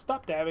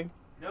Stop dabbing.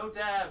 No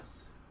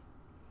dabs.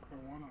 I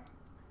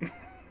wanna.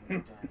 No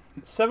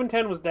dabs.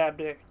 7/10 was dab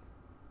day.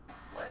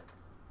 What?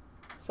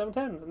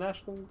 7/10 was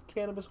National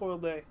Cannabis Oil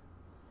Day.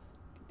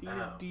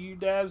 Oh. Do you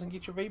dabs and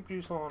get your vape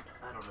juice on?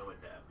 I don't know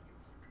what dab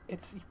means.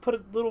 It's you put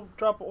a little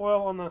drop of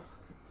oil on the.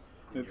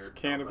 It's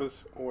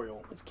cannabis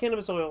oil. It's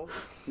cannabis oil.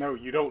 No,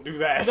 you don't do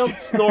that. You don't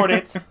snort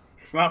it.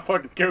 It's not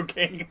fucking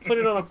cocaine. Put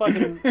it on a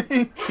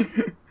fucking.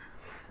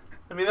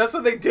 I mean, that's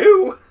what they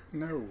do.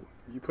 No,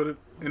 you put it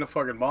in a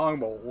fucking bong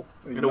bowl.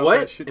 and you In a melt what?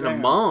 that shit In a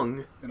down.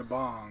 mong. In a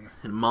bong.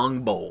 In a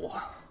mong bowl.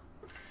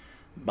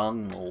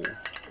 Bong bowl.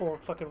 Or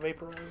fucking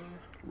vaporizer.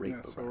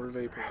 Yes, or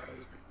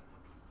vaporizer.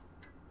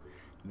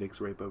 Vicks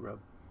Rapo Rub.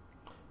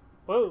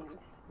 Whoa.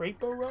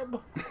 Rapo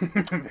rub?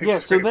 Yeah,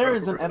 so there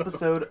is an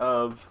episode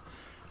of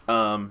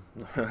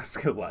let's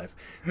go live.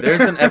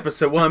 There's an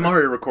episode I'm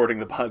already recording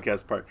the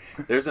podcast part.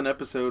 There's an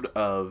episode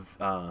of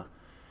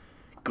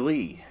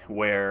Glee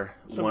where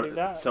Somebody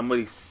dies.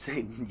 somebody's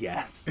sick.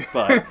 Yes,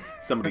 but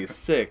somebody is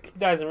sick He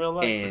dies in real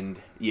life.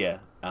 and yeah,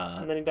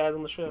 And then he dies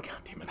on the show. God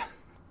damn it.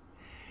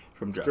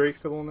 From drugs. Drake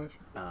still on that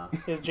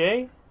shit? Is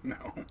Jay? No.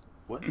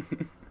 What? Did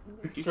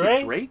you Drake?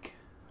 say Drake?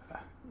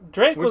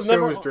 Drake Which was show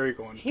never. was Drake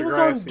on? He was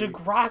on Degrassi.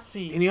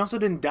 Degrassi. And he also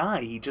didn't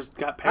die. He just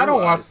got I paralyzed.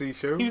 don't watch these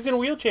shows. He was in a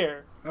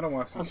wheelchair. I don't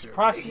watch I'm these shows.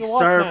 surprised he He can walk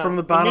started now. from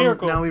the It's a bottom.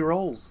 miracle. Now he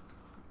rolls.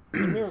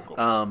 It's a miracle.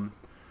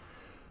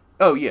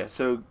 Oh yeah,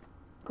 so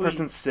Glee.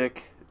 person's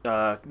sick.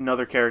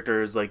 Another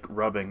character is like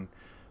rubbing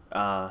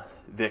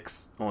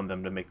Vicks on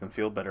them to make them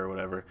feel better or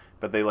whatever.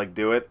 But they like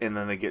do it and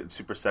then they get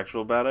super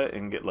sexual about it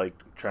and get like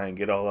try and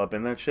get all up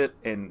in that shit.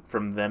 And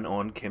from then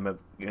on, Kim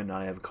and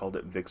I have called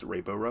it Vicks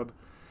Rapo Rub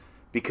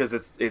because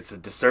it's a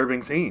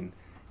disturbing scene.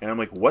 And I'm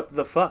like, what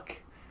the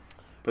fuck?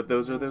 But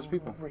those are those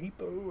people.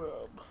 Rapo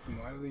rub.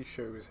 Why do these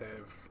shows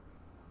have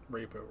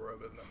Rapo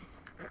Rub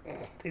in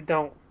them? They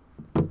don't.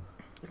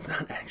 It's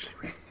not actually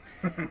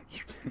real.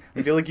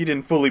 I feel like you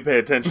didn't fully pay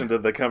attention to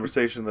the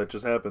conversation that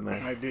just happened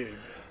there. I did.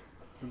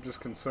 I'm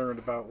just concerned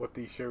about what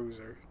these shows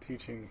are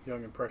teaching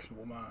young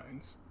impressionable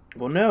minds.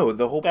 Well, no,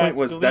 the whole That point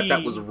was that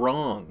Glee was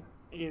wrong.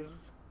 Is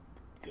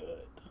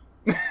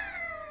good.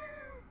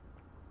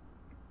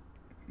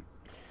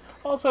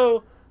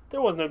 Also,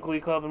 there was no Glee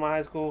Club in my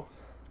high school.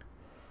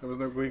 There was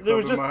no Glee Club There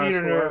was in just my high theater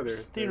school nerds. either.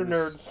 Theater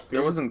There's- nerds.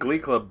 There wasn't Glee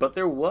Club, but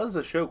there was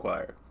a show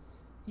choir.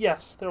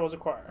 Yes, there was a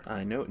choir.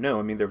 I know. No,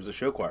 I mean there was a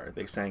show choir.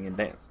 They sang and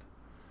danced.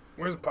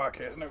 Where's the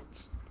podcast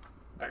notes?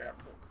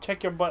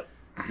 Check your butt.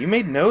 You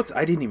made notes?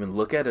 I didn't even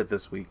look at it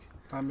this week.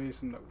 I made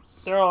some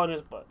notes. They're all in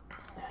his butt.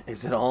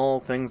 Is it all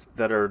things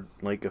that are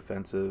like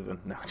offensive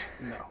and no?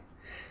 No.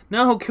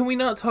 No, can we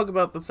not talk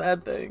about the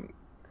sad thing?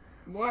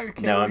 Why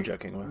can't No, we? I'm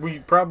joking. We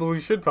probably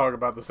should talk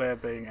about the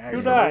sad thing. Actually.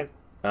 Who died?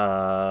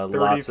 Lots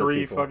of 33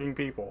 people. fucking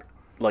people.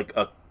 Like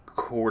a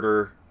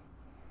quarter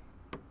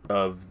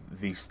of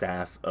the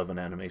staff of an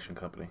animation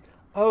company.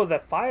 Oh,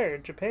 that fire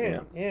in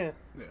Japan. Yeah.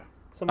 Yeah.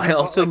 I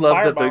also love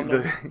that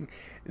firebombed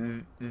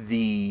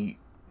the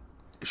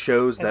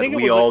shows I that think it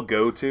we was all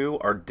go to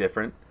are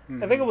different.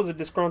 I think it was a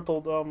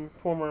disgruntled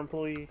former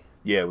employee.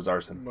 Yeah, it was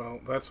arson. Well,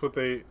 that's what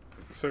they.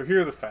 So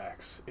here are the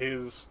facts.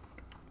 Is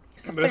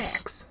The this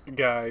facts.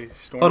 guy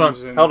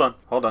storms in? Hold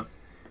on.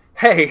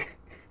 Hey,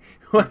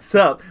 what's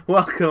up?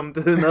 Welcome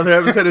to another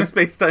episode of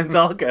Spacetime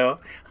Talko.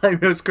 I'm your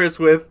host Chris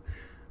with,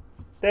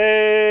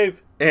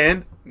 Dave!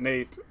 and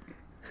Nate.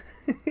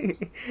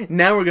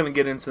 now we're gonna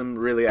get in some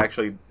really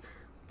actually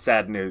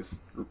sad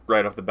news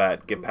right off the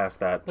bat. Get past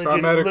that.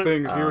 Traumatic le-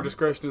 things. Viewer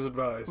discretion is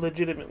advised.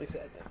 Legitimately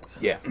sad things.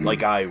 Yeah,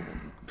 like I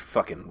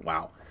fucking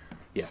wow.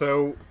 Yeah.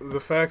 So the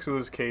facts of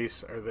this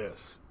case are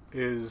this: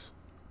 is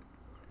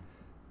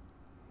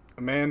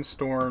a man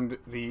stormed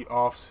the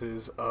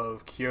offices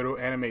of Kyoto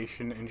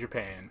Animation in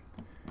Japan.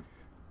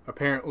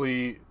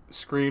 Apparently,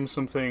 screamed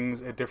some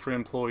things at different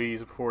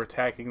employees before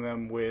attacking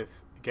them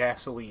with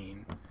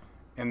gasoline,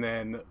 and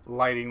then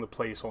lighting the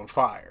place on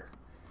fire.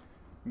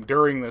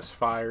 During this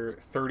fire,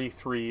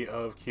 33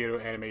 of Kyoto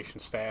Animation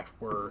staff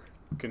were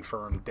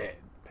confirmed dead.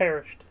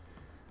 Perished.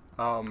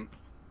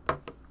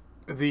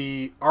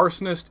 The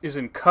arsonist is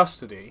in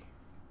custody,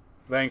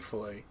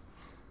 thankfully.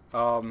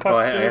 Oh, I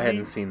Custody.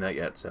 hadn't seen that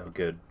yet, so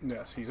good.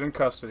 Yes, he's in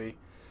custody.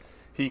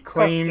 He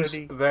claims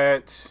Custody.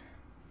 that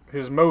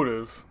his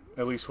motive,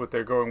 at least what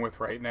they're going with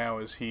right now,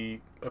 is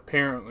he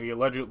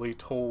allegedly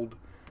told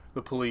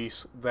the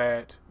police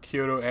that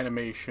Kyoto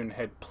Animation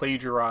had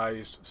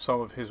plagiarized some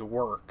of his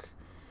work,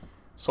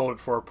 sold it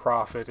for a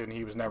profit, and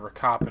he was never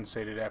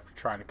compensated after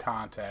trying to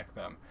contact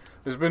them.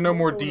 There's been no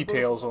more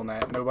details on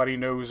that. Nobody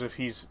knows if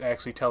he's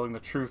actually telling the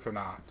truth or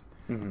not.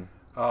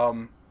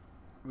 Mm-hmm.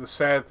 The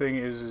sad thing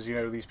is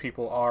these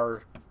people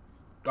are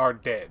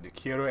dead.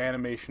 Kyoto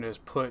Animation has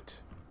put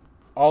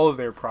all of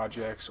their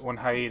projects on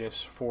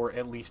hiatus for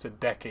at least a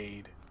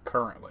decade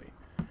currently.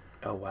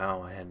 Oh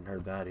wow, I hadn't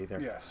heard that either.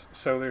 Yes.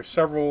 So there's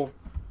several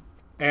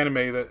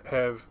anime that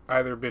have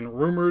either been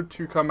rumored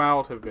to come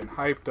out, have been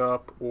hyped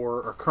up,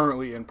 or are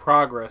currently in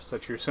progress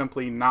that you're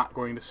simply not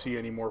going to see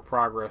any more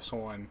progress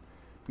on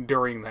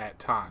during that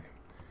time.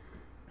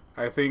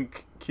 I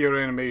think Kyoto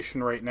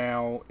Animation right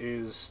now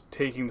is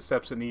taking the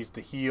steps it needs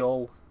to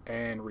heal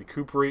and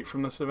recuperate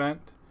from this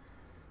event.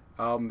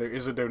 There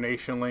is a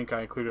donation link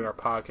I included in our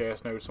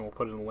podcast notes, and we'll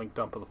put it in the link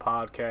dump of the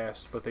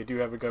podcast. But they do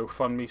have a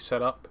GoFundMe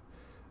set up.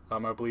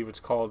 I believe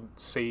it's called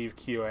Save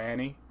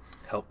KyoAni.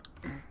 Help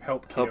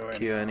KyoAni.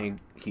 KyoAni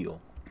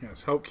heal.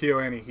 Yes, help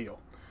KyoAni heal.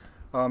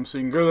 So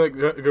you can go to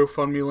that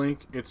GoFundMe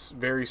link. It's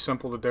very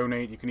simple to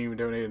donate. You can even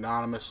donate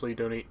anonymously.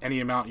 Donate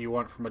any amount you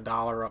want, from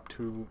 $1 up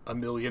to $1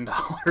 million,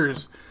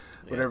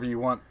 whatever you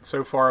want.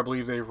 So far, I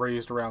believe they've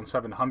raised around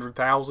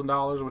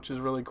 $700,000, which is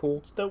really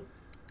cool. It's dope.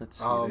 Let's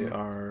see. They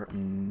are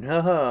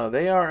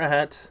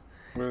at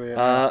Where are they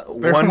at?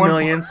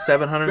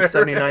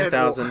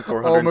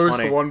 1,779,420.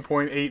 Almost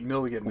 1.8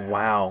 million now.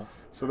 Wow.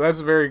 So that's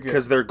very good.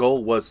 Because their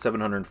goal was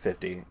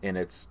 750, and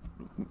it's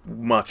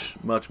much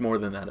more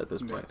than that at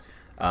this point.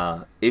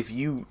 Yes. If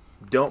you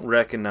don't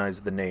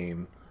recognize the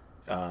name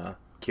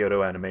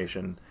Kyoto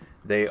Animation,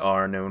 they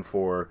are known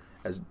for,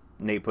 as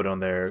Nate put on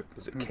there,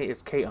 is it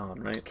it's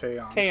K-On, right?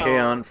 K-On.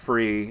 K-On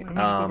Free.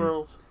 Musical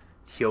Girls.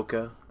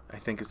 Hyoka, I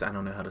think I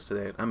don't know how to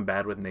say it. I'm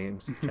bad with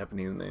names,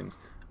 Japanese names,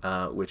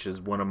 which is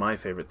one of my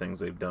favorite things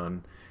they've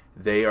done.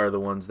 They are the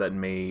ones that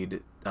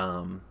made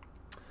Haruhi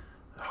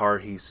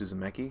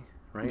Suzumeki,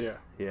 right?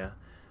 Yeah.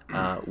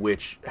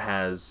 Which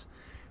has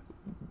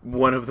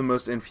one of the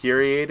most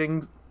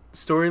infuriating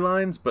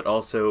storylines, but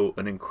also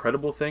an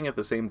incredible thing at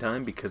the same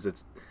time, because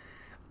it's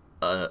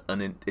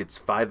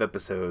 5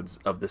 episodes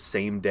of the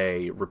same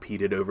day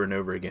repeated over and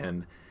over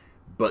again,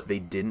 but they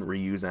didn't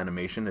reuse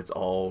animation. It's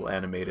all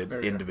animated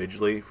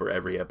individually for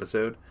every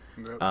episode.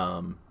 Yep.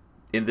 And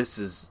this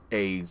is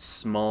a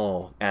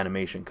small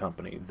animation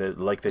company that,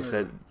 like they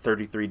said,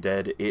 33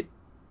 Dead, it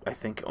I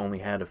think only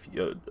had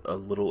a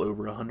little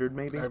over 100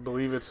 maybe. I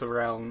believe it's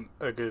around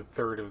a good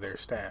third of their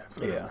staff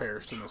that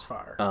perished in this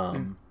fire.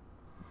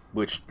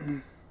 Which,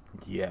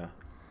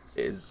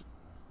 is...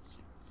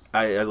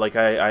 I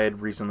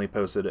had recently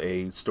posted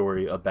a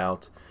story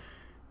about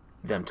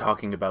them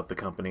talking about the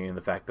company and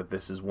the fact that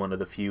this is one of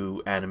the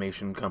few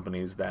animation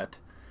companies that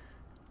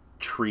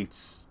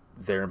treats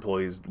their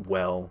employees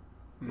well.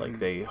 Like,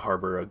 they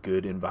harbor a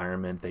good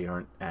environment. They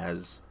aren't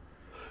as...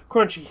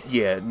 Crunchy.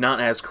 Yeah, not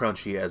as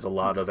crunchy as a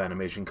lot of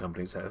animation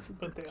companies have.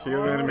 But they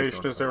Kyoto are.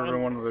 Animation has never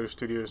been one of those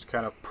studios to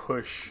kind of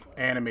push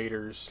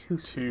animators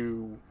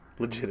to...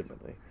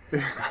 Legitimately.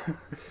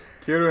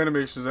 Kyoto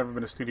Animation has never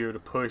been a studio to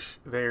push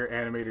their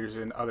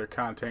animators and other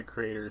content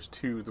creators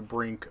to the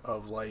brink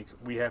of, like,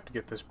 we have to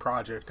get this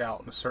project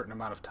out in a certain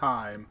amount of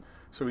time,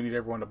 so we need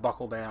everyone to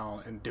buckle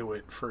down and do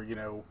it for,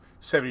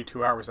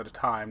 72 hours at a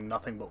time,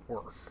 nothing but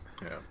work.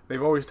 Yeah.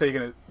 They've always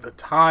taken the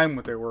time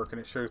with their work, and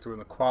it shows through in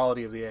the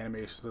quality of the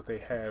animations that they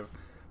have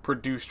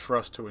produced for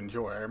us to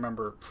enjoy. I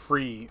remember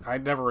Free, I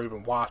never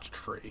even watched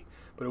Free,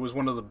 but it was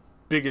one of the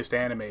biggest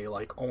anime,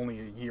 like, only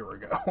a year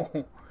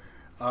ago.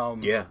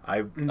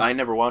 I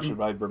never watched it,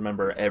 but I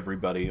remember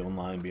everybody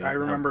online being I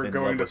remember in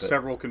going love to with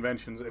several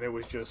conventions, and it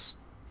was just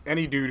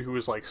any dude who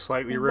was like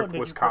slightly ripped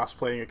was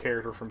cosplaying a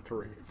character from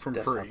Free.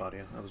 Desktop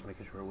audio. I was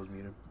making sure it was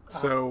muted.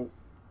 So,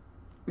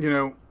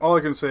 all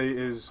I can say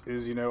is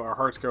our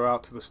hearts go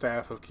out to the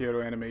staff of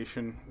Kyoto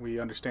Animation. We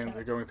understand that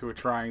they're going through a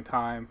trying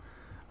time.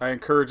 I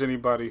encourage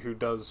anybody who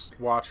does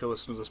watch or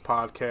listen to this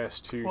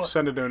podcast to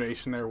send a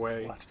donation their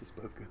way.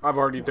 I've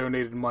already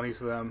donated money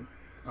to them.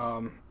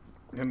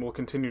 And we'll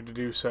continue to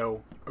do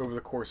so over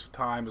the course of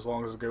time as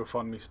long as the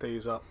GoFundMe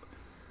stays up.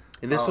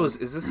 And this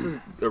is this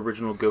the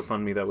original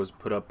GoFundMe that was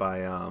put up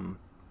by I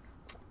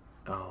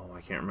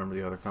can't remember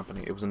the other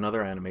company. It was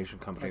another animation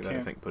company that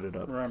I think put it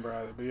up. Remember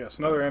either, but yes,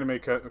 another anime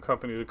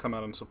company to come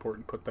out and support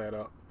and put that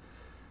up.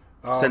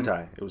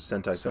 Sentai. It was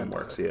Sentai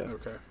Filmworks. Yeah.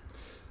 Okay.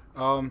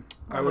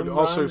 I would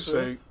also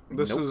say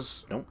this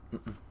is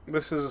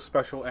a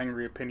special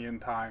angry opinion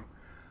time.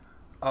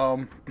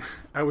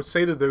 I would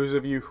say to those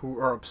of you who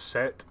are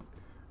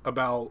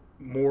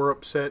more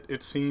upset,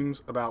 it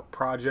seems, about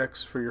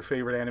projects for your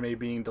favorite anime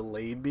being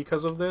delayed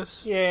because of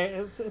this.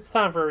 Yeah, it's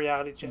time for a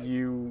reality check.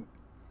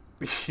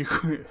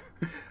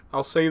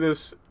 I'll say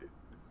this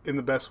in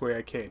the best way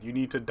I can. You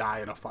need to die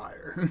in a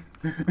fire.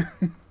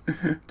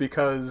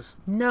 Because...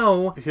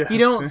 No, you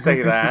don't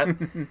say that.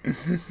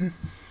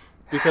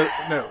 Because,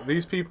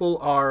 these people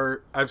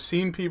are... I've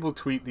seen people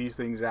tweet these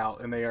things out,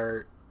 and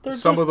they're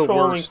some of the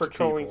worst for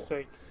trolling's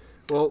sake.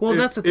 Well,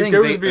 that's the thing. It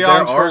goes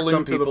beyond there are trolling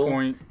some to the people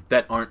point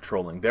that aren't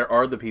trolling. There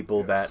are the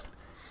people that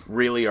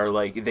really are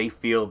like, they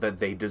feel that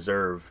they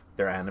deserve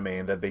their anime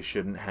and that they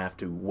shouldn't have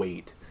to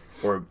wait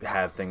or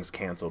have things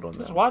canceled on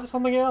them. Just watch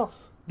something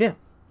else. Yeah.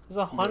 There's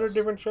 100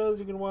 different shows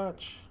you can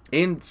watch.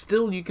 And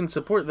still you can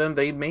support them.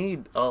 They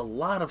made a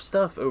lot of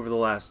stuff over the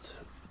last...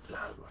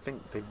 I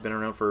think they've been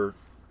around for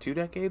 2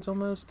 decades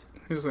almost.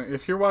 Here's the thing.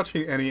 If you're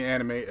watching any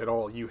anime at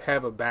all, you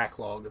have a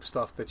backlog of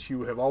stuff that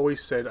you have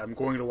always said, I'm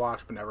going to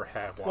watch, but never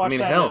have watched. I mean,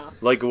 hell,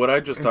 like what I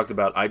just talked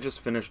about, I just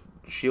finished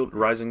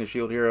Rising the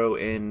Shield Hero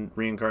and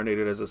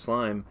Reincarnated as a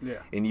Slime,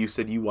 and you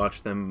said you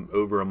watched them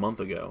over a month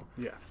ago.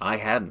 Yeah. I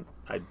hadn't.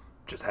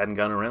 just hadn't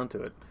gotten around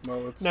to it.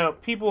 Well, it's No,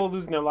 people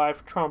losing their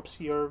life trumps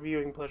your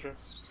viewing pleasure.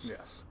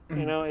 yes.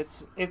 You know,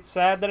 it's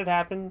sad that it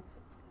happened,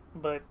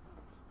 but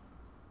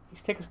you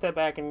take a step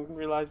back and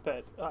realize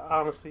that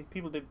honestly,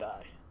 people did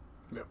die.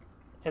 Yep.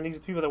 And these are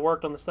the people that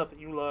worked on the stuff that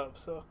you love.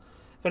 So,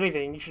 if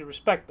anything, you should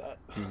respect that.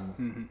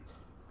 Mm-hmm.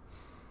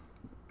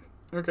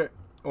 Okay,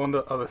 on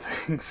to other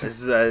things.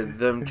 This is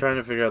them trying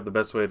to figure out the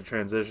best way to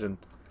transition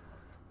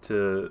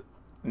to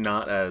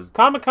not as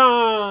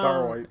Comic-Con!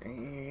 Starlight.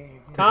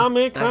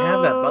 Comic-Con! I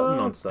have that button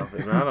on stuff.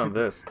 It's not on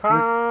this.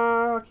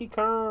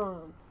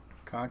 Cocky-Con.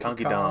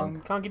 Conky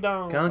Dong. Conky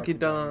Dong. Conky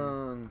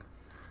Dong.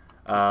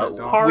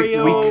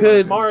 Mario, we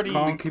could Marty.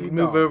 we could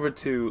move over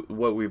to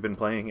what we've been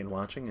playing and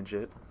watching and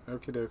shit.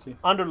 Okie dokie.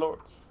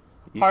 Underlords.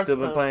 You still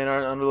been Hearthstone. playing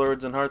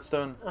Underlords and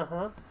Hearthstone?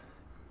 Uh-huh.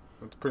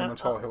 That's pretty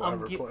much all he'll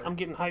ever play. I'm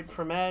getting hyped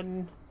for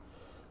Madden.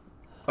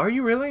 Are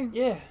you really?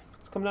 Yeah.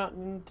 It's coming out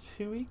in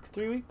 2 weeks,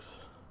 3 weeks.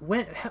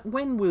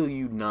 When will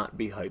you not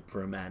be hyped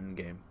for a Madden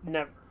game?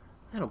 Never.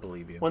 I don't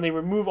believe you. When they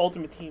remove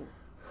Ultimate Team.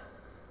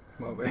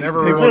 Well, they never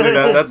They really won't do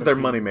that. did That's their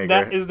Ultimate Team. moneymaker.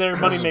 That is their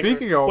moneymaker.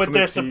 Speaking of with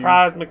their Ultimate Team,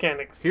 surprise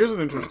mechanics. Here's an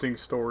interesting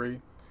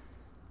story.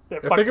 Their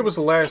I think it was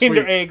the last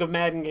Kinder week. Egg of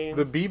Madden games.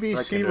 The Like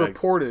BBC Kinder Eggs.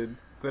 reported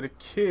that a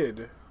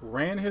kid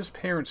ran his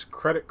parents'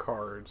 credit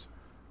cards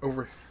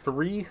over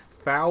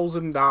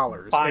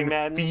 $3,000 Buying in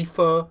Madden?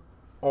 FIFA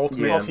Ultimate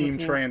Yeah. Team Ultimate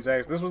Team.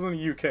 transactions. This was in the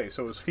UK,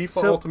 so it was FIFA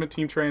So, Ultimate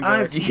Team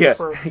transactions. Yeah,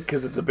 for-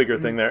 because it's a bigger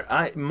thing there.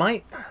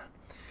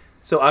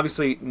 So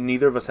obviously,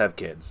 neither of us have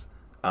kids.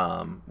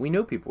 We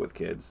know people with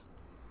kids,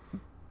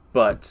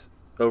 but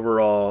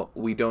overall,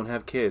 we don't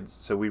have kids,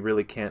 so we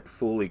really can't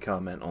fully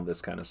comment on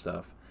this kind of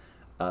stuff.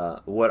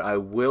 What I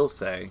will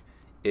say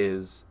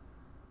is,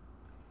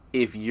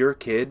 if your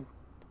kid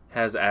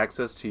has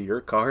access to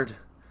your card,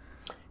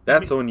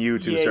 that's on you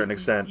to a certain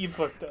extent. You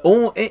fucked up.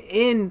 Oh,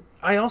 and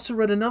I also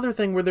read another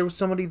thing where there was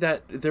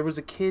there was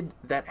a kid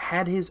that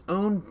had his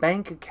own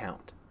bank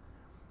account,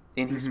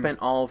 and he spent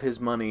all of his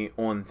money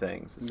on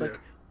things. It's Yeah. like,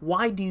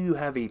 why do you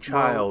have a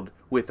child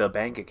with a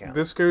bank account?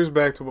 This goes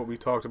back to what we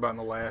talked about in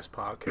the last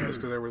podcast, because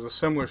there was a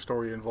similar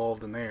story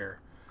involved in there.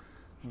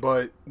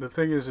 But the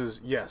thing is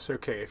yes,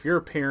 okay, if you're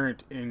a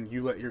parent and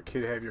you let your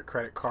kid have your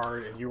credit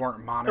card and you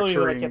aren't The only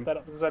reason I kept monitoring that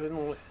up because I didn't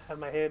want to have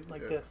my head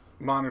like this.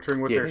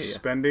 what Yeah, they're yeah.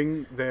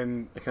 spending,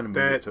 then I kinda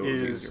made it that so it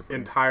was is easier for you.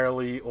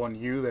 entirely on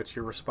you. That's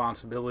your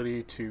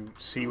responsibility to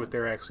see what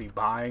they're actually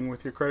buying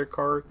with your credit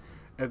card.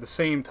 At the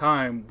same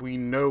time, we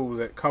know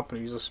that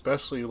companies,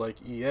 especially like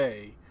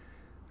EA,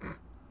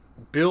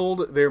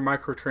 build their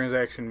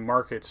microtransaction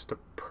markets to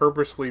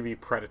purposely be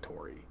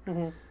predatory.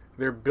 Mm-hmm.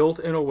 They're built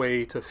in a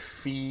way to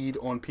feed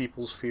on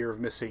people's fear of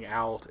missing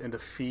out and to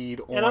feed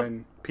And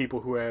on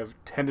people who have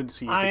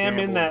tendencies to I am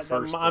gamble in that. the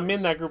first I'm in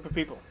place. that group of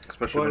people.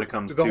 Especially when But it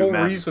comes the to whole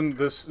Madden. reason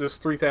this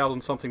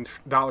 $3,000 something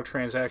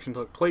transaction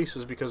took place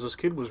is because this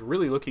kid was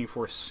really looking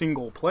for a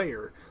single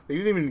player. They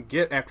didn't even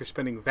get after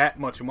spending that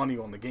much money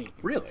on the game.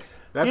 Really?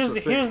 That's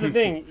Here's the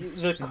thing: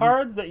 the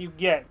cards that you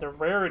get, the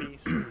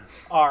rarities,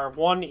 are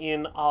one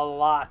in a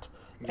lot.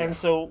 And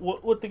so,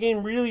 what the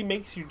game really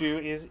makes you do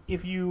is,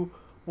 if you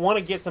want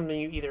to get something,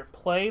 you either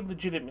play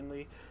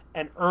legitimately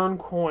and earn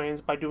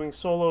coins by doing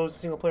solos,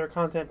 single player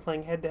content,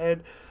 playing head to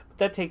head. But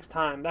that takes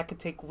time. That could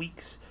take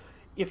weeks.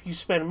 If you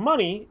spend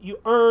money, you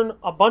earn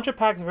a bunch of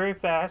packs very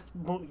fast.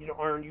 Well, you don't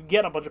earn; you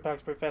get a bunch of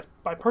packs very fast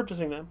by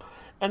purchasing them.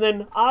 And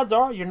then odds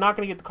are you're not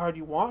going to get the card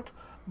you want.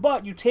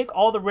 But you take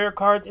all the rare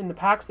cards in the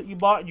packs that you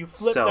bought, you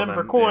flip Sell them for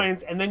them,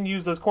 coins, and then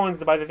use those coins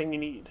to buy the thing you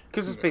need.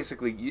 Because it's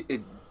basically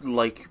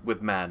like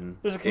with Madden.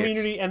 There's a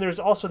community, and there's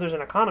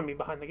an economy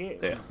behind the game.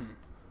 Yeah.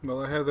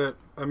 Well, I have that.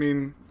 I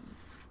mean,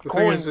 the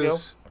Coins, thing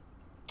is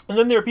And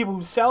then there are people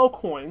who sell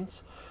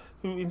coins,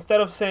 who instead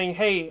of saying,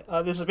 "Hey,"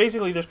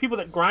 there's people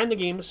that grind the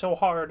game so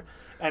hard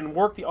and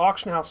work the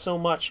auction house so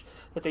much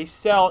that they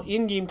sell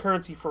in-game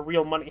currency for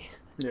real money.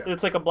 yeah.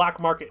 It's like a black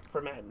market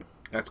for Madden.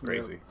 That's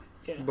crazy.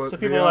 Yeah. But So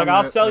people are like, beyond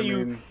 "I'll that, sell I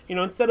you," mean-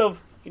 instead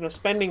of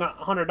spending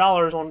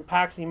 $100 on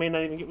packs, and you may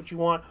not even get what you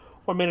want,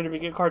 or may not even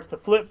get cards to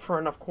flip for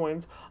enough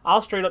coins. I'll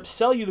straight up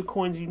sell you the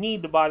coins you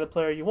need to buy the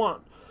player you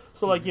want.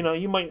 So like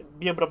you might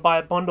be able to buy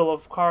a bundle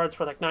of cards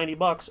for like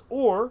 $90,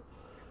 or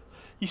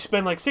you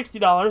spend like $60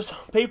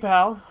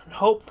 PayPal and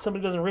hope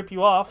somebody doesn't rip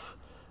you off,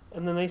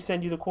 and then they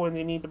send you the coins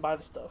you need to buy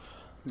the stuff.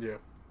 Yeah.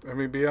 I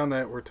mean, beyond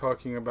that, we're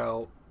talking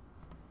about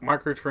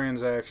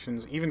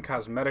microtransactions, even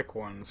cosmetic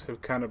ones,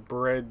 have kind of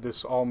bred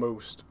this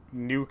almost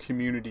new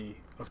community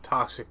of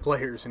toxic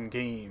players in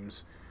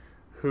games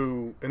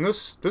who, and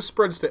this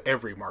spreads to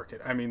every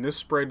market. I mean, this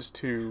spreads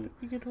to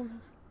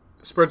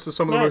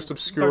some of the Yeah, most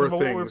obscure talking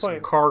about what we're things,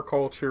 playing. car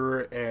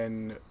culture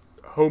and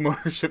home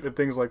ownership and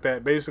things like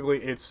that. Basically,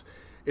 it's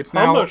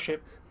now Homoship.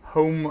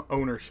 home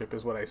ownership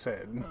is what I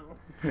said.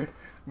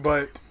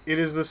 But it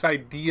is this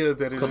idea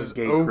that It's it called a is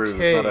gay cruise,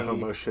 okay not a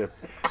homo ship.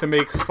 to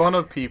make fun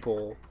of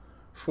people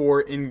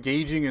for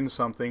engaging in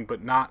something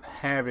but not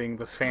having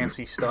the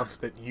fancy stuff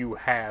that you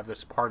have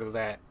that's part of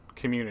that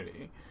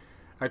community.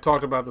 I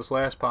talked about this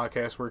last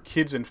podcast where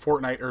kids in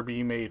Fortnite are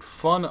being made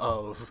fun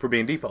of For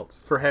being defaults.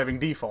 for having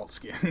default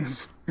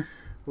skins.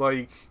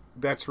 Like,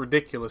 that's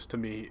ridiculous to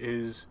me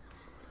is,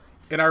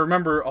 and I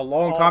remember a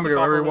long All time ago,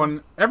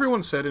 compliment.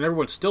 everyone said, and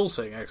everyone's still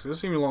saying, actually, this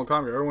is even a long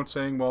time ago, everyone's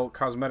saying, well,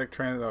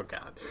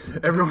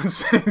 everyone's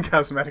saying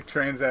cosmetic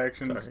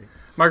transactions,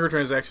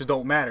 microtransactions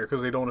don't matter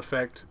because they don't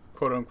affect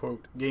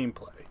quote-unquote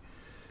gameplay.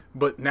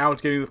 But now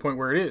it's getting to the point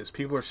where it is.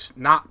 People are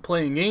not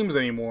playing games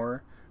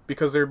anymore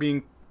because they're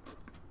being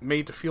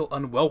made to feel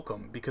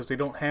unwelcome because they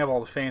don't have all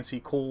the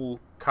fancy, cool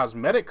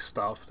cosmetic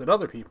stuff that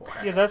other people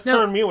have. Yeah, that's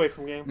turned me away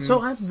from games. So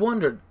I've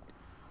wondered.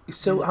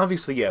 So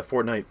obviously, yeah,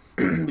 Fortnite,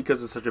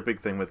 because it's such a big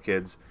thing with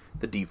kids,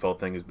 the default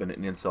thing has been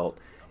an insult.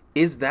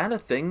 Is that a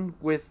thing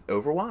with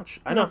Overwatch?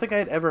 I don't think I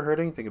had ever heard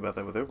anything about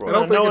that with Overwatch. I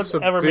don't no think one's it's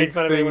a ever big made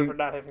fun of anyone thing for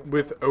not having skins.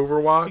 with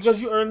Overwatch.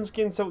 Because you earn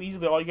skins so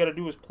easily, all you got to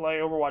do is play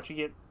Overwatch. You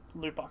get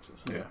loot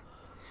boxes. Yeah.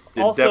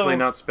 You'd Also- definitely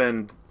not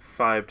spend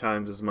 5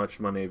 times as much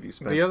money if you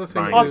spent. The other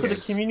thing buying Also,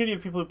 is- the community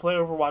of people who play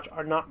Overwatch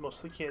are not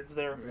mostly kids.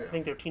 I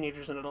think they're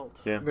teenagers and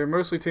adults. Yeah. They're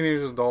mostly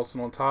teenagers and adults,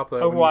 and on top of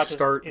that, when Overwatch you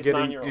start is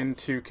getting 9-year-olds.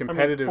 into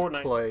competitive Fortnite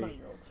is play,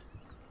 9-year-olds.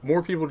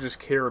 more people just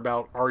care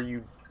about are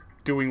you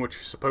doing what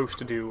you're supposed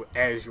to do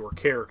as your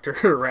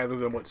character rather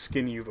than what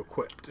skin you've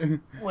equipped.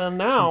 Well,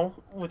 now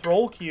with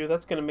roll queue,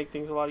 that's going to make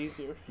things a lot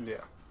easier. Yeah.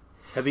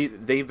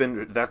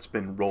 That's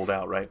been rolled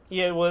out, right?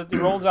 Yeah, well, it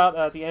rolls out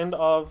at the end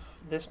of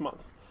this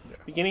month. Yeah.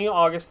 Beginning of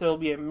August, there'll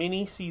be a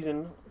mini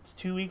season. It's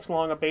 2 weeks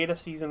long, a beta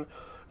season,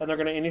 and they're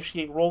going to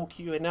initiate roll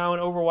queue. And now in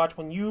Overwatch,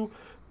 when you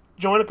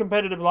join a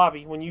competitive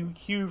lobby, when you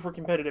queue for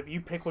competitive, you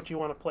pick what you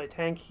want to play: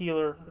 tank,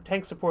 healer,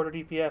 tank support, or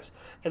DPS.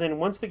 And then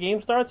once the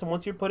game starts and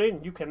once you're put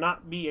in, you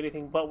cannot be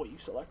anything but what you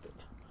selected.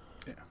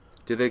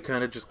 Do they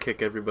kind of just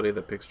kick everybody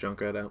that picks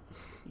Junkrat out?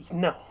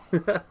 No.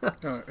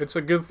 It's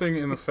a good thing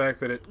in the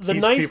fact that it The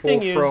keeps nice people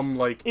thing from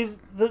like is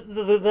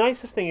the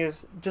nicest thing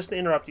is, just to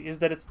interrupt you, is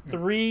that it's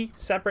 3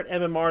 separate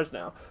MMRs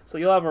now. So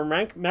you'll have a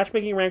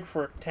matchmaking rank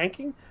for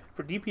tanking,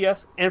 for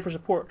DPS, and for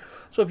support.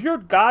 So if you're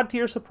god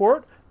tier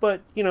support,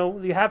 but you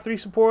have 3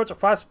 supports or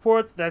 5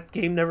 supports, that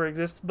game never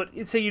exists. But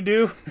say you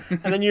do,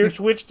 and then you're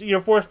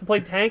forced to play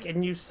tank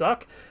and you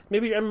suck.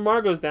 Maybe your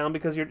MMR goes down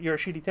because you're a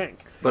shitty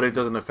tank. But it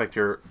doesn't affect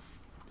your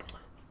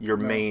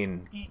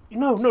main.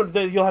 No,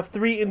 you'll have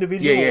 3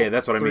 individual. Yeah,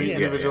 that's what I mean. three Yeah,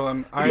 individual.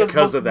 yeah. And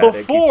Because of that, it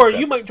keeps before it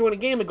you separate. might join a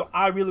game and go,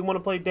 I really want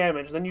to play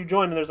damage. Then you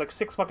join and there's like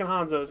 6 fucking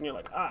Hanzos, and you're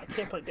like, I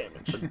can't play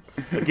damage.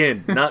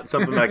 Again, not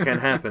something that can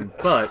happen,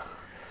 but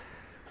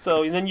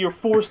So and then you're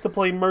forced to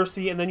play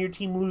Mercy, and then your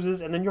team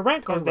loses, and then your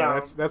rank goes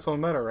down. that's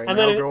on meta right And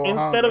now. then Go all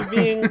instead of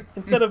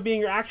Hanzo.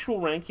 being your actual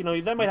rank,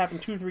 that might happen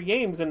 2-3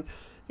 games, and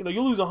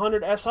you lose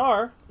 100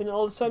 SR, and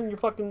all of a sudden you're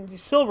fucking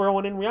silver,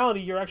 when in reality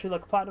you're actually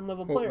like a platinum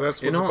level Well, player.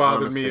 that's You what's know,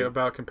 bothered me honestly-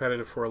 about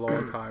competitive for a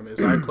long time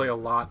is I play a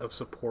lot of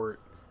support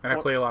and I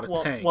play a lot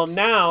of tank. Well,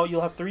 now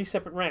you'll have 3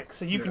 separate ranks,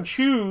 so you can Yes.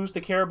 choose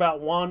to care about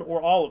one or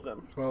all of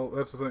them. Well,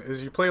 that's the thing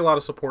is you play a lot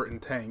of support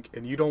and tank,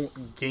 and you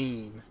don't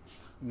gain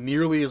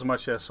nearly as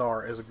much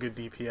SR as a good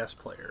DPS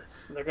player.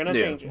 They're gonna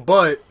Yeah. change it.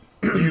 But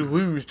you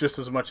lose just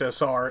as much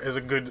SR as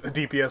a good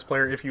DPS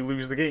player if you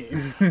lose the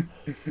game.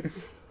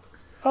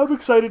 I'm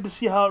excited to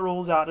see how it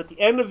rolls out. At the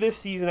end of this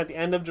season, at the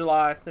end of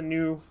July, the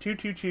new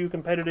 222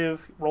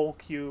 competitive roll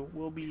queue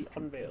will be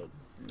unveiled.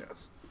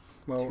 Yes.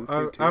 Well,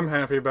 222. I'm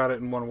happy about it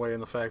in one way,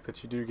 in the fact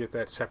that you do get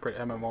that separate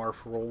MMR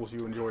for roles you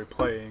enjoy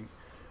playing.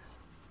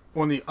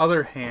 On the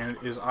other hand,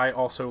 is I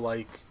also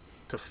like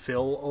to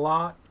fill a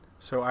lot,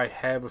 so I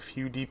have a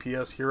few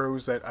DPS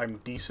heroes that I'm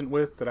decent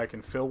with that I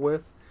can fill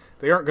with.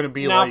 They aren't going to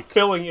be Now, like...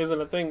 filling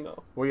isn't a thing,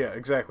 though. Well, yeah,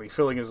 exactly.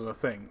 Filling isn't a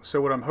thing.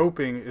 So what I'm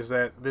hoping is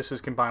that this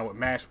is combined with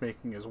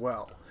matchmaking as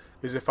well.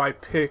 Is if I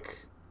pick,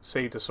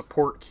 say, to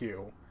support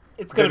queue,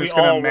 It's then going to be it's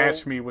going all to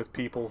match roll. me with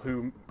people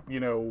who,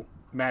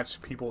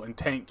 match people in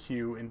tank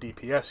queue and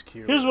DPS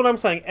queue. Here's what I'm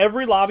saying.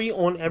 Every lobby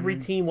on every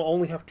team will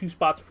only have 2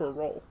 spots for a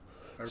role.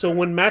 So Okay.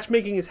 when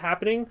matchmaking is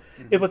happening,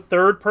 if a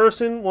third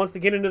person wants to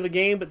get into the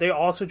game, but they're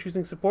also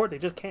choosing support, they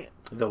just can't.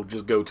 they'll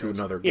just go to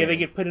another game. Yeah, they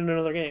get put in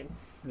another game.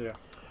 Yeah.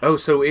 Oh,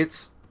 so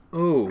it's...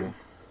 Oh.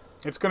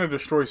 It's going to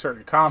destroy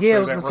certain comps. Yeah, I that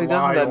was going to say,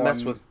 rely doesn't that mess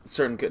on- with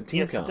certain team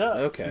Yes, count? it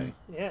does. Okay.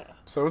 Yeah.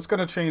 So it's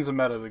going to change the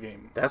meta of the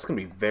game. That's going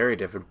to be very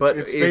different. But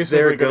It's is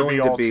there basically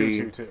going to all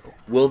be... 2-2-2.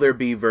 Will there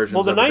be versions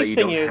Well, the of it nice that you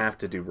thing don't is, have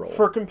to do roll?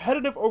 For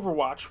competitive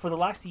Overwatch, for the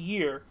last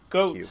year,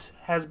 GOATS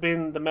has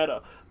been the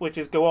meta, which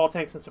is go all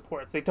tanks and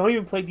supports. They don't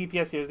even play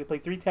DPS heroes. They play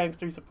 3 tanks,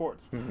 3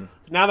 supports. Mm-hmm.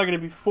 So now they're going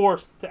to be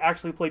forced to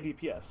actually play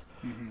DPS.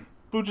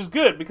 Which is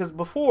good, because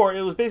before,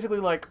 it was basically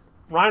like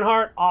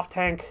Reinhardt,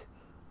 off-tank,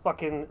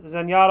 fucking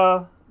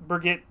Zenyatta,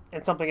 Brigitte,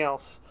 and something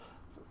else.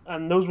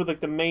 And those were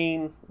like the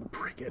main...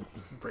 Brigade.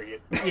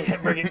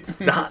 Yeah, Brigitte.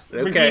 Not.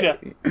 Okay.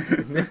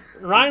 Brigitte.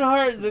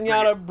 Reinhardt,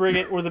 Zenyatta,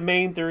 Brigitte were the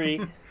main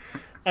 3.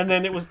 And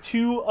then it was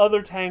 2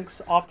 other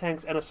tanks,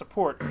 off-tanks, and a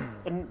support.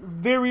 And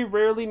very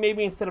rarely,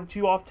 maybe instead of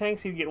 2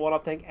 off-tanks, you'd get 1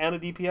 off-tank and a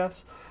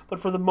DPS.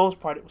 But for the most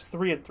part, it was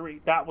 3 and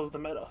 3. That was the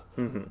meta.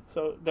 Mm-hmm.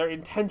 So they're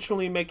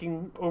intentionally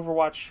making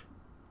Overwatch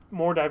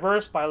more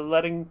diverse by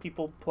letting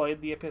people play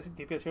the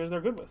DPS heroes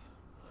they're good with.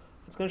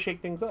 It's going to shake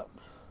things up.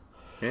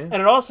 Yeah. And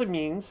it also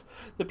means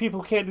that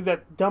people can't do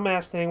that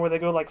dumbass thing where they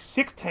go like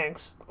 6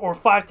 tanks or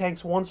 5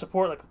 tanks, 1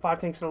 support, like 5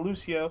 tanks and a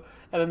Lucio,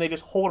 and then they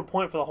just hold a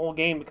point for the whole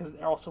game because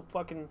they're also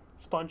fucking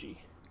spongy.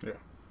 Yeah.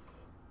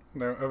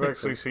 No, I've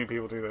actually seen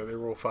people do that. They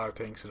roll 5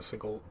 tanks in a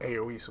single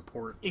AoE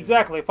support.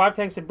 Exactly, 5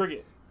 tanks and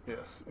Brigade.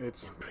 Yes,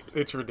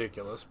 it's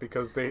ridiculous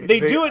because they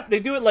do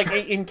it like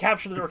in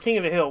Capture or King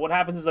of the Hill. What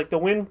happens is like they'll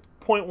win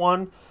point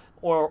 1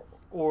 or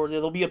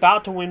they'll be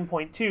about to win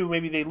point 2,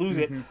 maybe they lose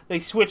it. They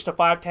switch to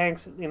 5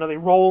 tanks, they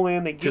roll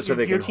in, they get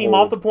your team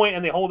off the point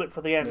and they hold it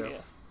for the end. Yeah.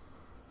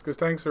 Because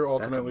tanks are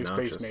ultimately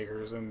space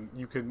makers, and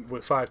you can,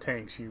 with 5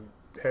 tanks, you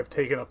have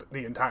taken up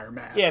the entire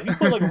map. Yeah, if you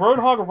put like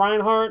Roadhog, a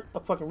Reinhardt, a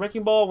fucking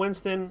Wrecking Ball,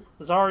 Winston,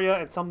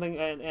 Zarya, and something,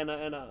 and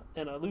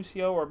a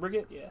Lucio or a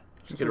Brigade, yeah.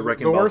 Just get a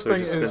Wrecking Ball so it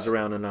just spins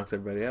around and knocks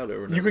everybody out.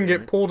 You can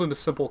get pulled into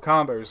simple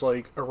combos,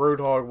 like a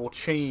Roadhog will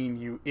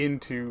chain you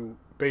into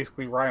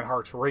basically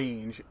Reinhardt's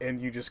range, and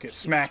you just get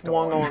smacked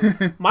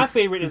on. My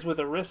favorite is with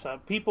Orisa.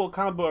 People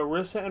combo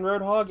Orisa and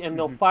Roadhog, and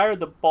they'll fire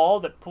the ball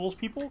that pulls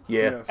people.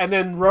 Yeah. Yes. And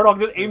then Roadhog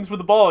just aims for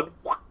the ball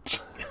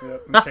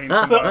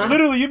and So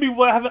literally, you'd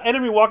have an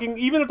enemy walking,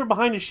 even if they're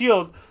behind a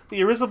shield, the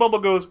Orisa bubble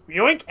goes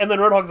yoink, and then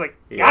Roadhog's like,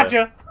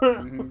 gotcha.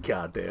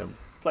 God damn.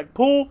 It's like,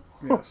 pull.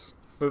 Yes.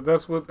 But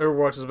that's what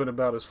Overwatch has been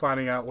about, is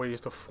finding out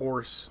ways to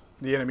force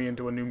the enemy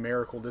into a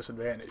numerical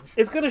disadvantage.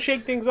 It's going to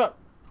shake things up.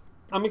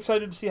 I'm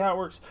excited to see how it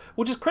works.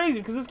 Which is crazy,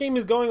 because this game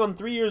is going on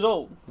 3 years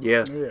old.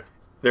 Yeah.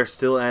 They're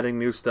still adding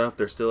new stuff.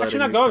 They're still actually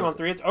adding not going on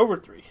 3. It's over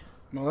 3.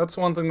 Well, that's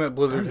one thing that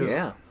Blizzard has...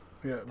 Yeah.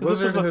 Because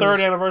this was the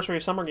 3rd anniversary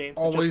of Summer Games.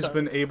 Always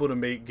been able to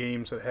make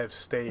games that have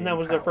staying And that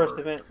was their first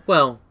event.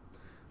 Well,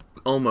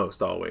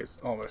 almost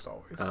always. Almost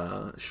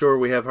always. Sure,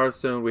 we have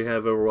Hearthstone, we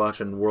have Overwatch,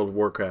 and World of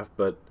Warcraft,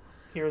 but...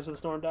 Heroes of the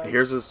Storm died.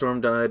 Heroes of the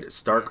Storm died.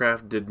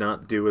 StarCraft did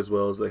not do as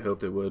well as they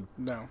hoped it would.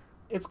 No.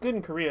 It's good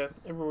in Korea.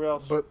 Everywhere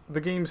else. But the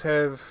games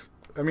have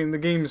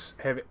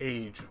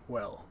aged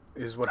well,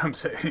 is what I'm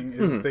saying.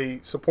 Is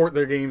they support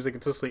their games, they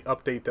consistently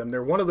update them.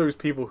 They're one of those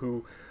people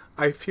who,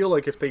 I feel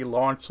like if they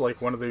launched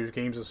like one of those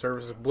games and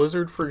services,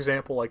 Blizzard, for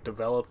example, like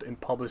developed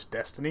and published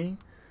Destiny,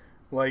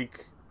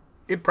 like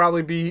it'd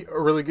probably be a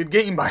really good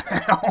game by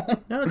now.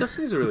 No,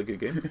 Destiny's a really good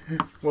game.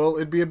 Well,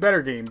 it'd be a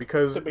better game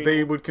because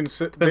they would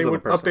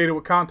update it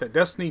with content.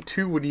 Destiny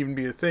 2 wouldn't even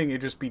be a thing.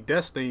 It'd just be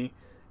Destiny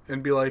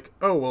and be like,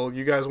 oh, well,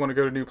 you guys want to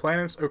go to new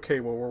planets?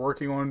 Okay, well, we're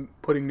working on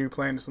putting new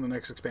planets in the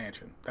next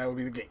expansion. That would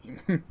be the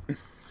game.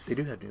 They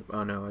do have new...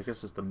 Oh, no, I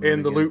guess it's the moon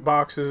And the again. loot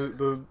boxes,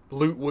 the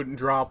loot wouldn't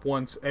drop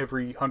once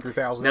every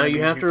 100,000. Now,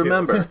 you have to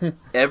remember,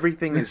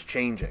 everything is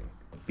changing.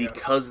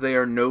 Because they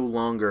are no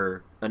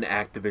longer an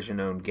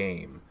Activision-owned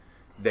game,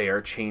 they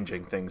are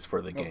changing things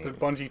for the game. Did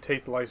Bungie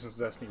take the license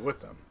Destiny with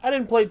them? I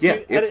didn't play too... Yeah,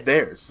 it's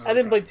theirs. I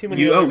didn't play too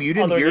many you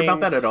didn't hear games. about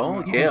that at all?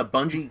 No. Yeah,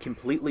 Bungie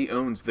completely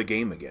owns the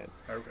game again.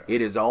 Okay.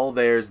 It is all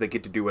theirs. They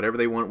get to do whatever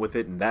they want with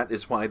it, and that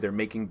is why they're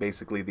making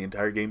basically the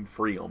entire game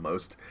free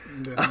almost.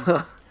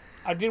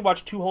 I did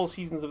watch 2 whole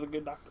seasons of The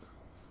Good Doctor.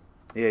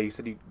 Yeah, you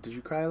said did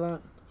you cry a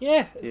lot?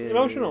 Yeah, it's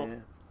emotional.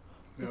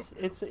 Yeah.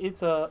 It's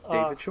a...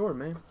 David Shore,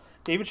 man.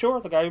 David Shore,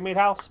 the guy who made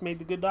House, made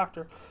The Good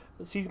Doctor.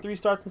 Season 3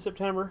 starts in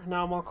September.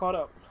 Now I'm all caught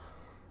up.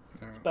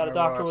 It's about a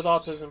doctor with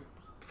autism.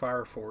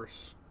 Fire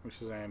Force,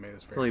 which is anime.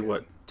 That's very Only, good.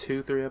 what,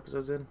 2-3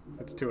 episodes in?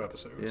 It's 2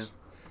 episodes. Yeah.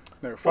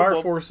 No, Fire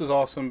Force is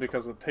awesome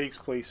because it takes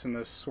place in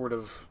this sort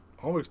of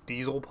almost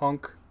diesel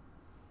punk-ish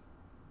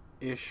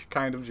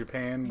kind of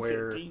Japan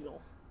where...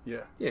 Diesel.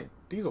 Yeah. Yeah.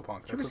 Diesel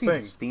punk. Did you That's ever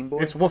the seen thing.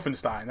 Steamboy? It's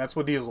Wolfenstein. That's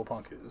what diesel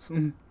punk is. Did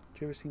you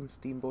ever seen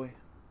Steamboy?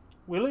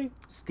 Willie?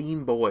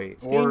 Steamboy.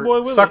 Steamboy Or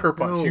Willie. Sucker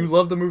Punch. No. You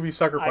love the movie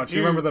Sucker I Punch. do.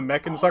 You remember the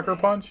mech in Sucker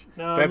Punch?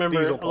 No, I That's remember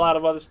diesel a punk. lot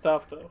of other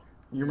stuff, though.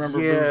 You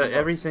remember Yeah, Boobs and Butts.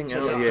 everything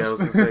else. Yeah. Yeah, I was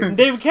going to say.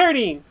 David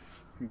Carradine.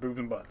 Boobs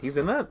and Butts. He's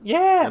in that?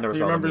 Yeah. I never He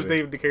saw the remembers movie.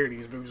 David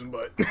Duchardy's Boobs and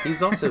Butt.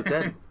 He's also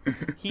dead.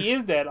 He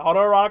is dead.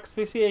 Autoerotic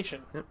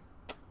asphyxiation.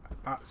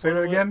 Say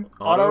that again?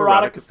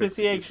 Autoerotic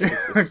asphyxiation.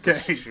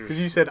 Okay, because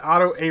you said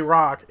auto a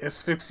rock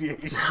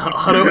asphyxiation.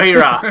 Auto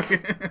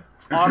A-Rock.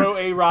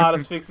 Auto-A-Rod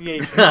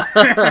asphyxiation.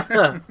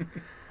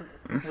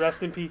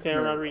 Rest in peace,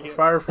 Aaron Rodriguez.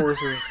 Fire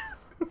Forces.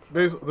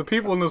 The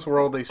people in this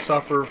world, they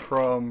suffer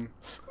from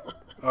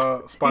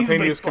spontaneous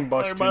He's a baseball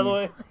player, combustion, by the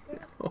way.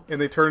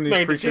 and they turn these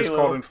Married to creatures J-Lo.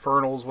 called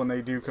infernals when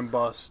they do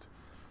combust.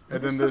 And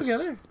They're then still this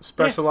together?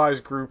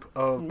 specialized group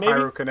of Maybe.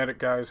 pyrokinetic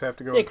guys have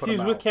to go Yeah, and because put he was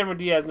them with out. Cameron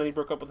Diaz, and then he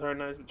broke up with her, and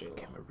now he's with J-Lo.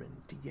 Cameron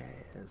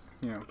Diaz.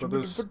 Yeah, but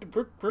this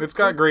it's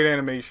got great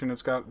animation.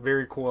 It's got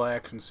very cool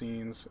action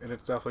scenes, and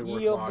it's definitely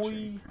worth Yeah,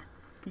 watching. boy.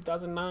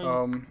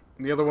 2009.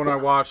 The other one I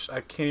watched,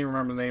 I can't even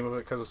remember the name of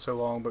it because it's so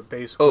long, but Oh,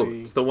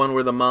 basically, it's the one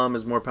where the mom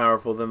is more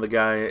powerful than the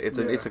guy. It's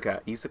an Yeah. isekai.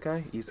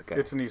 Isekai? Isekai.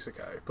 it's an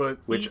isekai. But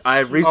Which Is- I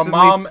A recently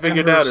mom and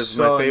figured her out is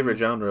my son- favorite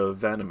genre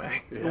of anime.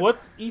 yeah.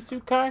 What's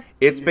Isukai?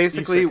 It's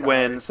basically Isekai.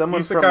 when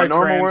someone from Isekai a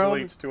normal world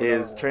translates to another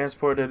is world.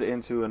 transported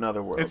into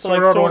another world. It's So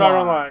like Sword Sword Art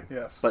Art Online. Online.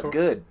 Yes, but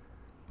good.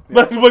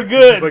 But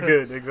good. But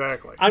good,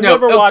 exactly. I've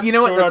never watched you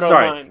know Sword what? Art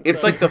Sorry. Online.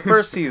 It's so- like the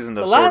first season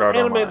the of Sword last Art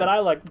anime Online. that I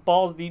like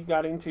balls deep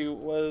got into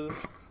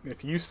was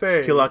If you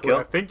say Kill La what Kill?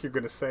 I think you're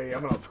going to say,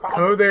 I'm going to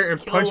come over there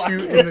and Kill punch La you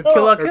Kill. in the...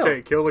 Kill La Kill.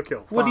 Okay, Kill La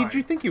Kill. What Fine. did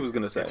you think he was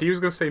gonna say? If he was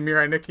going to say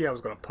Mirai Nikki, I was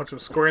going to punch him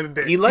square in the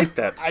dick. He liked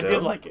that show. I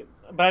did like it,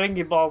 but I didn't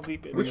get balls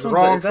deep in. Which He's one's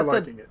wrong that? Is for that the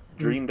liking it.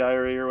 Dream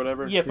Diary or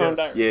whatever? Yeah, Found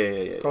Yes. Diary.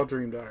 Yeah. It's called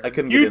Dream Diary. I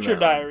couldn't get in Future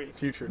that one. Diary.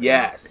 Future.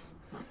 Yes.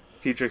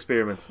 Future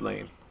Experiments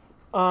Lane.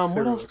 What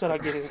Serial else did I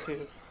get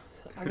into?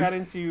 I got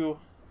into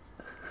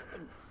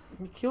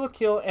Kill la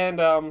Kill and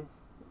Oh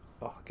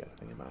god, I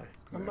think am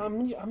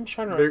I. I'm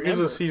trying to There remember. is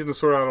a season of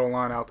Sword Art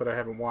Online out that I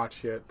haven't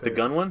watched yet. The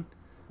gun one?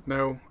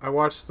 No, I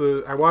watched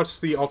the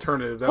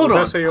alternative. That Hold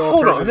was on. SAO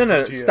Hold on. alternative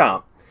No, to GL.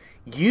 stop.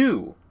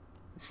 You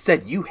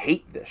said you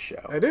hate this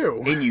show. I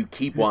do. And you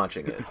keep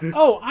watching it.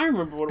 Oh, I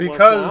remember what it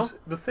Because was now.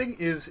 the thing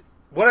is,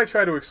 what I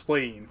try to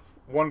explain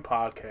one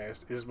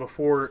podcast is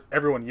before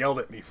everyone yelled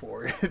at me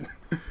for it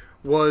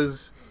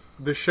was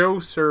the show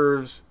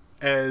serves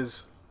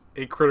as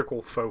a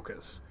critical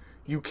focus.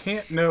 You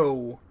can't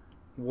know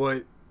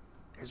what...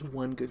 There's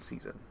one good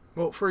season.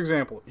 Well, for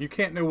example, you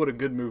can't know what a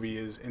good movie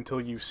is until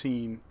you've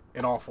seen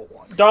an awful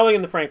one. Darling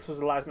in the Franxx was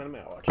the last anime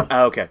I watched.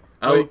 Oh, okay.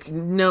 Like-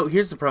 No,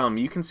 here's the problem.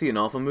 You can see an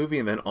awful movie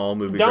and then all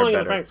movies Darling are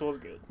in the better. Franxx was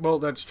good. Well,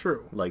 that's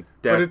true. Like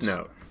But Death it's-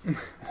 Note.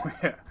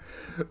 Yeah.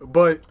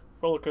 But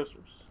Roller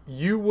coasters,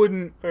 you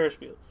wouldn't... Ferris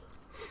wheels.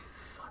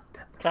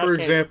 Trash For cans.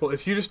 example,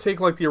 if you just take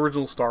like the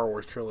original Star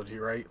Wars trilogy,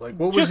 right? Like,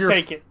 what was Just your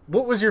take it.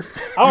 What was your?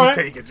 All just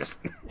right. take it. Just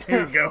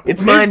here you go.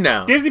 It's mine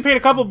now. Disney paid a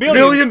couple billion.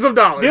 Billions of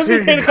dollars. Disney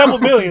Here paid you a couple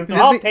go. billion, so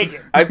I'll take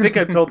it. I think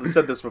I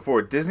said this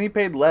before. Disney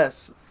paid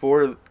less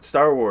for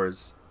Star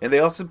Wars, and they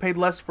also paid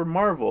less for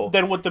Marvel.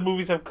 Than what the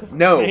movies have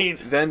No,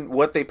 made. than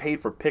what they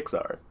paid for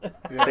Pixar.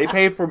 Yeah. They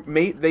paid more for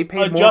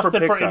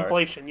Adjusted for Pixar.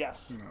 inflation,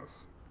 yes.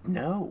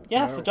 No.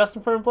 Yes, No.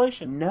 adjusted for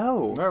inflation.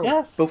 No. No.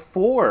 Yes.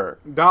 Before.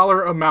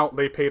 Dollar amount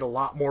they paid a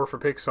lot more for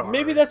Pixar.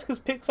 Maybe that's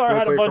because Pixar They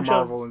had a played for bunch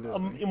Marvel of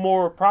and Disney.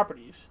 more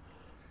properties.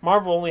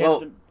 Marvel only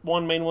Well- had the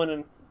one main one,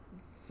 and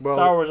well,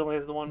 Star Wars only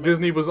has the one main.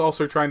 Disney was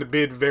also trying to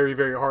bid very,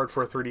 very hard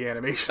for a 3D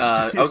animation.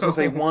 I studio. was gonna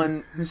say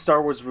one.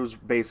 Star Wars was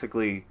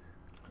basically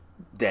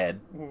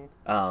dead.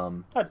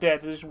 Not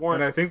dead, they just weren't.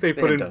 And I think they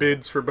put had in done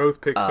bids for both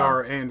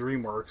Pixar and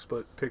DreamWorks,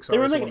 but Pixar. They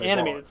were is the making one they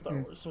animated bought. Star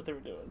Wars, is what they were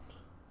doing.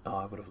 Oh,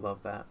 I would have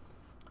loved that.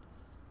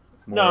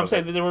 No, More I'm of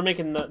saying it. that they were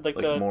making the Like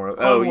the more.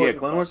 Clone Wars and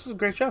Clone stuff. Wars is a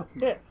great show.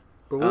 Yeah,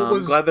 But what I'm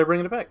was glad they're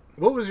bringing it back.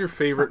 your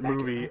favorite It's not that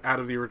movie out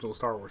of the original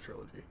Star Wars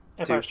trilogy?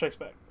 Empire Two. Strikes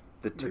Back.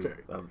 The two Okay.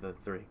 of the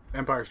three.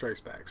 Empire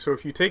Strikes Back. So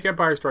if you take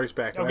Empire Strikes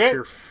Back, and Okay. that's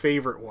your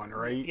favorite one,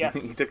 right? Yes.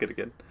 he took it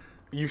again.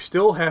 You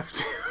still have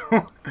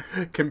to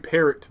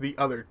compare it to the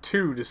other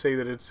two to say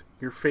that it's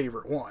your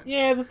favorite one.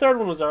 Yeah, the third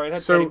one was alright.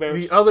 Had So teddy bears.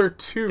 the other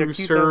two They're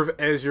cute, serve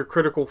as your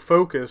critical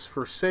focus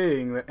for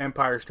saying that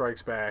Empire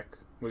Strikes Back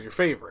was your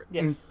favorite.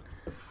 Yes.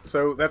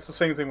 So that's the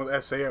same thing with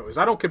SAO. Is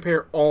I don't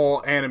compare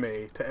all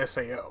anime to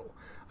SAO.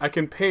 I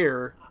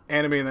compare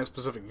anime in that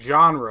specific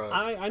genre.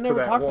 I to never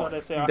that talked one.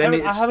 about SAO. Then I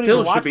it haven't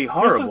still even should watched be it.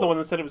 Chris is horrible. the one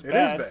that said it was It is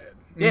bad. bad.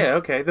 Yeah.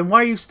 Okay. Then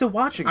why are you still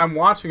watching it? I'm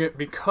watching it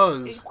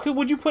because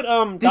Would you put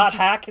Dot you-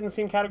 Hack in the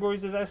same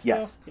categories as SAO?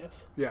 Yes.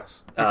 Yes.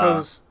 yes,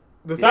 because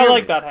the I thing,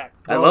 like Dot Hack.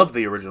 I love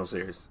the original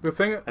series. the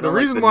thing. The don't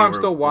like reason the why I'm newer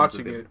still ones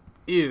watching that it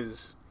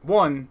is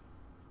one.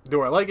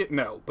 Do I like it?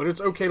 No, but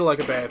it's okay to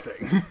like a bad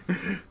thing.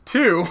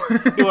 Two.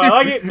 Do I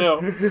like it?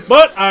 No.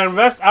 But I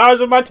invest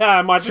hours of my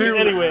time watching it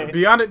anyway.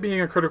 Beyond it being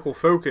a critical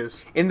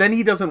focus, And then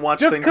he doesn't watch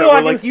Just things 'cause that I were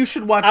can- like, you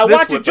should watch I this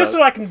watch it with just us.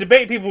 so I can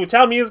debate people who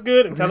tell me it's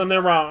good and tell them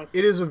they're wrong.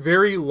 it is a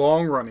very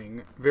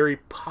long-running, very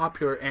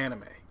popular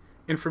anime.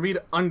 And for me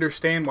to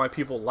understand why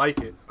people like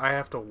it, I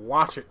have to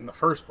watch it in the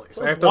first place.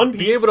 I have to One be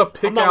Piece. able to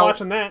pick I'm not out.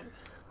 watching that.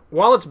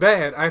 While it's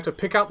bad, I have to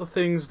pick out the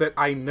things that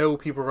I know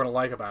people are going to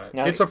like about it.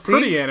 Now, It's a see,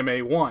 pretty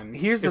anime, one.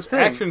 here's the its thing.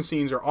 action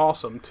scenes are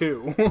awesome,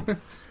 too.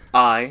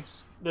 I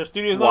Their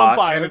studio's not Watch. on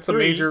fire. and it's a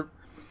Three. major...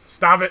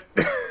 Stop it.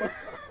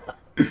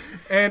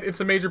 And it's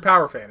a major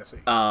power fantasy.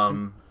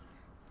 oh,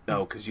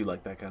 because you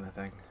like that kind of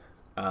thing.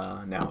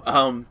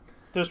 No.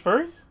 There's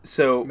furries?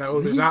 So No,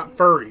 there's not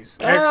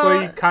furries.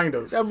 Actually, kind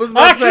of. I was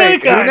about to say,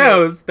 Actually, who kinda.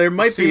 knows? There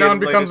might be. Sinon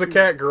like, becomes a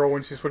cat girl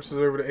when she switches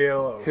over to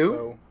ALO.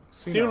 Who?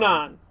 So,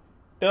 Sunan.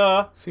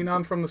 Duh.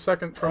 Sinon from the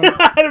second... From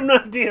I have no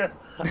idea.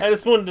 I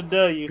just wanted to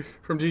duh you.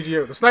 from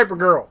GGO. The sniper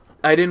girl.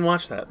 I didn't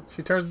watch that.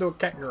 She turns into a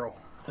cat girl.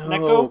 Oh,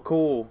 Neko?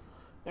 cool.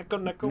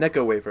 Neko.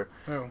 Neko wafer.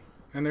 Oh.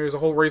 And there's a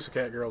whole race of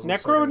cat girls. in the Necro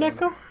second one.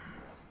 Neko?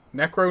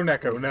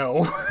 Necro,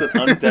 no. It's an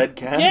undead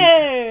cat.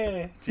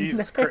 Yeah!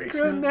 Jesus Christ.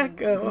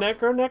 Neko.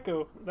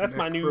 Necro. That's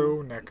my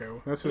new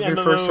Necro. That's his MMO.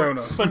 new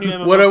persona. That's my new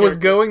MMO What I was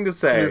character. going to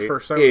say Your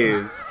persona.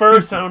 is,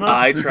 Fursona.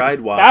 I tried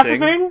That's watching.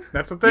 the thing?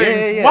 That's the thing.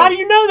 Yeah, yeah. Why do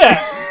you know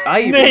that?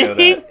 I even know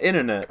Nate? that.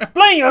 Internet.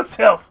 Explain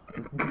yourself.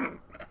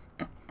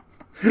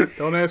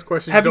 Don't ask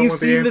questions Have you don't you want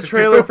seen the the answer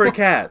trailer to. for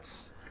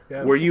Cats?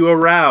 Yes. Were you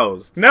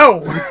aroused? No.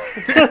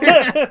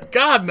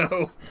 God,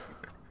 no.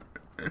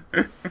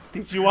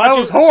 Did you watch I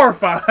was it?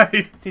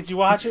 horrified. Did you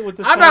watch it with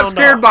the I'm not sound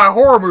scared off? by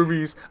horror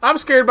movies. I'm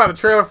scared by the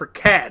trailer for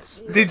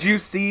Cats. Did you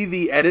see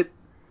the edit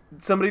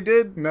somebody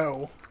did?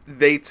 No.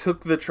 They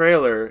took the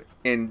trailer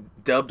and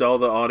dubbed all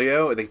the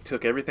audio. They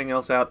took everything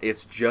else out.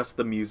 It's just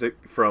the music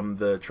from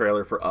the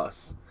trailer for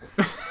Us.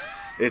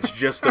 It's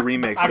just the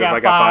remix of I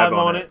Got Five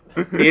on it.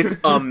 It's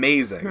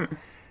amazing.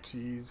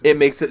 Jesus. It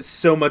makes it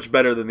so much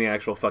better than the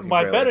actual fucking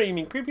By trailer. better, you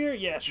mean creepier?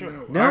 Yeah,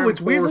 sure. No, it's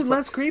weirdly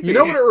less creepy. You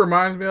know what it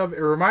reminds me of? It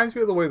reminds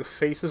me of the way the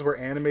faces were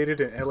animated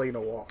in L.A.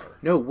 Noire.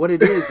 No, what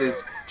it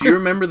is do you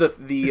remember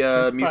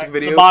the music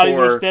video the bodies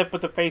for are stiff,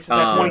 but the faces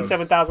have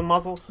 27,000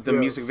 muscles? the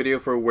music video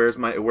for Where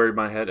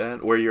my head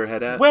at? Where your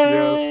head at?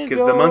 Where's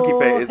Because the monkey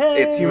face, your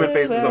it's human head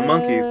faces on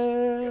monkeys.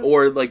 at?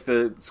 Or like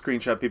the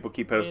screenshot people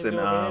keep posting.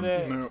 Where's your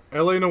head at? No,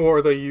 L.A.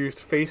 Noire, they used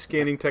face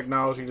scanning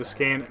technology to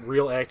scan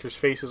real actors'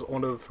 faces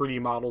onto the 3D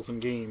models in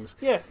games.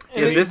 Yeah.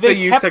 Yeah, they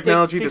use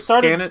technology to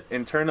scan it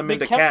and turn them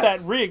into cats. They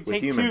kept that rig. with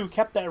Take humans. Two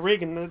kept that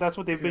rig, and that's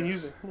what they've been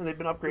using. And they've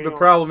been upgrading. The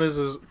problem is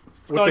what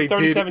got they like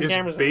did 37 is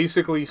cameras in it.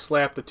 basically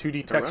slap the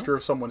 2D texture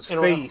of someone's In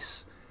a row.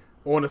 face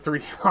on a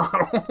 3D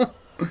model.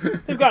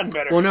 They've gotten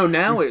better. Well, no,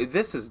 now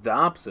this is the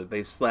opposite.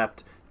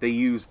 They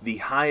used the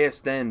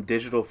highest end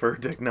digital fur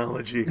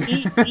technology.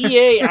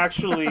 EA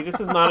actually, this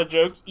is not a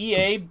joke.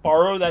 EA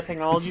borrowed that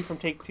technology from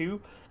Take-Two,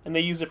 and they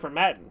use it for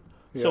Madden.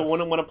 So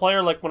Yes. when a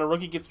player, like when a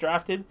rookie gets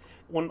drafted,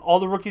 when all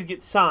the rookies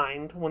get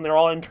signed, when they're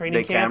all in training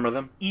They camp, camera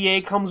them?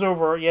 EA comes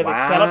over. Yeah, they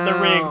set up the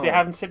rig. Wow. They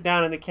have them sit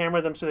down and they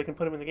camera them so they can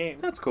put them in the game.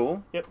 That's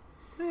cool. Yep.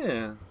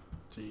 Yeah.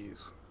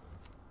 Jeez.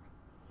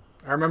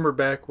 I remember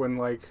back when,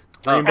 like,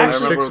 Oh, Rainbow I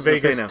remember what I Six was gonna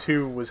say now. Vegas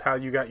 2 was how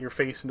you got your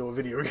face into a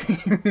video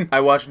game. I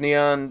watched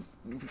Neon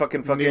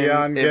fucking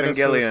Neon Evangelion,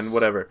 Genesis,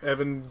 whatever.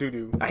 Evan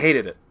Doodoo. I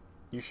hated it.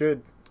 You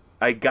should.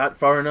 I got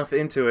far enough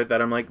into it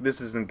that I'm like,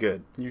 this isn't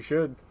good. You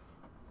should.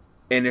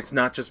 And it's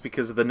not just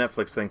because of the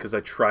Netflix thing, because I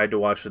tried to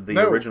watch the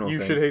No, original you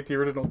thing. should hate the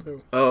original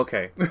too. Oh,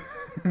 okay.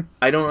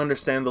 I don't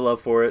understand the love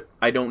for it.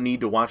 I don't need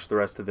to watch the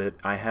rest of it.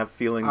 I have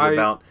feelings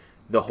about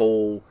the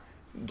whole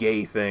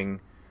gay thing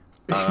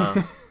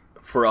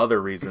for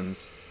other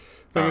reasons.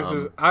 Thing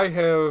is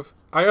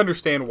I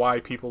understand why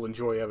people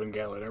enjoy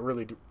Evangelion.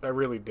 I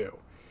really do.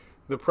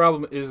 The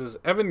problem is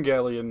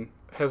Evangelion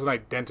has an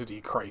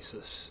identity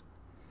crisis,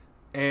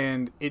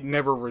 and it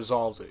never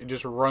resolves it. It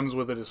just runs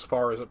with it as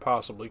far as it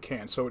possibly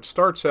can. So it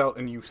starts out,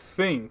 and you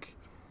think,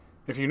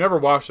 if you never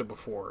watched it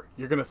before,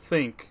 you're gonna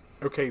think,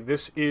 okay,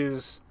 this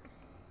is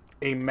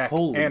a mech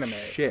Holy anime.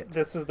 shit.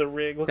 This is the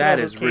rig. Look That at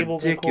all is those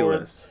cables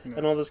ridiculous. and cords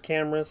and all those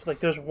cameras. Like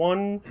there's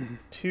 1,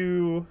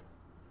 2,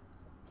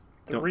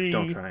 3.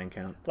 Don't try and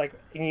count. Like,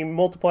 and you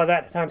multiply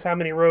that times how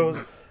many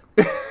rows,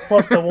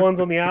 plus the ones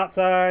on the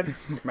outside.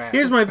 Math.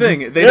 Here's my thing.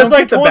 They There's don't like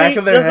get the 20, back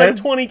of their there's heads.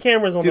 like 20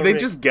 cameras on Do the they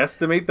rig. just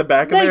guesstimate the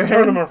back of They their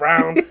turn heads? them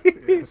around.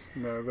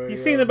 No, they, You've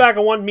seen the back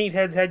of one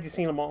meathead's head, you've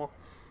seen them all.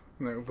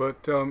 No,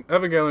 but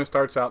Evangelion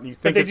starts out, and you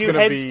But think they it's do going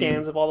to head be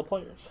scans of all the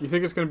players. You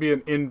think it's going to be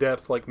an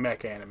in-depth, like,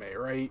 mech anime,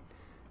 right?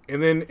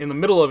 And then in the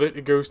middle of it,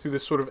 it goes through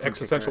this sort of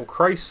existential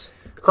crisis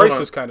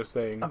kind of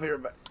thing. I'll be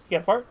right back. You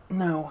got fart?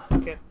 No.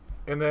 Okay.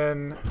 And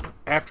then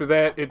after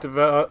that, it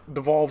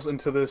devolves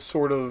into this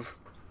sort of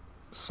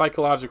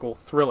psychological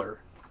thriller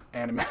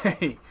anime.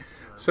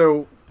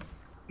 So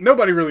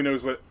nobody really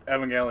knows what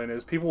Evangelion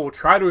is. People will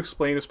try to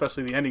explain,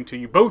 especially the ending to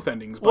you. Both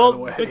endings, by the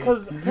way.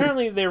 Because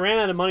apparently they ran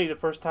out of money the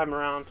first time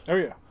around. Oh,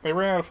 yeah. They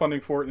ran out of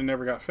funding for it and it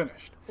never got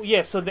finished. Well,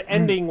 yeah, so the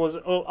ending was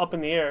up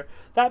in the air.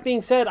 That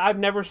being said, I've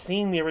never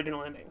seen the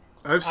original ending.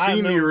 I've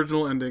seen the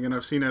original ending and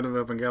I've seen End of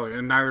Evangelion,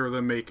 and neither of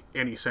them make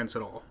any sense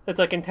at all. It's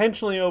like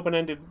intentionally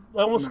open-ended,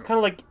 almost kind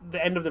of like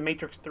the end of the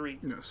Matrix 3.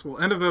 Yes,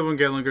 well, End of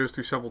Evangelion goes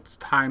through several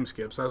time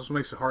skips. That's what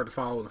makes it hard to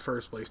follow in the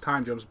first place.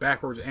 Time jumps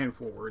backwards and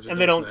forwards.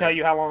 And they don't tell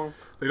you how long.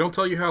 They don't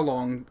tell you how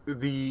long.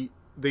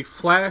 They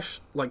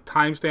flash like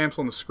timestamps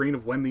on the screen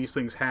of when these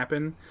things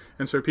happen,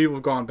 and so people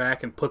have gone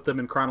back and put them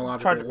in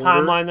chronological Try to order.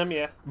 timeline them,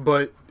 yeah.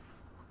 But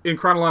in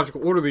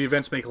chronological order, the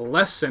events make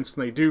less sense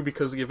than they do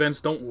because the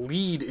events don't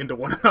lead into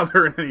one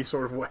another in any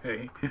sort of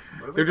way.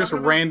 They're just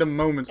random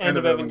moments. End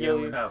of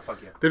Evangelion. Oh,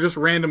 fuck yeah. They're just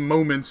random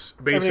moments,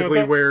 basically,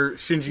 okay? where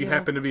Shinji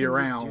happened to be can we do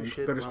around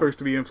shit that are while- supposed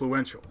to be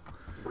influential.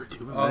 We're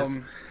doing this.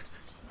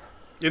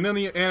 And then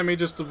the anime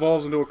just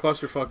evolves into a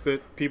clusterfuck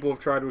that people have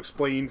tried to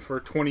explain for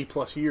 20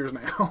 plus years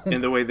now. In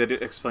the way that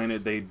it explained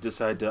it, they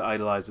decide to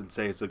idolize and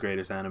say it's the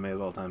greatest anime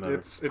of all time ever.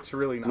 It's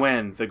really not.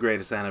 When the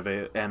greatest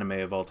anime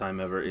of all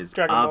time ever is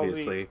Dragon Ball Z.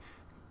 obviously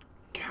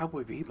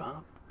Cowboy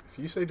Bebop. If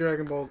you say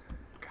Dragon Ball,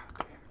 God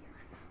damn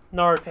you.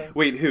 Naruto.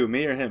 Wait, who?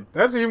 Me or him?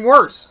 That's even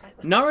worse.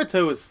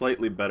 Naruto is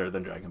slightly better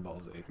than Dragon Ball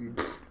Z.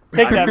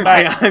 Take that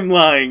back. I'm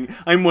lying.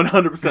 I'm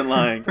 100%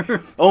 lying.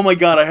 Oh my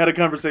god, I had a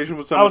conversation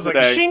with I someone was like,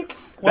 today. shink.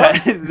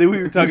 What? that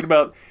we were talking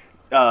about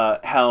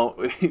how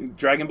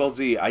Dragon Ball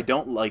Z, I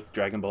don't like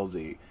Dragon Ball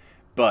Z,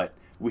 but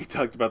we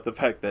talked about the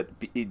fact that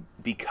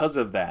because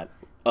of that,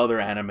 other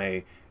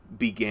anime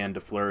began to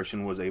flourish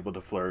and was able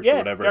to flourish or Yeah,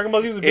 whatever. Dragon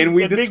Ball Z was a big, and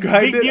we a big,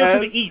 described big it deal as, to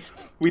the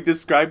East. We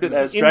described it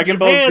as In Dragon Japan,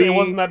 Ball Z it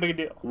wasn't that big a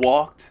deal.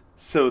 walked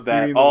so You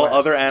that mean the all West.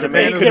 other anime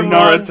Japan could can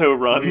Naruto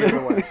run. We in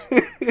the West.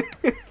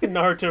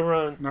 Naruto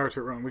run.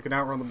 Naruto run. We can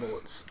outrun the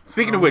bullets.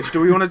 Speaking of which,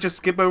 do we want to just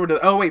skip over to...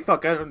 Oh, wait,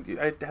 fuck. I haven't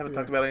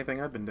talked about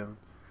anything I've been doing.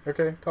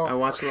 Okay, talk. I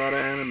watched a lot of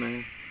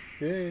anime.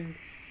 Yay.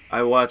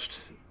 I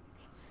watched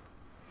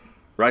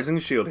Rising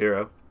of Shield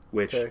Hero,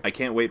 which Okay. I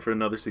can't wait for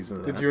another season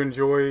of that. Did you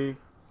enjoy...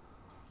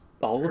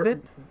 All of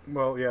it?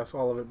 Well, yes,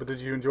 all of it. But did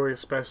you enjoy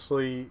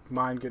especially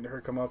mine getting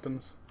her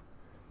comeuppance?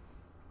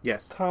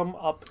 Yes. Come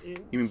up. You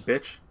mean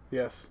bitch?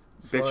 Yes.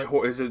 Bitch Slut.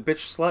 whore? Is it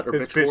bitch slut or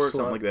It's bitch whore or bitch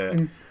something slut. like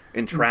that?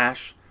 And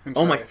trash? And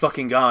Oh my trash.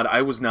 fucking god,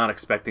 I was not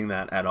expecting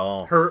that at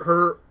all.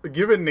 Her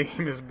given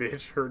name is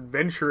bitch. Her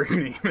adventuring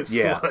name is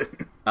Yeah.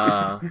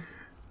 slut.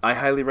 I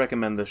highly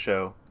recommend this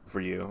show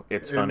for you.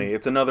 It's And- funny.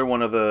 It's another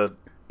one of the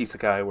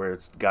isekai where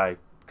it's guy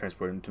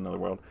transported into another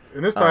world.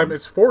 And this time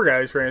it's 4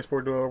 guys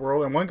transported to another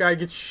world, and one guy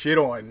gets shit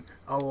on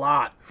a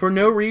lot For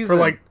no reason. for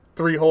like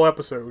 3 whole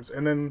episodes,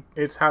 and then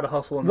it's how to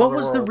hustle in What another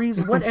was the world.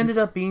 reason? What ended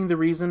up being the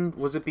reason?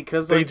 Was it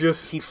because They like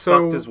just- he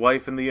so- fucked his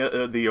wife and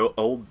the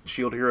old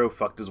Shield hero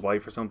fucked his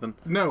wife or something?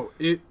 No,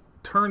 it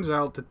turns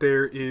out that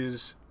there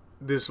is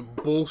this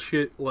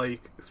bullshit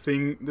like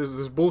thing. There's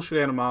this bullshit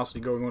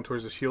animosity going on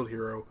towards the Shield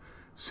hero,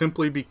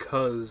 simply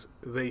because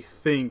they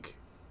think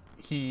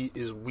he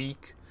is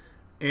weak,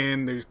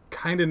 and they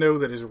kind of know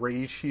that his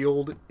rage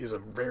shield is a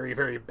very,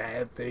 very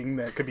bad thing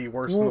that could be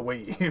worse than the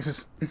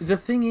waves. The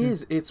thing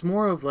is, it's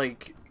more of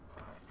like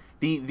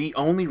the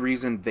only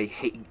reason they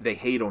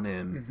hate on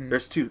him. Mm-hmm.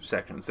 There's 2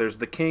 sections. There's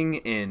the king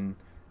in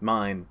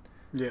mine,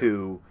 Yeah.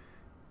 who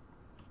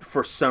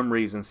for some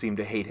reason seemed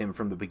to hate him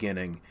from the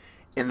beginning,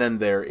 and then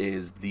there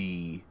is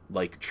the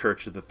like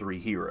Church of the 3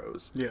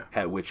 Heroes,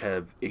 Yeah. which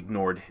have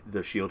ignored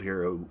the Shield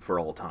hero for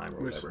all time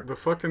or Which whatever. the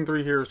fucking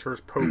 3 heroes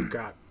towards Pope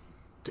got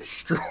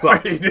destroyed.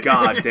 Fuck,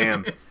 god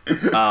damn.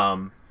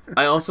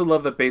 I also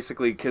love that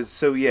basically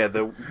because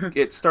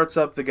it starts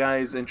up, the guy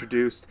is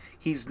introduced.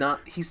 He's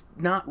not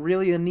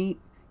really a NEET.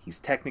 He's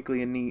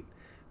technically a NEET,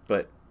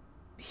 but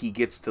he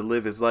gets to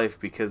live his life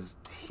because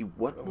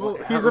Well,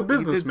 he's a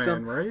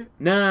businessman, right?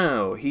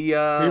 No, he He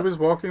was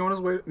walking on his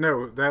way.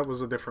 No, that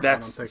was a different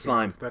That's one.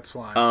 I'm thinking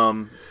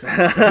Slime. of.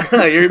 That's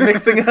Slime. You're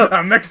mixing up.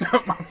 I'm mixing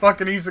up my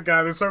fucking isekai.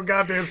 They're so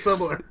goddamn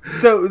similar.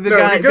 So the No,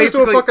 guy he goes to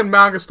a basically fucking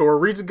manga store,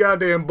 reads a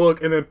goddamn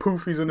book, and then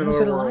poof, he's in He's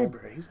another at a world.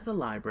 library. He's at a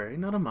library,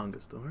 not a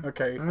manga store.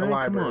 Okay, All a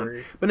right, come on.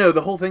 library. But no,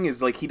 the whole thing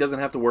is like he doesn't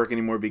have to work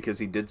anymore because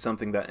he did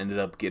something that ended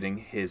up getting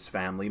his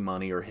family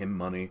money or him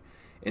money,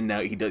 and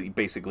now he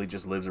basically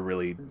just lives a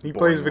really He boring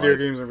plays video life.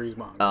 games and reads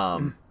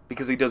manga.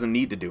 Because he doesn't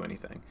need to do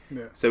anything.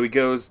 Yeah. So he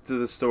goes to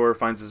the store,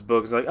 finds his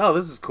book, is like, oh,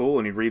 this is cool,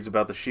 and he reads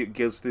about the shield,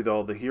 goes through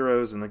all the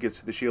heroes, and then gets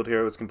to the Shield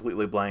hero. It's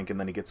completely blank, and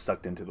then he gets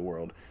sucked into the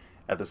world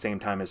at the same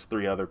time as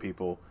 3 other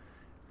people.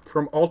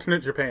 From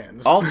alternate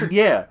Japans.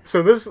 Yeah,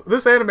 So this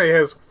anime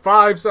has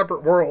 5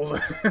 separate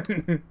worlds.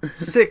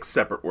 6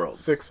 separate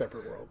worlds. 6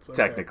 separate worlds. Okay.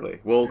 Technically.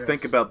 Well, Yes.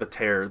 think about the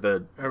Tear,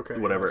 Okay,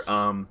 whatever.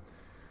 yes.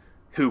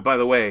 Who, by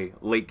the way,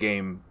 late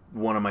game,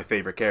 one of my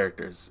favorite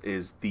characters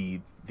is the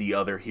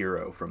other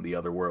hero from the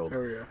other world.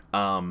 Oh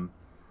yeah.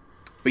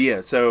 But yeah,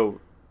 so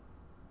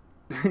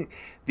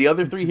the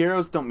other 3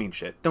 heroes don't mean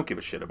shit. Don't give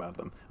a shit about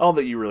them. All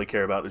that you really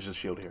care about is just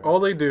Shield hero All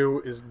they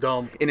do is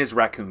dump and his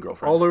raccoon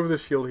girlfriend. all over the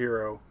Shield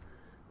hero.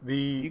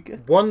 The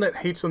good? one that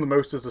hates him the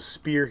most is the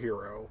Spear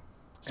hero.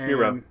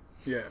 Spearow. And,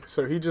 yeah,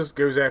 so he just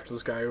goes after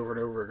this guy over and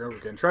over and over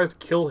again. Tries to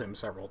kill him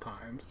several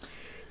times.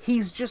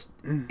 He's just,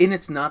 and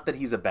it's not that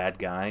he's a bad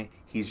guy.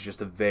 He's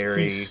just a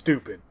very He's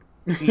stupid.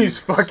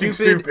 He's fucking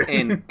stupid stupid.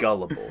 and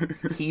gullible.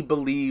 He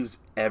believes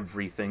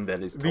everything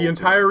that is told The to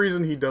entire him.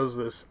 reason he does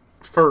this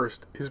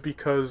first is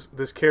because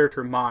this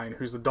character, Mine,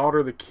 who's the daughter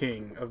of the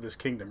king of this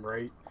kingdom,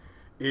 right?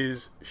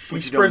 Is she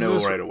Which you don't spreads know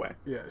this right away.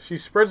 Yeah, she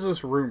spreads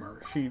this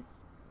rumor. She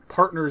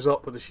partners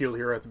up with the Shield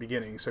hero at the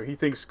beginning, so he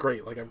thinks,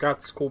 great, like I've got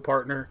this cool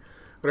partner,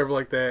 whatever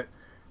like that.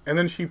 And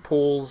then she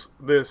pulls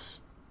this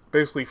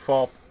basically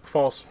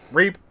false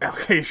rape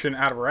allegation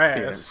out of her ass.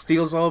 Yeah,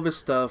 steals all of his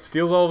stuff.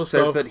 Steals all of his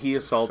says stuff. that he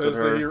assaulted says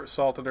her. that he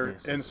assaulted her. Yeah,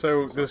 says and that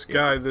so he this assaulted-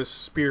 guy, this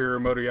Spear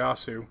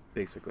Motoyasu,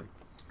 Basically.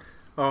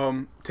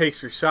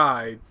 takes her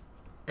side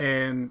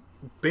and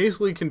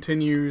basically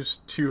continues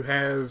to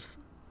have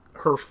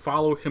her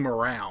follow him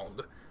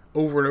around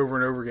over and over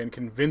and over again,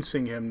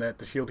 convincing him that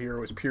the Shield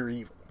hero is pure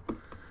evil.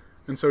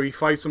 And so he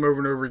fights him over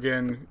and over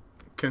again,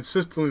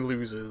 consistently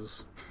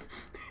loses,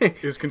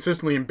 is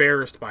consistently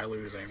embarrassed by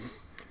losing.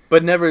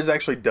 But never is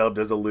actually dubbed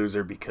as a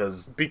loser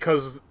because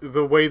Because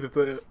the way that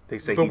They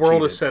say the he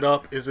world is cheated. set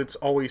up is it's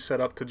always set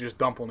up to just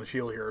dump on the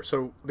Shield hero.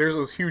 So there's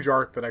this huge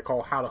arc that I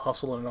call How to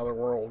Hustle in Another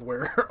World,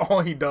 where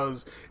all he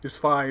does is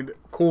find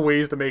cool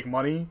ways to make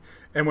money,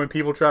 and when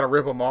people try to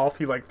rip him off,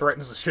 he like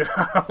threatens the shit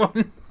out of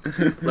them.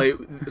 like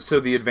so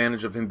the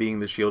advantage of him being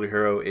the Shield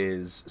hero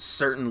is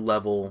certain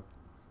level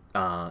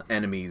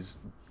enemies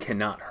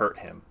cannot hurt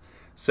him.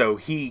 So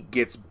he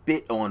gets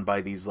bit on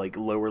by these like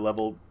lower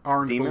level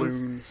Orange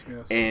demons. balloons,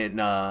 yes.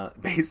 And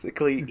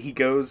basically, he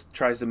goes,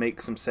 tries to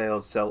make some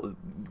sales,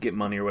 get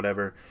money or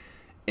whatever.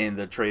 And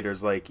the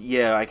trader's like,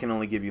 "Yeah, I can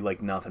only give you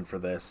like nothing for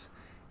this."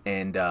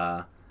 And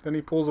Then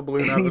he pulls a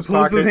balloon out He of his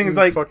pulls the pocket thing, and he's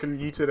like- fucking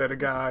yeets it at a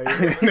guy.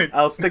 And it-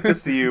 I'll stick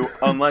this to you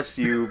unless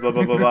you blah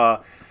blah blah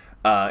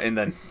blah, and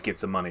then get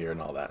some money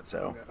and all that.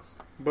 So yes.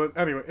 But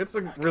anyway, it's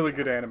a really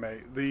good anime.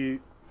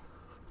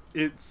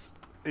 It's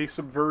a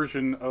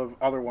subversion of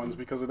other ones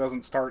because it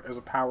doesn't start as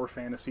a power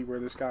fantasy where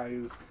this guy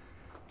is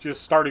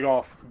just starting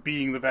off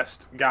being the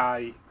best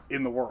guy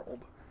in the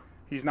world.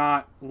 He's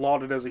not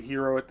lauded as a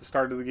hero at the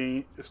start of the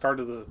game. Start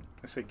of the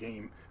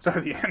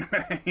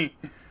anime.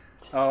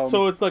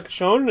 So it's like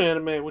shonen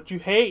anime, which you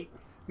hate.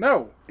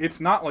 No,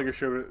 it's not like a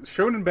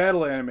shonen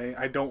battle anime.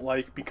 I don't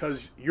like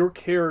because your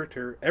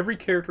character, every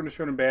character in a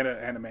shonen battle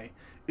anime,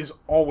 is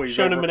always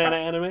Shonen banana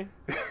anime.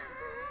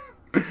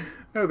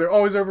 No, they're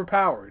always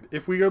overpowered.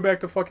 If we go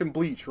back to fucking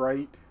Bleach,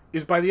 right?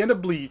 Is by the end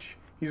of Bleach,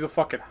 he's a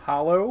fucking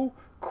Hollow,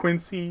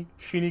 Quincy,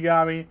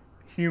 Shinigami,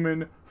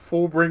 human,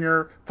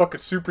 Fullbringer, fucking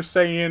Super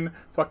Saiyan,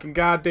 fucking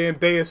goddamn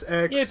Deus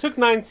Ex. Yeah, it took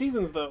 9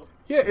 seasons though.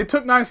 Yeah, it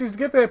took 9 seasons to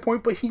get to that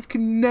point, but he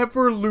can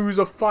never lose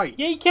a fight.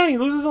 Yeah, he can. He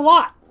loses a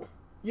lot.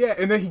 Yeah,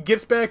 and then he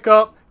gets back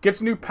up,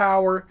 gets new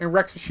power, and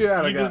wrecks the shit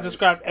out of guys. You just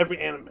described every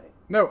anime.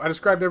 No, I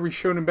described every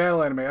shonen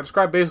battle anime. I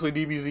described basically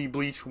DBZ,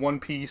 Bleach, One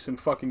Piece, and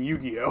fucking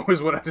Yu-Gi-Oh!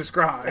 Is what I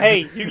described.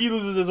 Hey, Yugi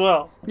loses as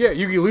well. Yeah,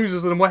 Yugi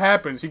loses, and then what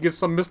happens? He gets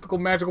some mystical,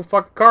 magical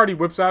fucking card he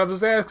whips out of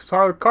his ass because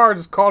part of the card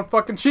is called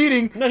fucking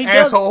cheating, No, he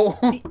asshole.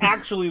 does. He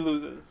actually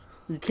loses.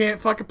 You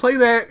can't fucking play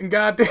that, and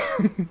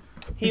goddamn...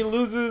 He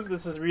loses,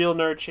 this is real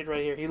nerd shit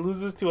right here, he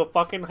loses to a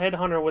fucking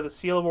headhunter with a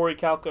seal of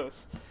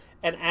Orichalcos.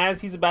 And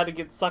as he's about to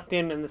get sucked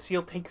in, and the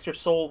seal takes your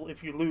soul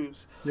if you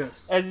lose.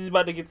 Yes. As he's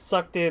about to get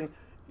sucked in,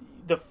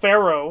 the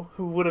pharaoh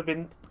who would have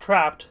been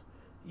trapped,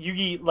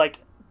 Yugi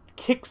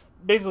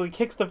basically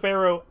kicks the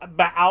pharaoh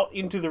out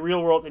into the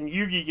real world, and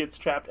Yugi gets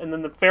trapped, and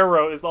then the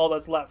pharaoh is all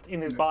that's left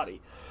in his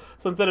body.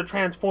 So instead of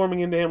transforming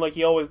into him like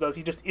he always does,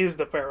 he just is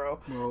the pharaoh.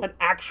 Well, An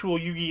actual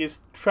Yugi is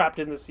trapped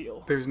in the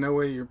seal. There's no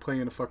way you're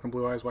playing a fucking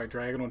Blue Eyes White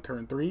Dragon on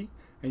turn 3,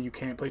 and you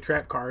can't play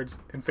trap cards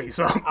and face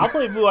up. I'll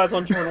play Blue Eyes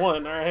on turn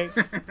 1, alright?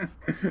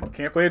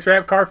 Can't play a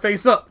trap card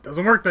face up.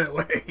 Doesn't work that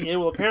way. Yeah,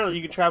 well apparently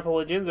you can trap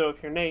Holy Jinzo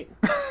if you're Nate.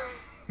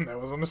 That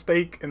was a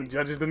mistake, and the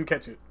judges didn't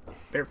catch it.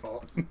 Their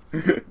fault.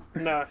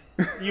 Nah,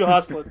 you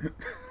hustling.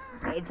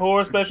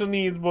 Poor special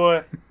needs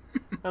boy.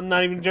 I'm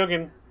not even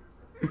joking.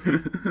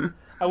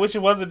 I wish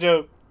it was a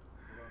joke.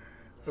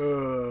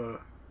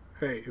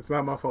 Hey, it's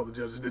not my fault the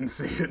judges didn't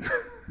see it.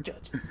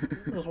 Judges.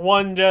 There's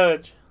one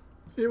judge.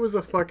 It was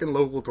a fucking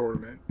local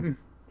tournament.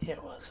 Yeah,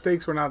 it was.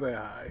 Stakes were not that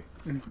high.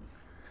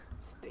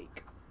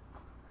 Steak.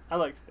 I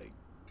like steak.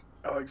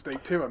 I like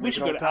steak too. I We make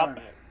should it all go the to time.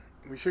 Outback.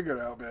 We should go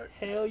to Outback.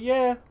 Hell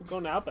yeah. We're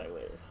going to Outback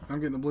later. I'm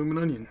getting the bloomin'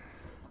 onion.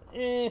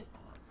 Eh.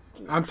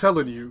 I'm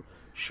telling you,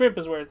 Shrimp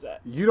is where it's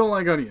at. you don't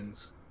like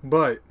onions,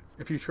 but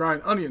if you try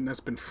an onion that's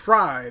been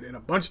fried in a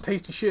bunch of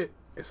tasty shit,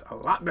 it's a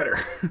lot better.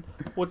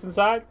 What's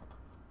inside?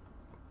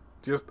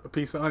 Just a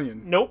piece of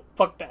onion. Nope.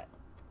 Fuck that.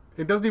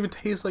 It doesn't even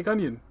taste like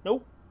onion.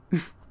 Nope.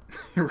 It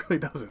really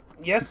doesn't.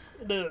 Yes,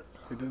 it is.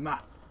 It does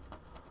not.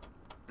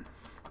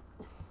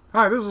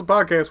 Hi, this is a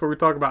podcast where we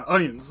talk about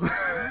onions.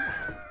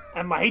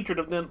 And my hatred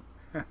of them.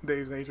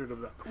 Dave's hatred of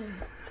them.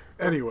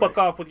 Anyway. Fuck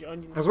off with your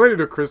onions. I was waiting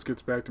till Chris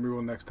gets back to move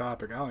on the next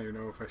topic. I don't even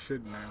know if I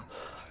should now.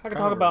 I can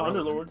talk about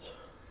Underlords.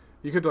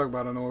 You could talk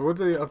about Underlords. What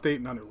did they update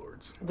in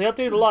Underlords? They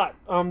updated a lot.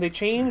 They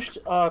changed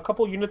a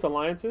couple units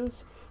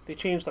alliances. They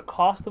changed the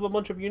cost of a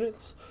bunch of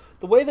units.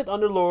 The way that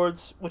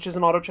Underlords, which is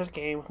an auto chess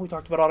game, we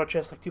talked about auto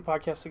chess like 2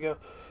 podcasts ago.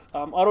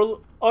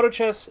 Auto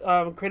chess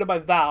created by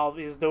Valve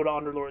is Dota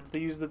Underlords. They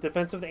use the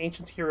Defense of the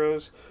Ancients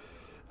heroes,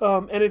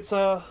 and it's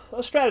a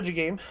strategy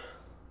game.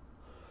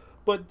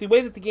 But the way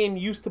that the game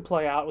used to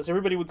play out was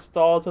everybody would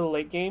stall to the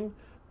late game.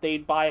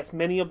 They'd buy as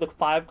many of the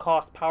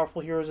 5-cost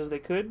powerful heroes as they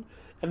could,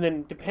 and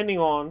then depending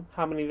on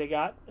how many they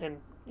got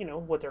and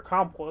what their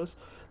comp was,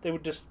 they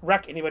would just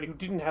wreck anybody who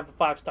didn't have the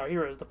 5-star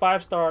heroes. The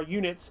 5-star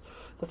units,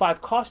 the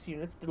 5-cost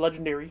units, the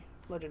legendary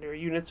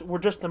units were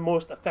just the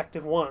most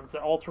effective ones.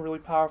 They're also really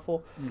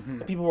powerful.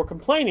 And people were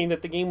complaining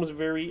that the game was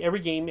every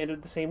game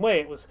ended the same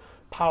way. It was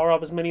power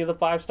up as many of the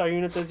 5-star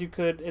units as you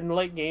could in the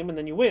late game, and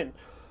then you win.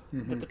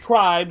 That the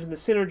tribes and the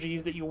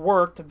synergies that you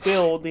work to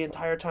build the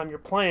entire time you're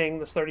playing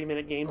this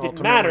 30-minute game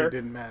didn't matter.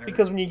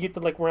 Because when you get to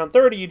like round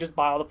 30, you just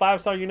buy all the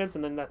 5-star units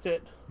and then that's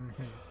it.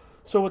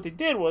 So what they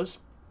did was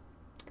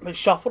they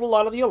shuffled a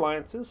lot of the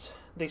alliances.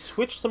 They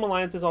switched some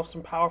alliances off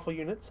some powerful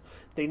units.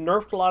 They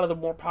nerfed a lot of the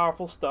more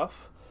powerful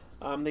stuff.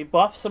 They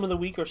buffed some of the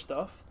weaker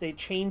stuff. They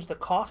changed the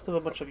cost of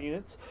a bunch of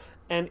units.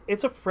 And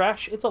it's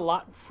a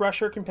lot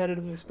fresher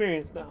competitive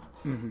experience now.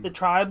 The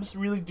tribes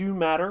really do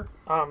matter.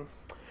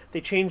 They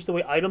changed the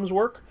way items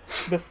work.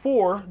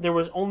 Before, there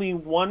was only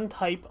one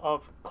type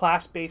of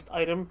class-based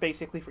item,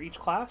 basically, for each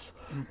class.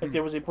 Like,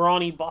 there was a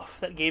brawny buff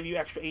that gave you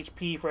extra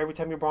HP for every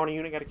time your brawny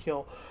unit got a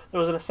kill. There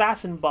was an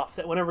assassin buff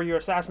that whenever your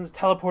assassins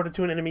teleported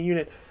to an enemy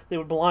unit, they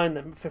would blind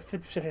them. For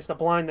 50% hits to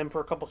blind them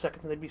for a couple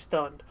seconds and they'd be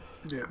stunned.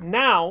 Yeah.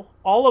 Now,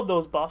 all of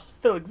those buffs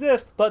still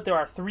exist, but there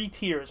are 3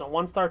 tiers, a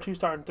 1-star,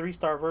 2-star, and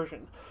 3-star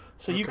version.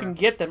 So you can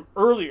get them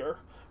earlier,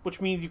 which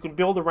means you can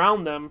build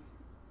around them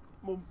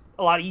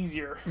a lot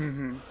easier.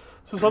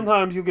 So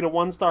sometimes you'll get a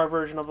 1-star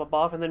version of a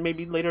buff, and then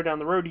maybe later down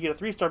the road you get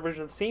a 3-star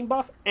version of the same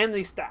buff, and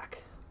they stack.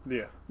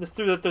 Yeah. The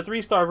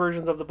 3-star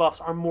versions of the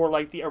buffs are more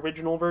like the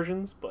original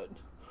versions, but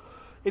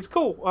it's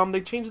cool.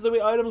 They changed the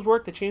way items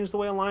work. They changed the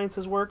way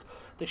alliances work.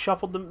 They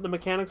shuffled the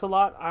mechanics a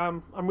lot.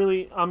 I'm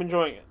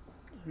enjoying it.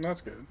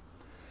 That's good.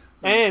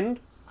 And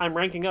I'm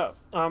ranking up.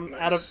 Nice.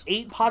 Out of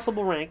 8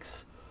 possible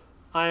ranks,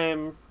 I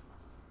am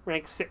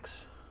rank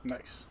 6.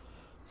 Nice.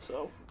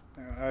 So,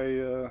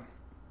 And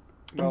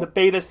the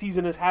beta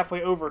season is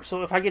halfway over.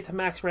 So if I get to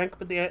max rank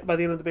by the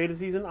end of the beta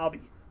season, I'll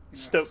be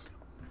stoked.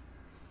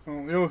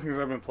 Well, the only things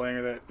I've been playing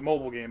are that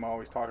mobile game I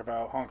always talk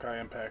about, Honkai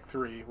Impact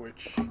 3,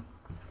 which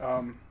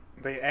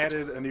they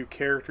added a new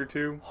character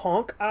to.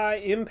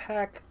 Honkai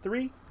Impact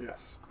 3?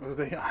 Yes.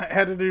 They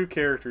added a new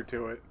character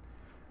to it,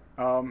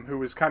 who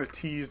was kind of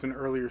teased in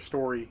earlier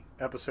story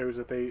episodes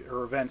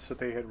or events that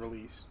they had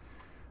released.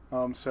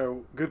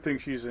 So, good thing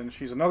she's in.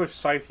 She's another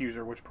Scythe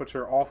user, which puts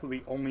her off of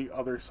the only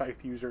other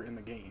Scythe user in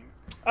the game.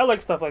 I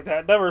like stuff like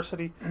that.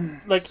 Diversity.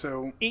 Like,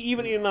 so,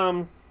 even in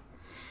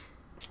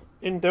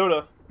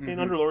Dota, in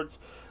Underlords,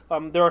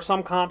 there are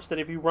some comps that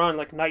if you run,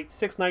 like,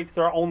 6 knights,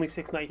 there are only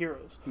 6 knight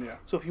heroes. yeah.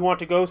 So if you want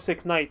to go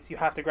 6 knights, you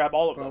have to grab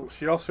all of them. Well,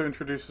 she also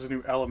introduces a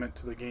new element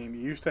to the game.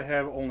 You used to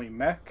have only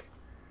mech,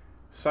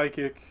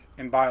 psychic,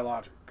 and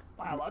biological.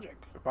 Biologic.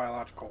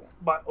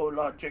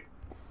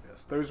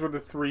 Yes, those were the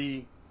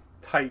 3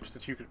 types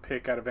that you could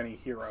pick out of any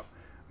hero.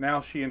 Now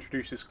she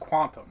introduces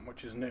Quantum,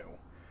 which is new.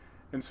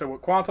 And so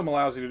what Quantum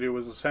allows you to do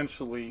is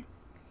essentially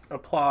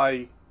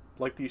apply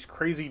like these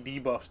crazy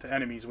debuffs to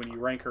enemies when you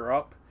rank her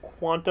up.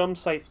 Quantum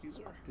Scythe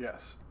user.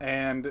 Yes.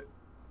 And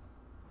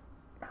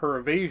her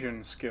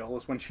evasion skill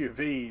is when she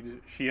evades,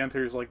 she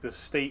enters like this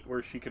state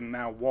where she can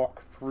now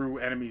walk through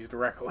enemies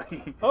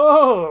directly.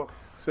 Oh!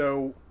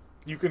 So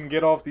you can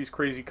get off these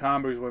crazy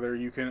combos where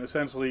you can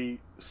essentially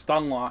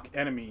stun lock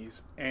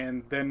enemies,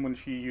 and then when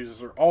she uses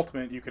her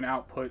ultimate, you can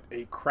output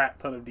a crap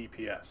ton of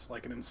DPS,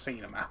 like an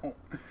insane amount.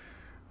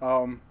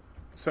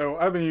 So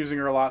I've been using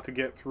her a lot to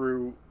get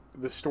through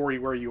the story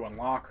where you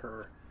unlock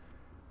her,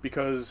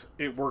 because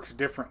it works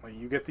differently.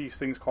 You get these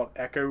things called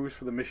echoes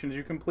for the missions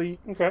you complete.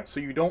 Okay. So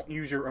you don't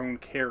use your own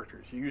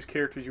characters. You use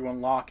characters you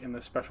unlock in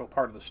this special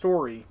part of the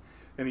story,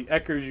 and the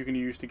echoes you can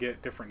use to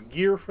get different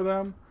gear for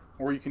them,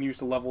 or you can use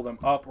to level them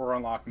up or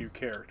unlock new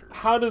characters.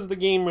 How does the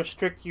game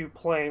restrict you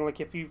playing? Like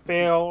if you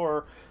fail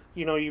or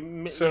you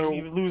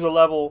lose a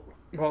level.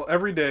 Well,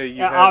 every day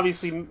you have...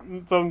 Obviously,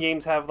 phone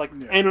games have like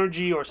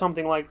energy or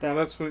something like that. Well,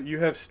 that's what you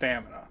have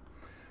stamina.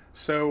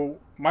 So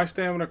my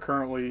stamina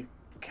currently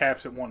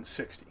caps at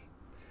 160.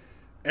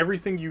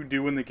 Everything you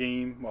do in the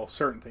game, well,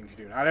 certain things you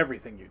do, not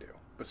everything you do,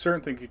 but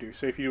certain things you do.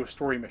 Say if you do a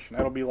story mission,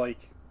 that'll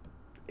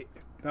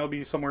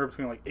be somewhere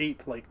between like 8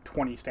 to like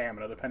 20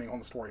 stamina, depending on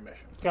the story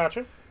mission.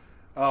 Gotcha.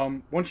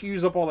 Once you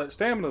use up all that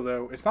stamina,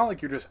 though, it's not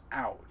like you're just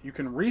out. You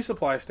can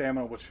resupply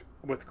stamina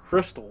with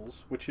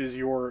crystals, which is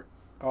your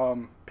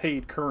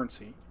paid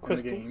currency in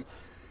the game.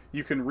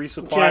 You can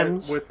resupply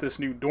Gems. with this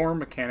new dorm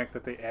mechanic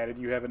that they added.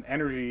 You have an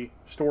energy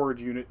storage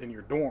unit in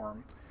your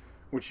dorm,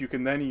 which you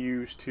can then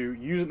use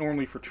it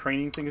normally for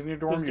training things in your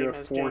dorm. You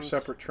have 4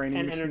 separate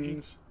training machines.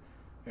 Energy.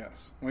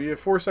 Yes. Well, you have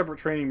 4 separate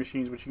training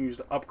machines, which you can use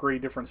to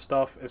upgrade different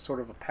stuff as sort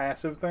of a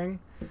passive thing.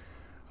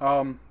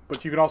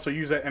 But you can also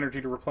use that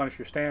energy to replenish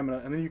your stamina,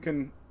 and then you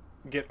can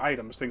get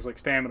items, things like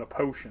stamina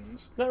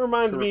potions. That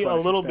reminds me a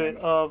little bit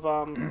of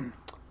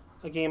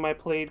a game I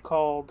played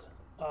called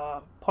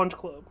Punch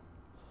Club.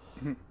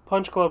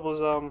 Punch Club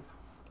was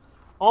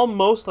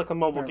almost like a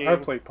mobile game. I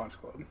played Punch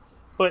Club.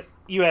 But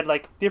you had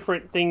like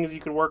different things you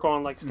could work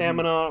on, like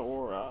stamina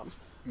or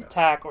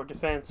attack or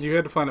defense. You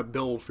had to find a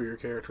build for your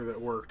character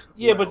that worked.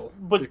 Yeah, well,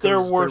 but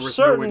there were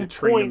certain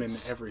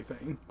points.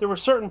 Everything. There were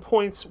certain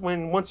points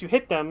when once you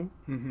hit them,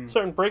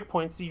 certain break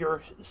points,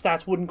 your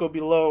stats wouldn't go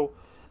below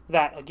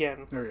that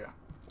again. Oh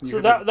yeah. So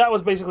that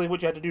was basically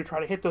what you had to do: try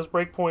to hit those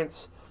break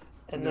points,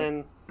 and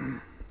then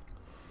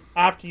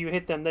after you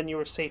hit them, then you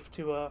were safe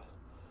to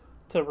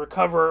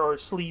recover or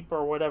sleep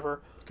or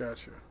whatever.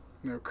 Gotcha.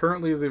 Now,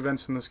 currently the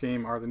events in this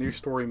game are the new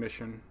story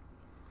mission.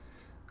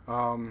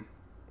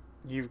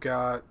 You've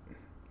got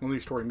new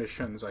story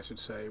missions, I should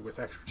say, with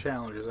extra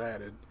challenges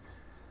added.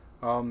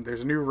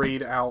 There's a new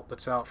raid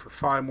that's out for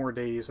 5 more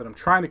days that I'm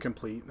trying to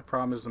complete. The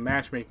problem is the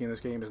matchmaking in this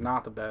game is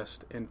not the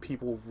best, and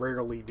people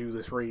rarely do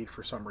this raid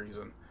for some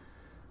reason.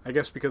 I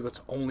guess because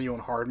it's only on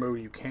hard mode,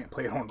 you can't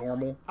play it on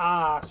normal.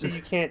 So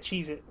you can't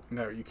cheese it.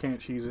 No, you can't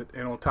cheese it.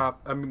 And on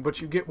top,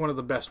 but you get one of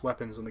the best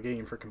weapons in the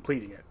game for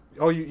completing it.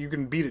 You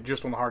can beat it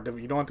just on the hard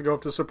difficulty. You don't have to go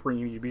up to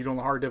Supreme. You beat it on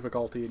the hard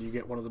difficulty, and you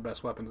get one of the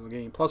best weapons in the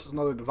game. Plus, it's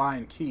another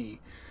Divine Key,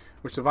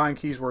 which Divine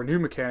Keys were a new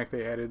mechanic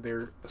they added.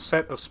 They're a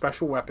set of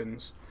special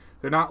weapons.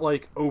 They're not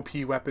like OP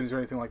weapons or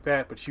anything like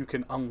that, but you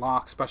can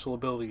unlock special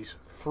abilities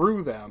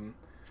through them,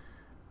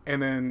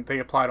 and then they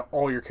apply to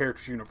all your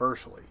characters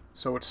universally.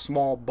 So it's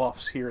small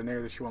buffs here and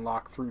there that you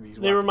unlock through these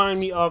weapons. They remind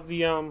me of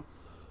the kind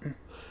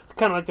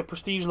of like the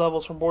prestige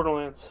levels from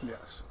Borderlands.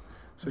 Yes.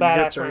 So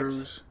Badass you get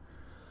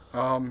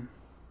those.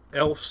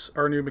 Elves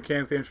are a new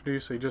mechanic they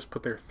introduced. They just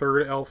put their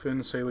 3rd elf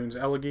in, Saloon's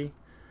Elegy.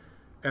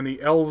 And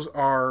the elves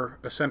are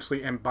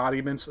essentially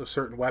embodiments of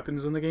certain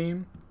weapons in the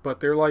game,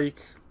 but they're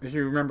like if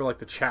you remember, like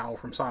the Chow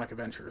from Sonic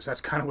Adventures,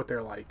 that's kind of what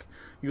they're like.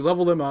 You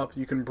level them up,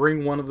 you can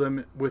bring one of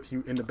them with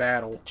you into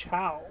battle,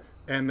 Chow.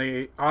 and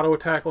they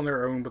auto-attack on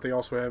their own, but they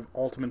also have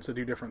ultimates that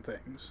do different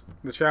things.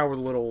 The Chow were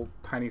the little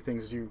tiny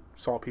things you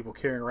saw people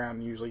carrying around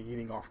and usually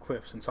eating off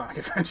cliffs in Sonic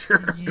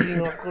Adventure.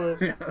 Eating off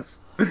cliffs. Yes.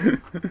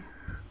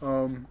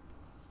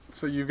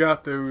 So you've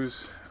got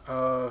those.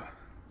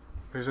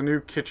 There's a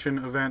new kitchen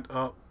event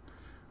up,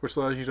 which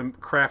allows you to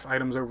craft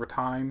items over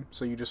time.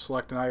 So you just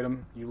select an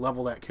item, you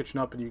level that kitchen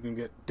up, and you can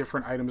get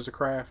different items to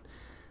craft.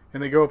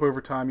 And they go up over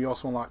time. You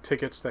also unlock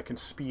tickets that can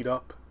speed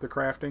up the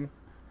crafting.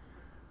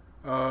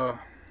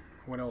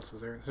 What else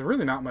is there? There's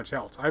really not much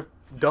else. I've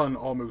done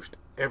almost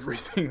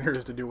everything there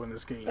is to do in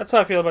this game. That's how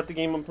I feel about the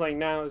game I'm playing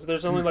now. Is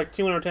there's only like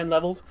 210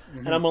 levels,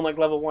 and I'm on like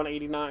level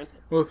 189.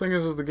 Well, the thing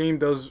is the game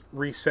does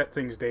reset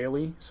things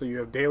daily. So you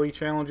have daily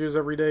challenges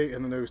every day,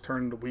 and then those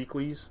turn into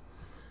weeklies.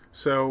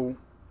 So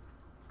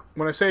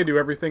when I say I do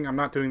everything, I'm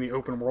not doing the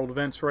open world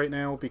events right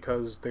now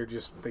because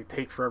they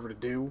take forever to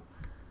do,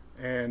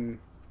 and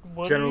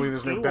What generally are you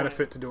there's no doing?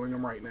 benefit to doing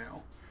them right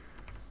now.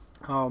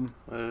 What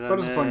did I But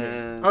it's a fun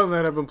game. miss? Other than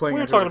that, I've been playing. We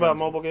were Enter talking the about Gungeon.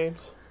 mobile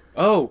games.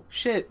 Oh,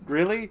 shit,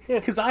 really? Yeah.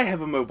 Because I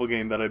have a mobile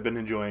game that I've been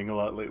enjoying a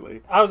lot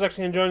lately. I was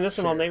actually enjoying this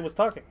one while Nate was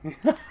talking.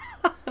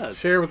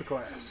 Share with the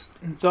class.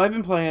 So I've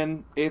been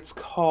playing, it's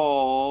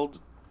called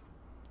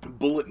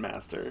Bullet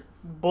Master.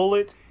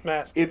 Bullet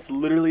Master. It's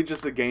literally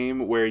just a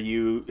game where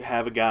you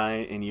have a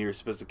guy and you're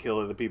supposed to kill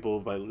other people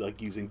by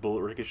like using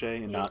bullet ricochet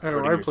and not Oh,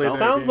 hurting I played yourself.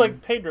 that. Sounds game.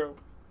 like Pedro.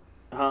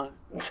 Huh?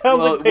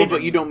 Sounds like Pedro.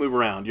 but you don't move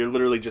around. You're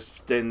literally just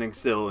standing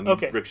still and you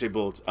Okay. ricochet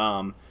bullets.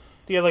 Do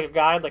you have like a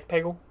guide like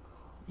Peggle?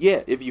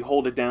 Yeah, if you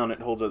hold it down, it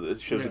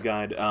shows a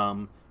Yeah.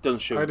 guide. Doesn't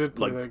show I did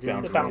play like that game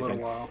bouncing for or a little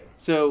anything. while.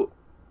 So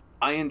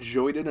I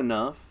enjoyed it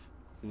enough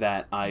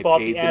that I Bought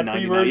paid the the ad-free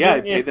 99. version? Yeah, I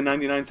Yeah. paid the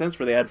 99 cents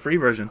for the ad-free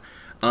version.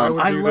 I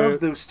would I do love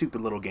that. those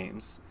stupid little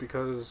games.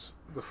 Because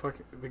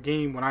the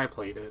game when I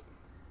played it,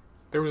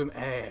 there was an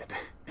ad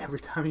every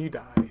time you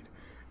died,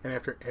 and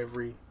after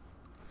every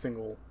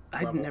single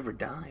I'd level. never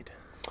died.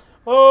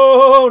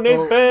 Oh, Nate's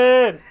Well-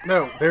 bad.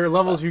 No, there are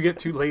levels you get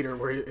to later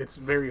where it's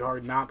very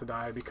hard not to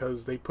die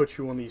because they put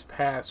you on these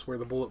paths where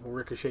the bullet will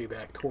ricochet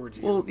back towards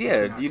you. Well, if you're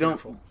yeah, not you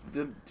careful.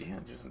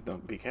 just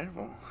don't be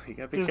careful. You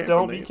gotta be Just careful.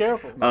 don't be Nate.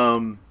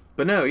 careful.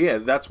 But no, yeah,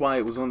 that's why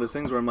it was one of those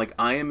things where I'm like,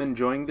 I am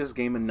enjoying this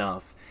game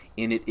enough,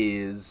 and it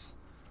is.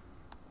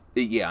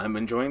 Yeah, I'm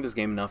enjoying this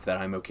game enough that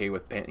I'm okay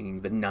with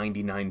paying the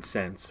 99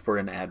 cents for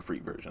an ad-free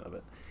version of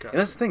it. Gotcha. And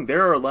that's the thing,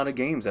 there are a lot of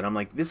games that I'm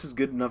like, this is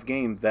good enough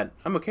game that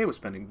I'm okay with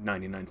spending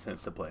 99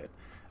 cents to play it.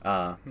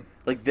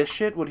 Like this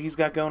shit, what he's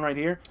got going right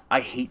here,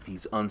 I hate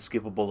these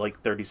unskippable,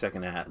 like,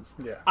 30-second ads.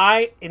 Yeah.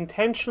 I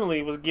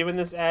intentionally was given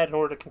this ad in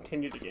order to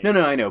continue the game.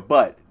 No, I know,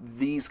 but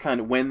these kind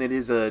of, when it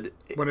is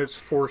When it's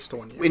forced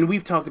on you. and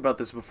we've talked about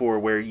this before,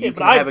 where you Yeah, can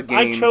but have a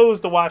game. I chose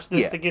to watch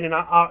this Yeah. to get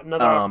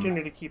another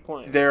opportunity to keep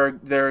playing. There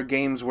are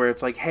games where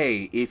it's like,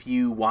 hey, if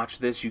you watch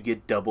this, you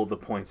get double the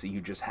points that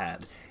you just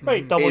had.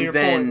 Right, double and your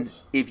then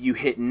points. if you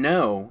hit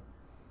no,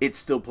 it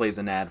still plays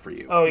an ad for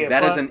you. Oh, yeah,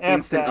 that is but an F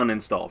instant that.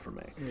 uninstall for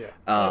me. Yeah.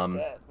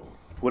 That.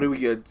 What did we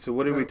get? So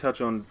what did we touch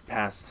on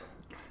past?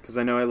 Because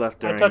I know I left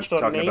during touched on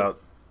talking Nate.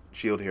 about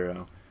Shield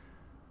Hero,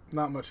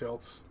 Not much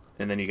else.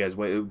 and then you guys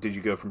did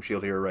you go from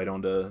Shield Hero right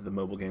onto the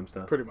mobile game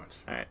stuff? Pretty much.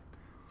 All right,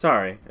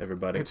 sorry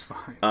everybody. It's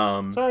fine.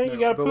 Sorry, No, you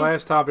got to the poop.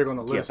 last topic on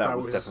the yeah, list, that I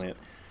was was definitely it.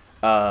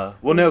 Well,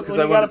 no, because When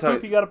I you wanted gotta to talk.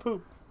 poop, you got to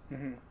poop.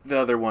 The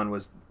other one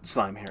was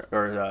Slime Hero,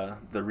 or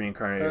the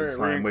reincarnated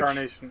slime, which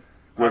reincarnation.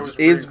 I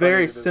is very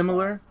reincarnated as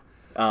similar.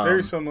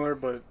 very similar,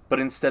 but But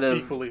instead of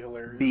equally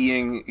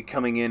hilarious.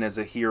 coming in as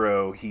a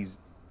hero, he's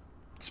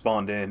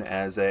spawned in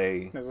as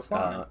a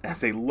slime.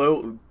 as a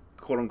low,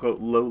 quote unquote,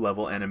 low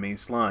level enemy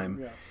slime,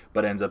 Yes.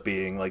 but ends up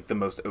being like the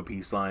most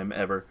OP slime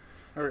ever.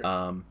 All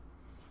right.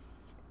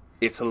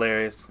 It's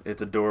hilarious.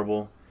 It's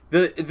adorable.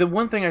 The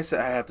one thing I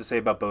have to say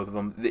about both of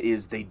them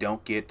is they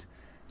don't get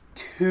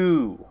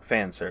too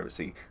fan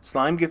servicey.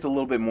 Slime gets a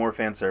little bit more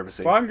fan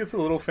servicey. Slime gets a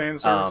little fan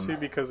servicey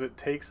because it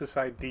takes this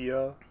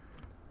idea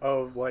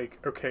of like,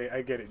 okay,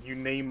 I get it. You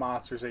name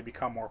monsters, they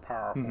become more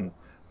powerful.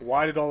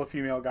 Why did all the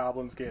female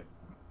goblins get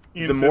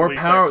The more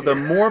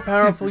sexier?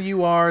 powerful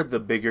you are, the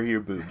bigger your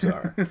boobs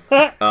are.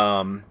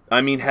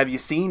 I mean, have you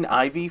seen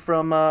Ivy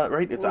from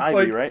right? It's Well, it's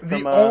Ivy, like right? the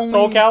From only-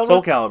 Soul Calibur?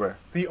 Soul Calibur.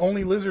 The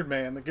only lizard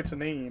man that gets a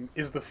name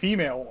is the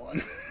female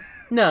one.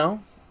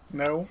 No,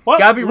 No? What?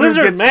 Gabiru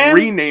Lizard gets man?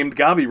 renamed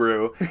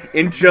Gabiru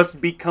and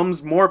just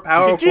becomes more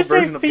powerful Did you say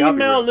version of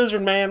female Gabiru.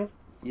 lizard man?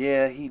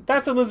 Yeah,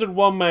 That's a lizard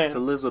woman. it's a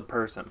lizard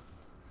person.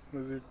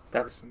 Lizard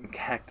That's person.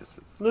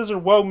 cactuses.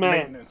 Lizard woe man.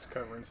 Maintenance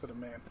cover instead of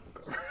man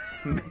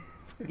cover.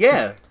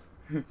 Yeah,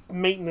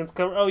 Maintenance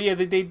cover. Oh yeah,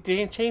 they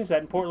changed that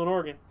in Portland,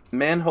 Oregon,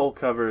 manhole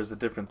cover is a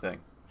different thing.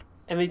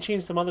 and they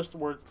changed some other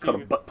words It's called a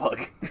too. butt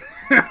plug.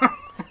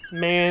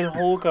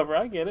 Manhole cover.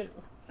 I get it.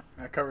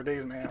 I cover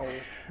Dave's manhole.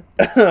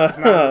 It's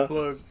not a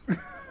plug.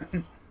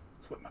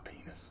 It's with my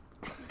penis.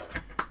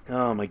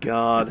 Oh my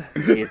god.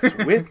 It's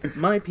with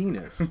my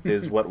penis,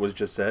 is what was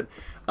just said.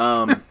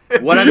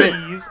 What I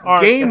meant, These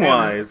are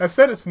game-wise, I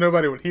said it so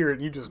nobody would hear it,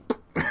 and you just...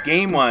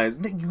 game-wise,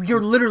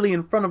 you're literally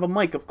in front of a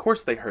mic. Of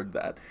course they heard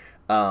that.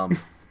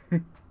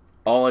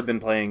 All I've been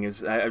playing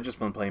is I've just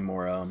been playing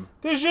more.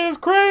 This shit is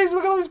crazy.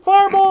 Look at all these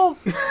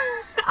fireballs.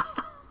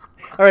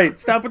 All right,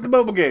 stop with the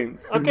mobile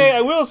games. Okay,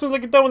 I will as soon as I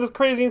get done with this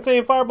crazy,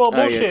 insane fireball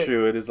bullshit. Oh yeah,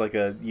 true. It is like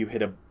you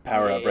hit a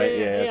power up, right?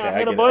 Yeah, okay. I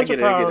hit a bunch of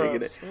power ups. I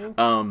get it.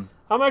 I'm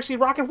actually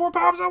rocking 4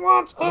 power ups at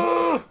once.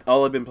 Ugh.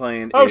 All I've been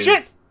playing. Oh is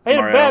shit! I hit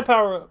Mario, a bad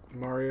power up.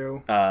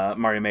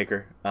 Mario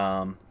Maker.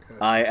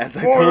 As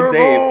I told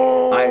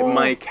Dave,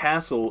 my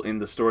castle in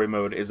the story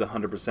mode is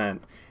 100%,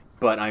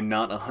 but I'm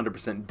not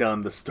 100%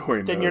 done the story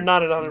mode. Then you're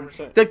not at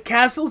 100%. The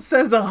castle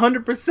says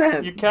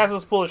 100%. Your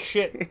castle's full of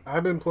shit.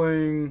 I've been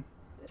playing.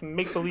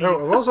 Make believe.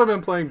 Oh, I've also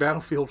been playing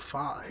Battlefield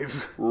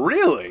 5.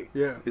 Really?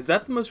 Yeah. Is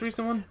that the most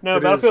recent one? No,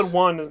 It Battlefield is.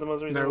 1 is the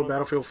most recent one. No,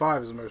 Battlefield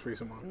 5 is the most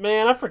recent one.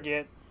 Man, I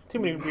forget. Too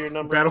many weird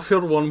numbers.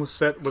 Battlefield 1 was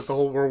set with the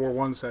whole World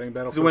War I setting.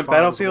 Battlefield So it went 5 was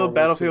Battlefield, World War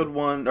Battlefield II.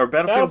 1, or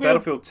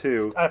Battlefield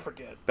 2, I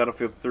forget.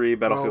 Battlefield 3,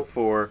 Battlefield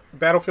 4,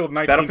 Battlefield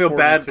 1942. Battlefield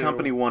Bad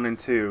Company 1 and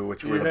 2,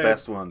 which were You the had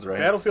best ones, right?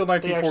 Battlefield They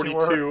actually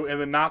 1942,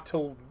 and then not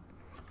till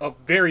a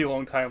very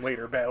long time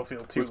later,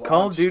 Battlefield 2 Was Call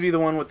of launched. Duty the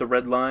one with the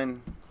red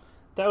line?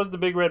 That was the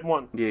big red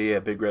one. Yeah,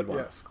 big red one.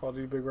 Yes, Call of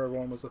Duty Big Red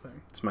 1 was the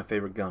thing. It's my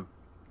favorite gun.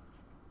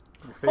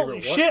 Your favorite Holy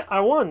what? shit, I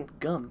won.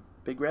 Gun.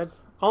 Big red?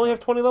 I only have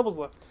 20 levels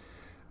left.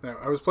 No,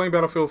 I was playing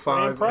Battlefield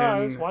 5, And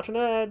prize, and watch an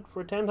ad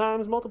for 10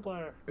 times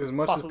multiplier. as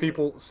much possibly. as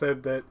people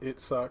said that it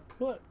sucked,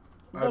 What?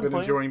 I've been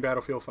enjoying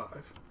Battlefield 5.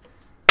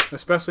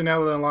 Especially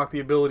now that I unlocked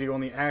the ability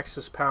on the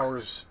Axis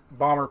Powers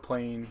bomber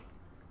plane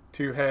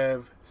to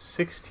have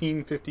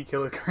 16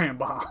 50-kilogram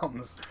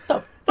bombs.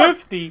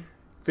 50.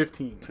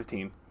 15.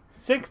 15.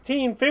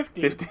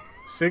 1650. 50.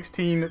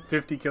 16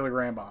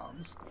 50-kilogram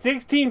bombs.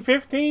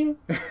 1615?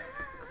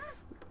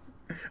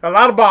 A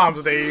lot of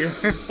bombs, Dave.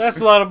 That's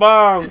a lot of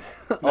bombs.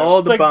 All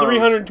It's the like bombs.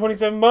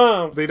 327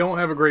 bombs. They don't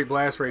have a great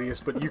blast radius,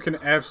 but you can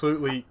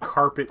absolutely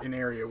carpet an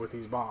area with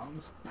these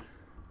bombs.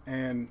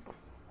 And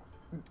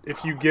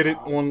if you get it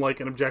on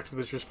like an objective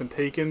that's just been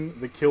taken,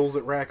 the kills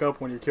that rack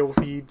up when your kill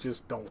feed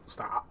just don't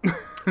stop.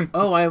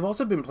 Oh, I have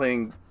also been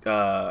playing,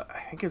 I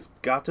think it's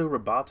Gato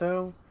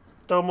Roboto.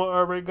 Domo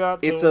Arigato.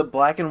 It's a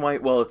black and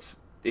white, well,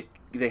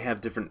 they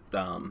have different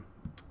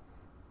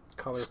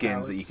Color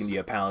skins that you palettes.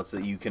 can, palettes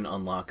that you can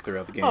unlock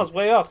throughout the game. Oh, it's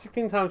way off.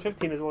 16 times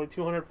 15 is only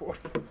 240.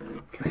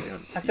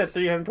 I said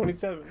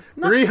 327.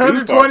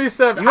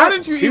 327. How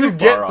did you too even far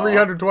get off.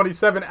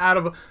 327 out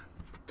of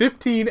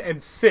 15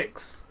 and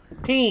 6?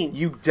 Teen.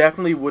 You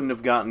definitely wouldn't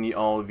have gotten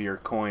all of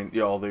your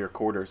all of your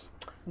quarters.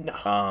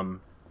 No.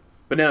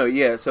 But no,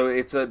 yeah. So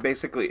it's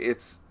basically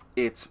it's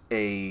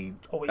a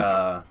Oh, wait.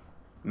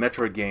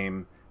 Metroid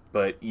game,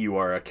 but you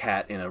are a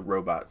cat in a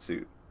robot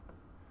suit.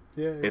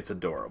 Yeah. It's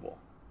adorable,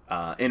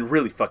 and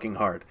really fucking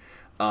hard,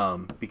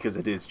 because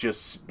it is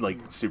just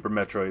like Super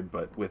Metroid,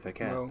 but with a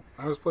cat. Well,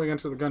 I was playing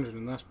Enter the Gungeon,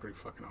 and that's pretty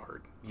fucking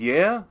hard.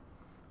 Yeah,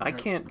 I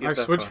can't get I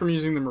that switched far. from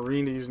using the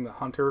Marine to using the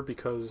Hunter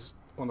because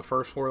on the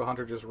first floor, the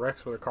Hunter just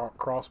wrecks with a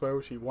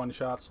crossbow. She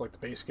one-shots like the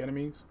basic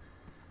enemies.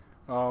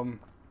 The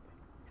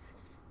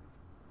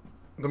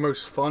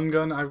most fun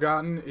gun I've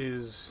gotten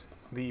is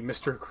the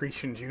Mr.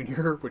 Accretion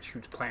Jr., which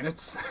shoots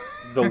planets.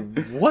 The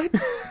what?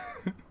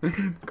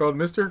 Called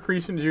Mr.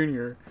 Accretion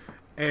Jr.,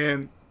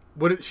 and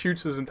what it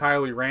shoots is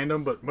entirely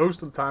random, but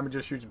most of the time it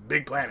just shoots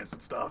big planets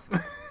and stuff.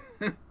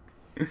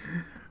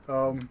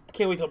 I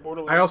can't wait till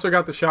Borderlands. I also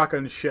got the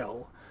shotgun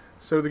shell.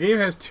 So the game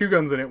has 2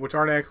 guns in it, which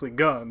aren't actually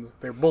guns.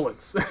 They're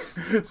bullets.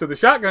 So the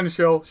shotgun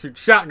shell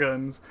shoots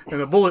shotguns, and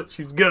the bullet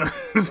shoots guns.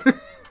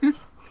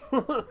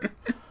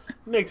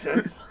 Makes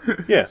sense.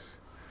 Yeah.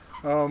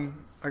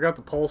 I got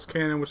the pulse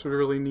cannon, which was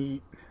really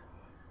neat.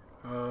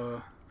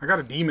 I got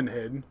a demon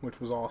head, which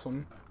was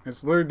awesome.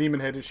 It's literally a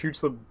demon head. It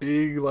shoots a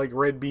big, like,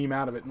 red beam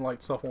out of it and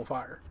lights stuff on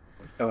fire.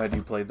 Oh, had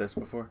you played this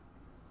before?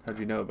 How'd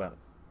you know about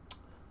it?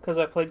 Because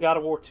I played God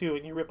of War 2,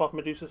 and you rip off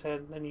Medusa's head,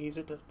 and then you use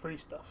it to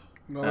freeze stuff.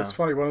 Well, it's Oh.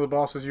 funny. One of the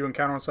bosses you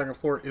encounter on the second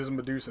floor is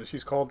Medusa.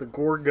 She's called the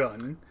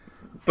Gorgon.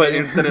 But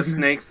instead of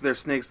snakes, they're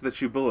snakes that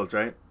shoot bullets,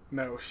 right?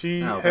 No,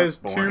 she Oh, has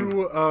that's boring.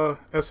 2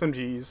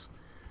 SMGs. Are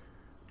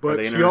But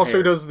they in she her also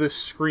hair? does this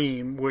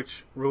scream,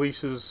 which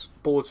releases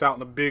bullets out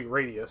in a big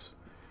radius.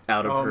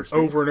 Out of her snakes.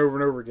 over and over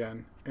and over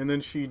again. And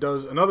then she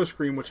does another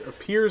scream, which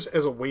appears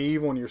as a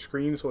wave on your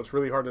screen, so it's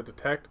really hard to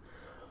detect.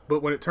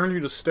 But when it turns you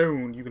to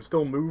stone, you can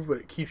still move, but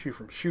it keeps you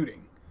from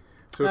shooting.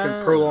 So it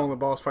can prolong the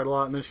boss fight a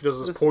lot. And then she does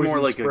this It's poison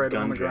more like a spread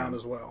gun on the jam. ground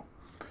as well.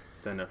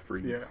 Then a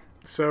freeze. Yeah.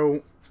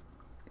 So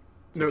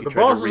It's no, like the you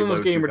tried to bosses in this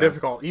reload game too are fast.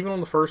 difficult. Even on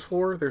the first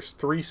floor, there's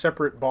 3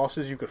 separate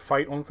bosses you could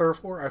fight on the third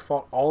floor. I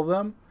fought all of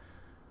them.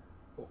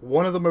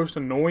 One of the most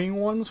annoying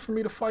ones for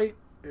me to fight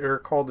are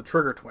called the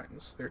Trigger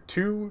Twins. They're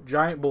 2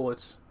 giant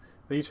bullets.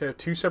 They each have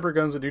 2 separate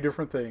guns that do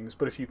different things,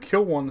 but if you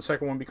kill one, the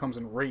second one becomes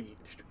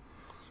enraged.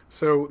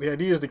 So the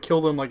idea is to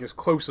kill them like as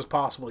close as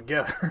possible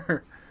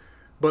together.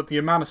 But the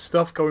amount of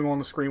stuff going on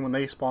the screen when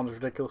they spawn is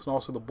ridiculous, and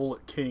also the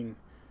Bullet King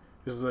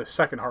is the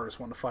second hardest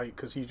one to fight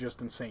because he's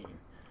just insane.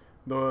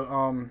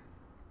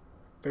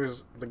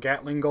 There's the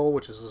Gatling Gull,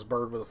 which is this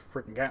bird with a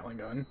freaking Gatling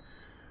gun.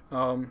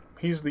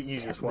 He's the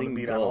easiest one to Gatling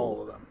beat out of gun.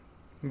 all of them.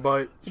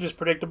 But It's just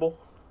predictable.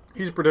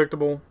 he's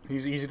predictable.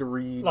 He's easy to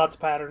read. Lots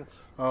of patterns.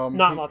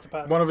 Not lots of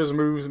patterns. One of his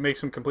moves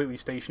makes him completely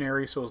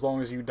stationary, so as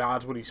long as you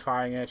dodge what he's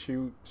firing at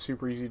you,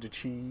 super easy to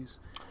cheese.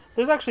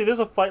 There's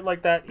a fight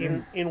like that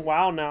in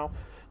WoW now.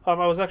 I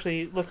was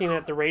actually looking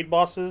at the raid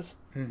bosses,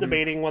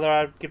 debating whether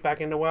I'd get back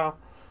into WoW.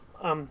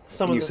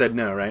 You said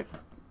no, right?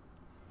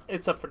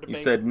 It's up for debate.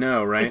 You said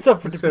no, right? It's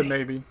up for He debate. said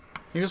maybe.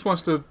 He just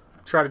wants to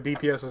try to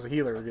DPS as a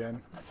healer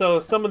again. So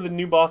some of the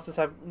new bosses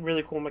have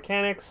really cool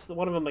mechanics.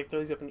 One of them like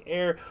throws you up in the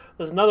air.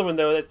 There's another one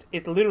though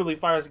it literally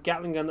fires a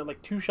Gatling gun that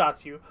like two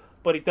shots you,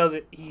 but he does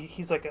it.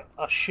 He's like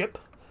a ship.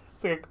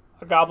 It's like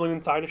a goblin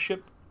inside a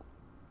ship.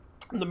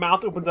 And the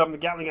mouth opens up and the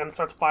Gatling gun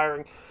starts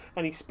firing,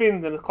 and he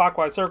spins in a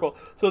clockwise circle.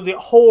 So the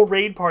whole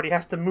raid party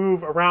has to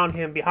move around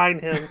him, behind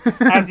him,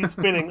 as he's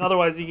spinning.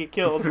 Otherwise, he get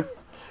killed.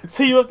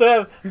 So you have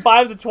to have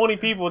 5 to 20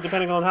 people,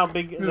 depending on how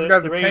big He's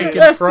got the raid tank is. in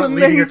That's front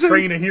leading a amazing.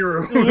 train of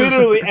heroes.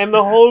 Literally, and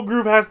the whole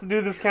group has to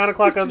do this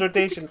counterclockwise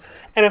rotation.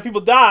 And if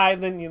people die,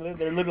 then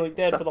they're literally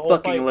dead It's for a the whole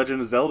fucking fight. Legend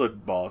of Zelda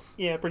boss.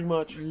 Yeah, pretty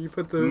much. You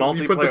put the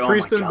Multiplayer, oh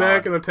priest my in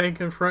back God. and the tank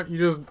in front. You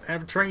just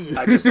have a train.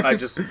 I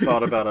just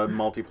thought about a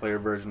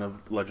multiplayer version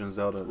of Legend of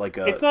Zelda, like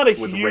It's not a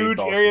with raid huge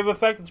bosses. area of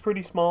effect. It's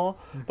pretty small,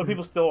 but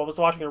people still. I was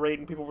watching a raid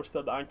and people were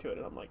still dying to it,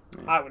 and I'm like,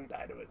 I wouldn't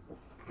die to it.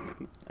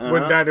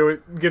 Wouldn't die to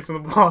it. Gets in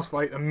the boss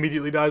fight.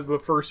 Immediately dies to the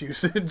first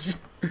usage.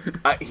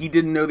 He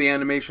didn't know the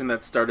animation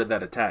that started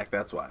that attack.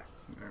 That's why.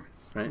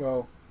 Right.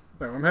 Well,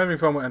 no, I'm having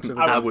fun with Enter the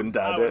I Gungeon. wouldn't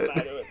die I to wouldn't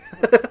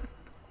it. die to it.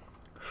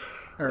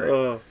 All right.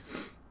 Uh,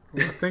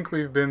 I think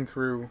we've been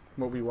through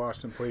what we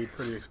watched and played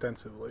pretty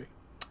extensively.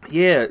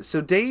 yeah.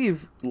 So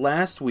Dave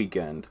last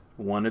weekend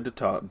wanted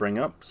to bring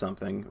up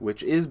something,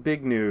 which is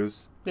big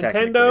news.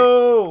 technically.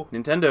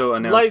 Nintendo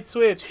announced Light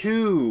switch.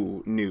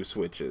 2 new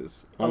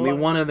Switches. Only light-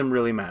 one of them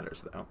really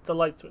matters, though. The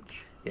light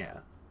switch. Yeah,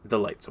 the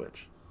light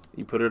switch.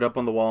 You put it up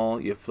on the wall,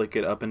 you flick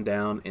it up and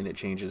down, and it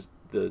changes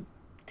the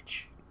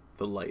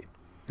light,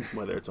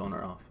 whether it's on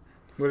or off.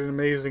 What an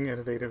amazing,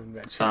 innovative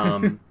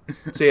invention.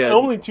 So yeah,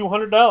 Only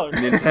 $200.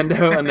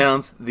 Nintendo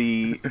announced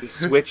the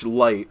Switch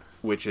Lite,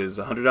 which is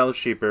 $100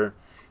 cheaper.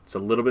 It's a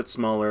little bit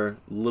smaller,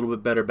 a little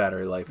bit better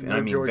battery life, and No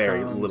I mean very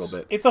Joy-Cons. little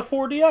bit. It's a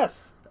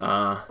 4DS.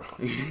 Uh,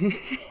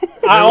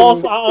 I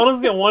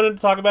honestly wanted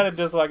to talk about it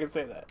just so I could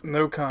say that.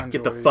 No con.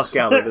 get the joys. fuck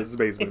out of this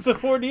basement. It's a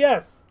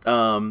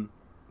 4DS.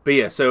 But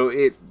yeah, so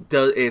it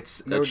does.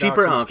 It's No a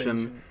cheaper docking option.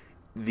 station.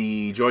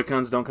 The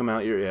Joy-Cons don't come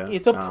out yet.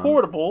 It's a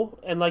portable,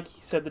 and like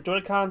he said, the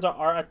Joy-Cons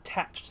are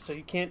attached, so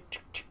you can't.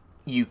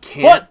 You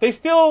can't. But they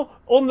still,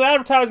 on the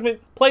advertisement,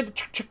 played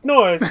the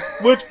noise,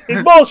 which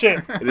is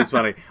bullshit. It is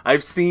funny.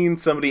 I've seen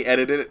somebody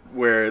edit it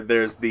where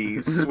there's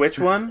the Switch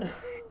one,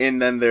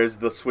 and then there's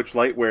the Switch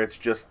Lite where it's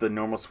just the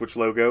normal Switch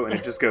logo, and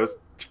it just goes.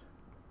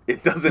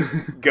 It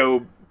doesn't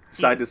go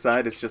side to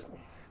side. It's just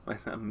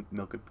like I'm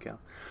milking a cow.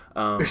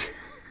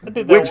 I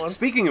did that Which, once.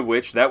 speaking of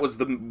which, that was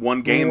the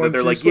one game that 1-2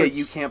 they're like, switch. yeah,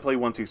 you can't play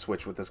 1-2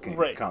 switch with this game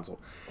Right. console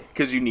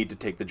because you need to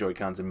take the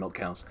Joy-Cons and milk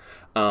cows.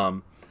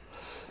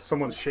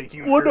 Someone's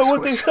shaking. What their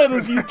they Switch. said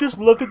is you just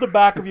look at the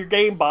back of your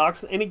game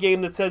box. Any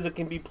game that says it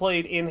can be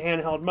played in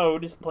handheld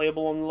mode is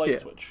playable on the light Yeah.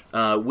 switch.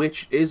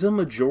 Which is a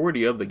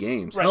majority of the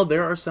games. Right. Hell,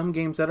 there are some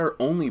games that are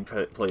only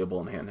playable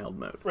in handheld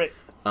mode. Right.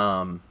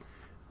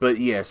 But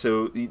yeah,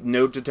 so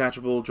no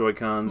detachable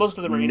Joy-Cons, Most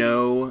of them are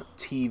no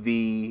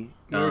TV,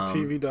 No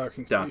TV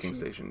docking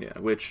station. Yeah,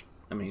 which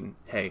I mean,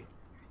 hey,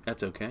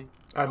 that's okay.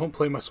 I don't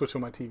play my Switch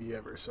on my TV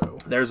ever, so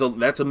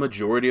That's a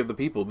majority of the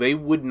people. They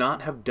would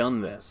not have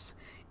done this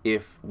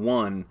if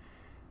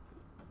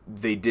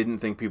they didn't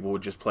think people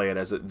would just play it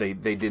as they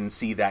didn't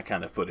see that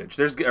kind of footage.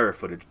 There's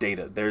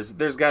data. There's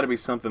got to be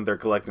something they're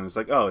collecting. It's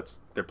like, oh,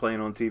 they're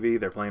playing on TV,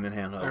 they're playing in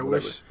handheld. I whatever.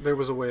 wish there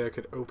was a way I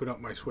could open up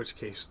my Switch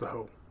case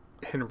though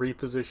and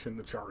reposition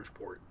the charge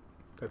port.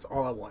 That's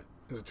all I want.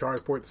 Is a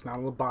charge port that's not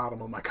on the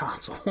bottom of my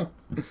console. What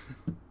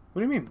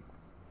do you mean?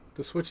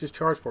 The Switch's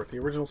charge port, the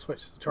original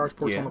Switch, the charge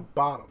port's Yeah. on the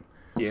bottom.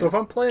 Yeah. So if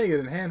I'm playing it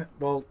in hand,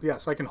 well,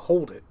 yes, I can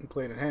hold it and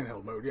play it in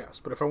handheld mode, yes.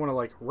 But if I want to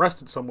like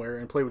rest it somewhere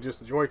and play with just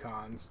the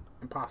Joy-Cons,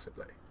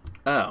 impossible.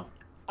 Oh,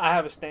 I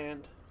have a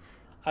stand.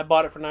 I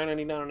bought it for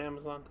 $9.99 on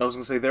Amazon. I was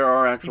gonna say there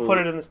are actual. You put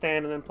it in the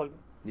stand and then plug.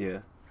 Yeah,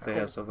 they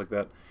have stuff like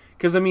that.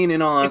 Because I mean,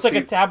 in all It's honesty,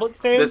 like a tablet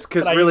stand. this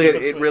because but I really use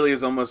it it Switch. really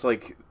is almost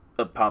like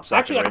a pop socket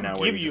Actually, I right can now.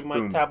 where give you just my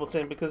boom. tablet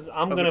stand because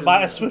I'm we gonna didn't buy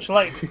know a that. Switch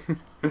Lite.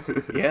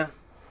 Yeah.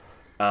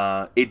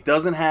 It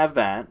doesn't have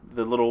that.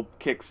 The little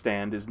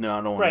kickstand is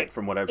not on Right. it,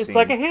 from what I've It's seen.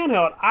 like a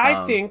handheld.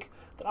 I think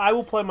that I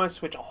will play my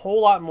Switch a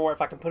whole lot more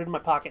if I can put it in my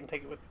pocket and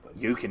take it with me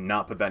places. You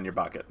cannot put that in your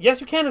pocket. Yes,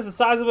 you can. It's the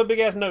size of a big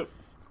ass note.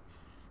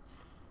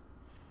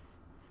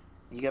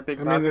 You got big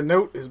I pockets. mean, the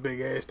note is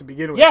big ass to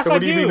begin with. Yes, so I what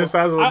do you mean the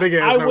size of a big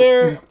ass I note?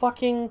 wear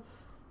fucking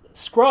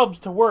scrubs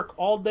to work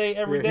all day,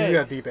 every yeah, day, he's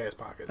got deep ass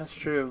pockets. That's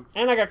true.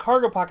 and I got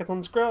cargo pockets on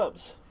the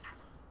scrubs.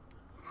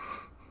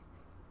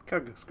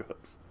 Cargo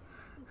scrubs.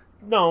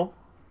 No,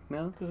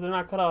 No? because they're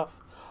not cut off.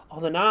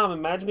 Although now I'm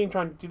imagining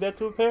trying to do that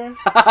to a pair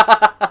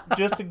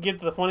just to get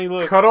the funny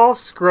look. Cut off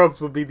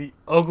scrubs would be the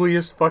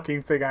ugliest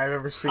fucking thing I've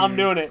ever seen. I'm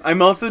doing it.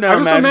 I'm also now I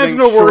just imagining imagine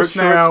the short worst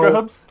now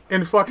scrubs.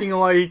 in fucking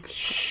like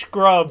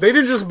Scrubs. they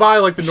didn't just buy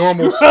like the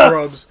normal Scrubs.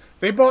 scrubs.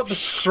 They bought the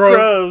scrubs.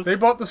 Scrubs. They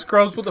bought the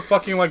scrubs with the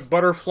fucking like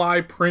butterfly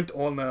print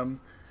on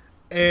them,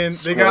 and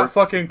they got Squirts.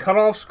 fucking cut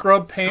off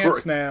scrub pants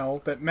Squirts.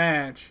 now that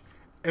match,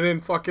 and then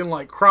fucking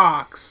like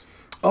Crocs.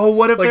 Oh,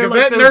 what if Like they're if like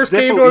that those nurse zip-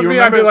 came towards you me,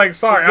 I'd be remember like,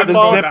 "Sorry, I'm zip the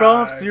off? going zip to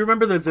offs? die." You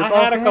remember the zip I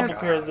off had a couple pants?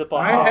 pairs of zip off.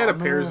 I had a Oh,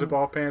 pair of man. zip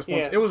off pants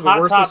once. Yeah. It was the Hot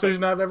worst topic.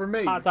 decision I've ever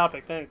made. Hot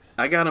topic, thanks.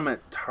 I got them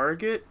at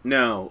Target.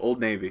 No, Old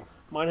Navy.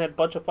 Mine had a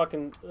bunch of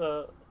fucking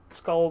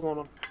skulls on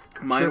them.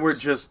 Mine were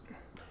Trips. just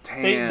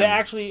tan. They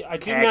actually, I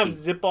didn't khaki. have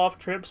zip off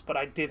trips, but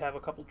I did have a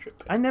couple trip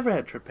pants. I never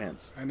had trip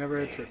pants. I never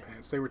had trip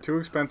pants. They were too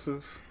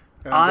expensive.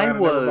 And I I'm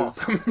glad never bought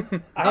was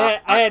them. I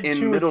had in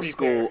two or middle three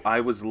school. pair. I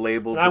was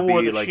labeled And I to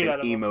wore be the like shit out an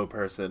of 'em. emo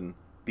person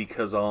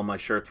because all my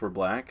shirts were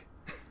black.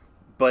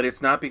 But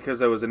it's not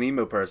because I was an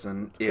emo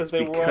person. It's 'cause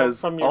they were all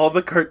because from your- all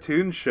the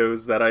cartoon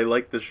shows that I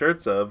liked the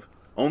shirts of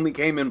only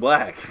came in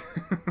black.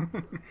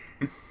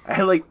 I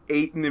had like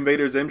 8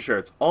 Invader Zim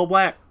shirts, all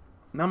black.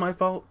 Not my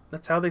fault.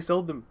 That's how they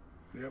sold them.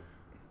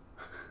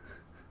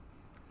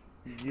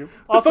 Yep.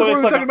 Also, fuck were it's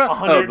we like talking about?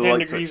 110 Oh, the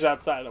light degrees switch.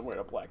 outside. I'm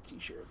wearing a black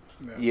t-shirt.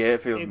 Yeah,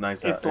 it feels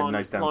nice out. Nice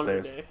laundry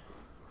downstairs. day.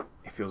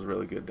 It feels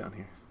really good down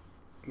here.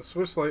 The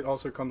Swiss Light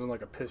also comes in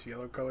like a piss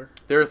yellow color.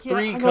 There are Yeah,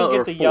 3 I don't colors.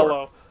 get the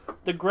yellow.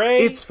 The gray.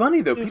 It's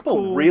funny though. is People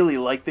cool. really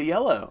like the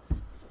yellow.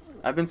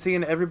 I've been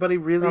seeing everybody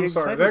really I'm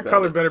excited sorry, that about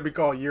color it. better be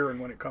called urine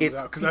when it comes It's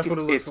out, because that's what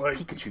it looks it's like.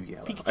 Pikachu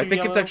yellow. Pikachu I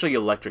think it's yellow. actually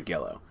electric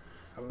yellow.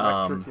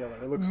 Electric yellow.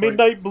 It looks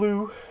midnight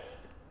blue.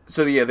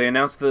 So yeah, they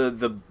announced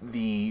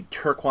the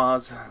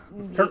turquoise,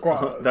 like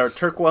turquoise. the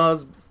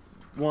turquoise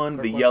one,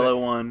 the Turquoise, yellow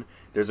yeah. one.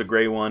 There's a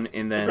gray one,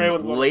 and gray then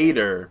one's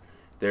later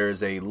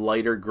there's a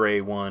lighter gray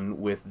one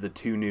with the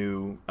 2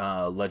 new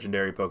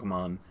legendary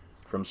Pokemon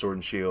from Sword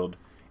and Shield,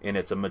 and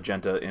it's a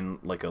magenta in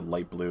like a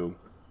light blue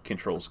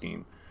control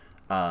scheme.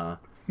 Not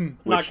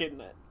Which getting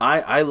that.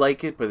 I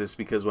like it, but it's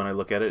because when I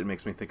look at it, it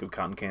makes me think of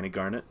Cotton Candy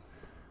Garnet.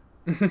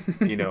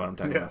 You know what I'm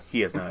talking about. Yes.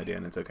 He has no idea,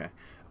 and it's okay.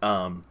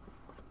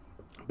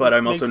 But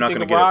I'm Makes also you not think going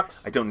to of get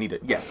rocks? it. I don't need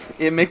it. Yes,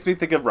 it makes me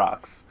think of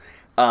rocks.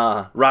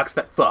 Rocks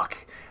that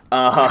fuck.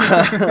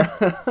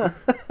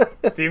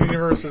 Steven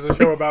Universe is a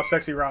show about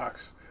sexy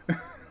rocks.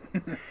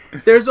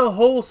 There's a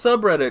whole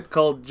subreddit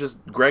called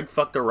just Greg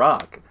fucked a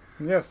rock.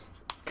 Yes.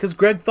 Because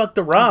Greg fucked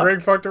a rock.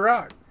 Greg fucked a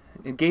rock.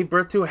 And gave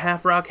birth to a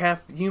half rock,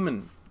 half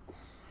human.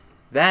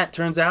 That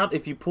turns out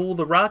if you pull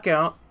the rock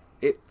out,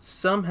 it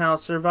somehow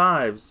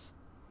survives.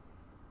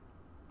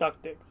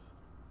 Duck dicks.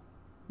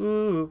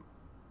 Ooh.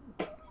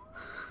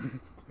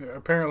 Yeah,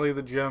 apparently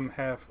the gem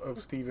half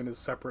of Steven is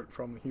separate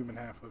from the human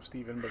half of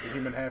Steven, but the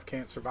human half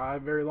can't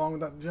survive very long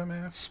without the gem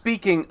half.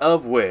 Speaking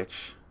of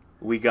which,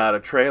 we got a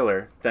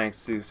trailer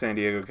thanks to San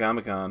Diego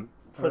Comic-Con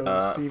For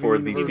Steven for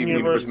the Universe Steven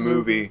Universe Universe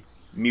movie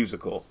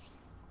musical.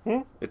 Hmm?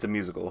 It's a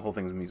musical. The whole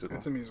thing's a musical.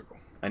 It's a musical.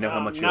 I know how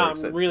much no, you're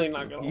upset. I'm really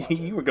not gonna. Watch it.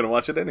 You were gonna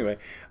watch it anyway.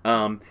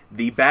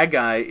 The bad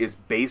guy is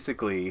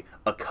basically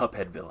a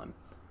Cuphead villain.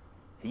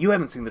 You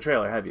haven't seen the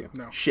trailer, have you?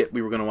 No. Shit,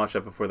 we were gonna watch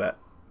that before that.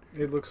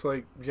 It looks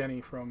like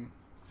Jenny from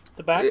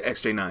The back.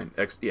 XJ9.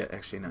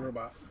 XJ9.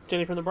 Robot.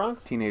 Jenny from the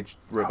Bronx. Teenage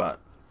robot.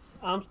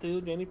 I'm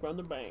still Jenny from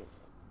the Bronx.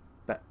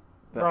 Ba-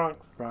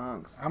 Bronx.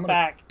 Bronx. I'm gonna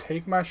Back.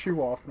 take my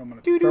shoe off and I'm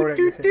gonna throw it at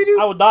your head.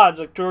 I would dodge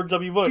like George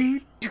W. Bush.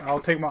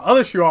 I'll take my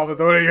other shoe off and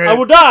throw it at your I head.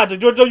 would dodge like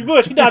George W.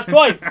 Bush. He dodged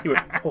twice. He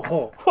went,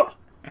 ho, ho.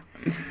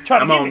 Try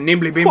to I'm get on me.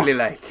 nimbly bimbly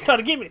like. Try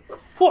to get me.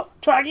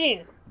 Try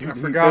again. I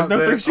forgot There's no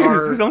that 3 shoes.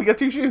 our He's only got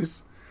 2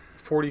 shoes.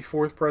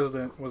 44th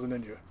president was a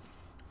ninja.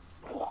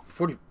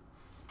 40.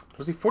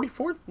 Was he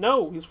 44th?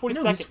 No, he's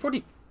 42nd. No, he's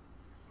 43.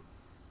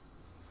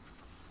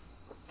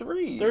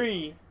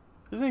 3.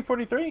 Isn't he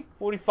 43?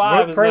 45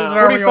 What is president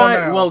now. are we on 45.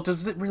 now? Well,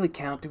 does it really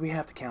count? Do we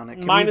have to count it?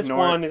 Can we Minus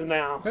ignore 1 it? is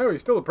now. No,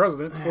 he's still a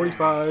president.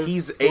 45.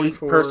 He's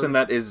 44. a person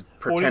that is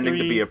pretending to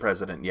 43. be a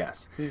president.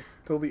 Yes. He's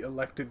still the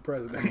elected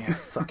president Yeah,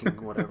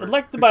 fucking whatever.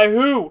 Elected by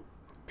who?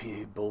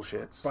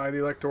 Bullshits. by the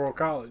Electoral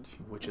College.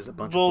 Which is a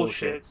bunch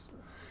Bullshit. of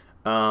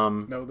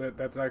bullshits. No,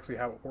 that's actually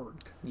how it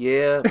worked.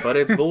 Yeah, but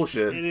it's It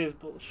bullshit. is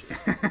bullshit.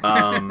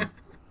 I'm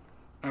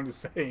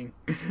just saying,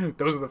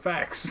 those are the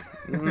facts.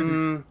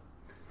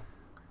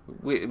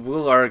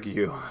 We'll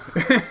argue.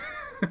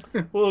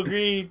 We'll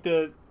agree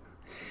to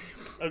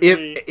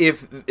agree.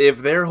 If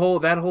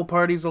that whole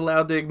party's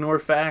allowed to ignore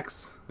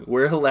facts,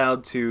 we're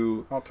allowed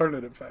to.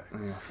 Alternative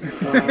facts.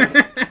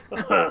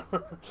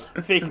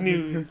 Fake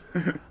news.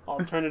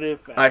 Alternative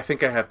facts. I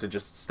think I have to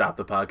just stop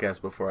the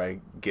podcast before I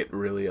get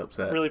really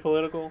upset. Really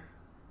political.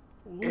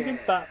 We can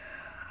stop.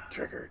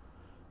 Triggered.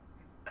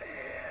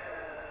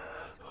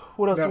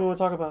 What else No. do we want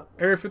to talk about?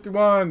 Area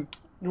 51.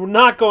 We're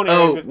not going to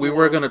Area Oh, 51. we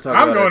were going to talk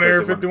I'm about going to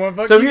Area 51.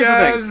 Fuck So you here's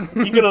guys. the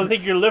thing. You going to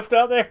take your lift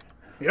out there?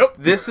 Yep.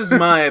 This is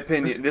my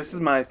opinion. This is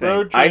my thing.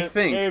 Road I trip,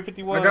 think Area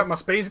 51. I got my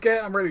space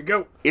cat. I'm ready to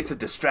go. it's a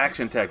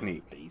distraction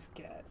technique. Space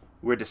cat.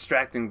 We're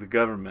distracting the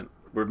government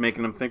We're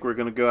making them think we're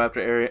going to go after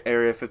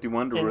Area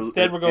 51.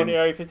 Instead, we're going to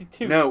Area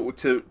 52. No,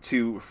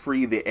 to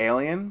free the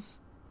aliens.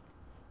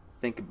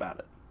 Think about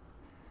it.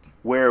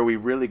 Where are we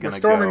really going We're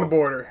to go? storming the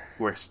border.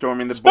 We're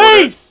storming the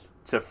Space! border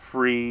to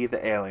free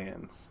the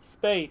aliens.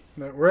 Space.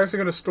 No, we're actually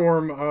going to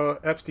storm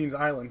Epstein's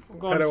Island, We're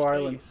going to Pedo space.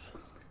 Island.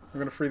 We're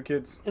going to free the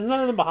kids. Isn't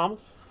that in the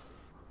Bahamas?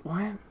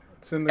 What?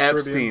 It's in the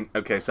Epstein. Caribbean.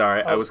 Okay,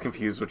 sorry. I Oh. was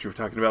confused what you were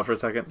talking about for a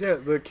second. Yeah,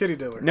 the kitty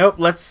dealer. Nope,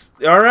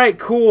 all right,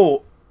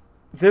 cool.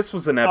 This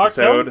was an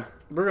episode. Kelly?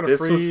 We're going to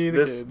free the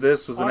kids.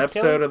 This was an R.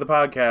 episode Kelly? of the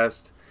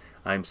podcast.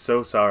 I'm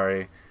so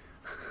sorry.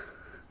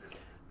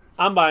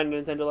 I'm buying a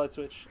Nintendo Light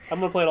Switch. I'm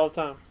going to play it all the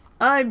time.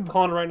 I'm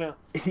calling it right now.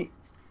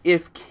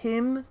 If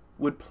Kim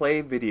would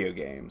play video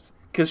games,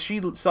 because she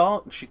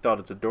thought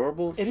it's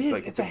adorable. It She's is.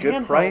 like, It's a a good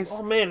handheld. price.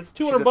 Oh man, it's $200.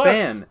 She's a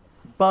fan,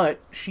 but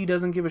she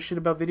doesn't give a shit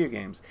about video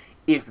games.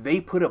 If they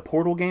put a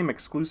Portal game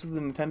exclusive to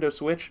Nintendo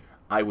Switch,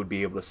 I would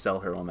be able to sell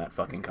her on that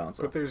fucking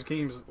console. But there's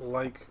games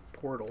like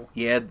Portal.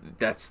 Yeah,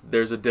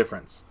 there's a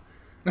difference.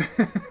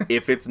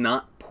 If it's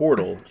not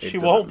Portal, it She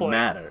won't doesn't play.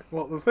 matter.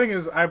 Well, the thing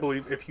is, I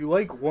believe if you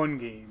like one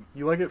game,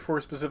 you like it for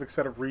a specific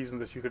set of reasons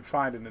that you could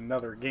find in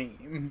another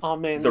game. Oh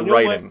man, The you know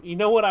writing. What? You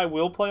know what I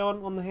will play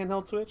on the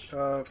handheld Switch?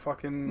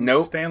 Fucking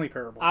Nope. Stanley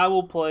Parable. I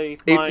will play.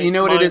 You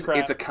know what it is?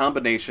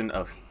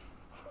 Minecraft.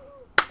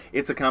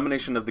 It's a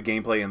combination of the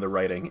gameplay and the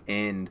writing,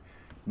 and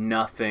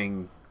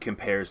nothing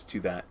compares to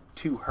that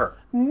to her.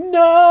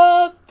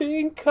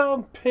 Nothing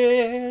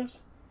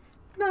compares.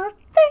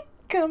 Nothing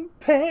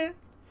compares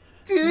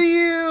to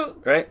you.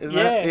 Right? Isn't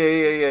that?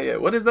 Yeah.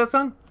 What is that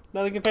song?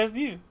 Nothing compares to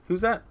you.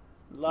 Who's that?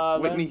 La,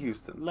 Whitney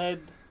Houston.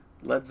 Led.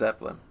 Led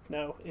Zeppelin.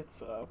 No,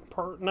 it's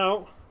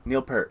no.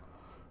 Neil Peart.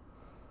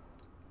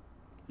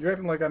 You're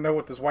acting like I know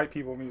what this white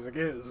people music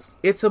is.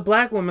 It's a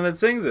black woman that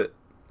sings it.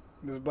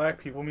 This black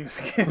people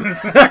music is.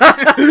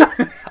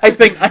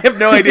 I have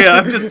no idea.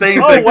 I'm just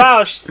saying Oh things.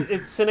 wow, it's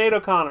Sinead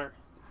O'Connor.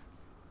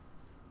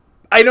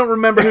 I don't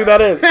remember who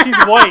that is. She's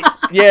white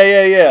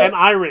Yeah. and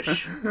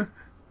Irish.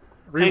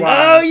 Rewind.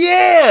 Oh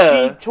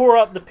yeah. She tore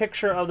up the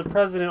picture of the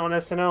president on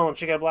SNL and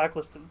she got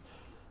blacklisted.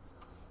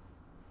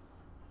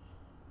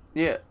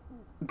 Yeah.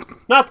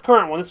 Not the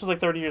current one. This was like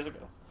 30 years ago.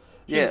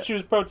 She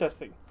was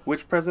protesting.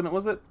 Which president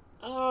was it?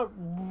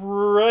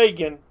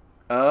 Reagan.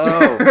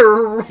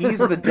 Oh, he's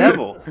the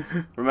devil.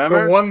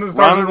 Remember? The one that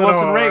starts Ronald with an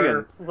Wilson R.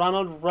 Reagan.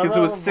 Ronald. Because it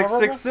was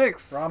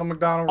 666. Ronald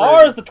McDonald R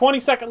Reagan. is the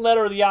 22nd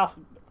letter of the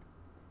alphabet.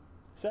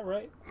 Is that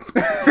right?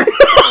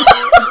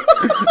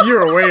 You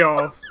were way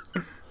off.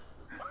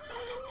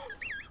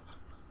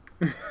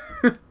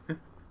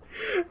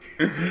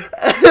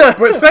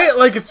 But say it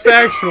like it's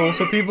factual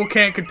so people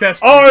can't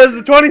contest. R is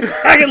the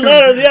 22nd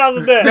letter of the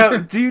alphabet. Now,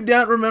 do you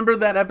not remember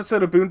that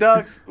episode of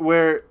Boondocks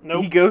where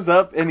Nope. he goes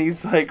up and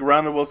he's like,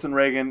 Ronald Wilson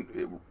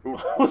Reagan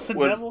Was the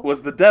devil?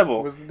 was the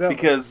devil? Was the devil.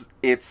 Because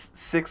it's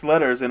 6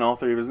 letters in all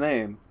 3 of his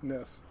name.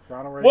 Yes.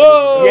 Ronald Reagan.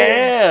 Whoa!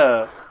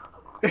 Yeah.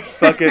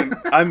 Fucking,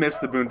 I miss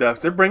the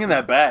Boondocks. They're bringing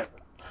that back.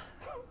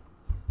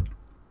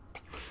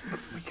 Oh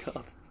my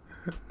god.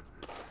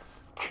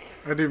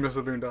 I do miss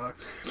the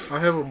Boondocks. I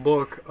have a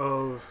book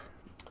of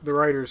the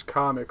writers'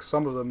 comics,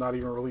 some of them not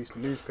even released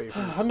in newspapers.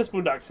 I miss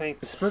Boondock It's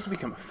Saints. supposed to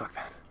become fuck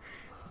that.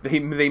 They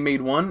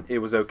made one, it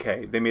was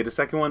okay. They made a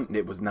second one,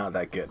 it was not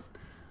that good.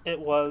 It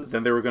was.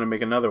 Then they were going to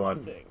make another one,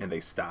 Thing. and they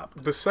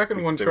stopped. The second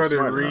Because one they were tried to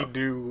smart enough.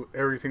 redo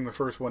everything the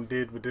first one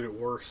did, but did it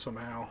worse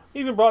somehow.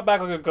 Even brought back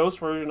like a ghost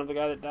version of the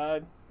guy that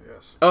died.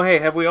 Yes. Oh, hey,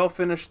 have we all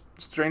finished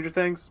Stranger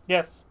Things?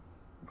 Yes.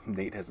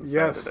 Nate hasn't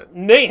Yes. started it.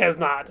 Nate has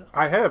not.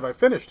 I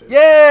finished it.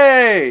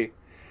 Yay!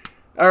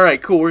 All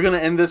right, cool. We're going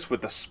to end this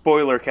with a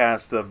spoiler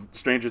cast of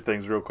Stranger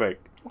Things real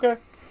quick. Okay.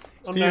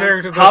 I'm Steve down.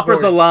 Harrington.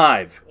 Hopper's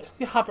alive.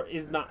 Steve Hopper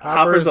is not.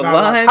 Hopper's not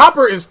alive.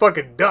 Hopper is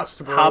fucking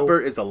dust, bro. Hopper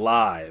is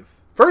alive.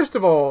 First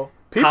of all,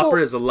 people. Hopper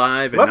is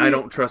alive, and Let me- I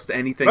don't trust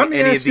anything let me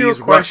any of ask you a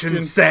these question.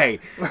 Russians say.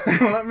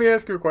 Let me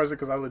ask you a question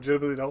because I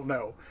legitimately don't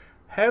know.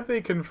 Have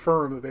they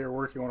confirmed that they are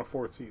working on a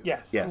 4th season?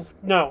 Yes. Yes.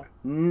 No.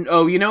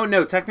 Oh,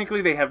 no,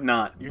 technically they have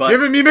not. You're But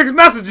giving me mixed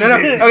messages. here.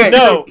 okay, No.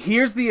 so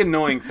here's the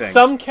annoying thing.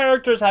 Some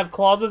characters have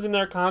clauses in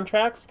their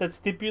contracts that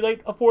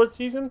stipulate a 4th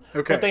season,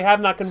 Okay. but they have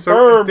not So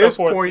confirmed at this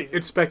a 4th point, season.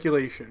 it's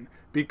speculation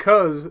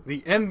because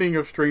the ending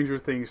of Stranger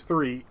Things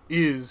 3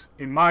 is,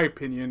 in my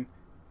opinion,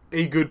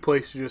 a good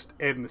place to just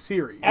end the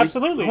series.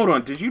 Absolutely. Hold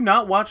on, did you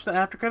not watch the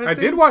after credits?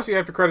 I did watch the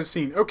after credit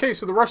scene. Okay,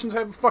 so the Russians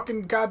have a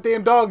fucking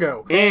goddamn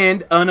doggo.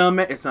 And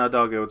it's not a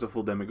doggo, it's a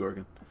full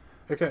Demogorgon.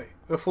 Okay,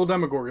 a full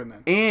Demogorgon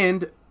then,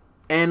 And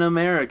an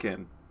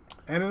American.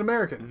 and an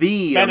American.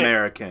 The Bennett.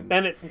 American.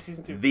 Bennett from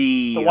season 2.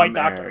 The White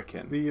Doctor.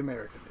 American. The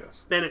American,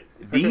 yes. Bennett.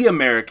 The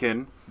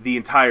American, the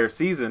entire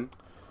season,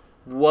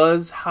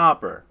 was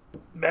Hopper.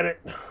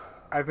 Bennett.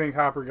 I think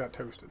Hopper got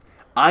toasted.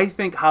 I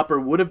think Hopper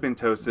would have been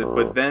toasted,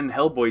 but then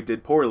Hellboy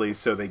did poorly,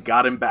 so they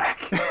got him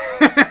back.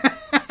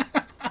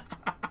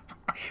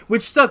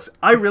 Which sucks.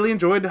 I really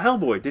enjoyed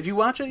Hellboy. Did you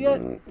watch it yet?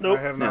 Nope.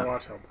 I have not No.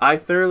 watched him. I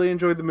thoroughly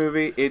enjoyed the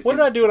movie. What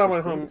did I do when I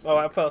went home? Oh,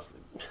 I fell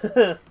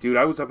asleep. Dude,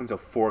 I was up until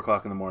 4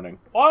 o'clock in the morning.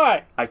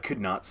 Why? I could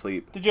not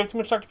sleep. Did you have too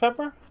much Dr.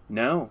 Pepper?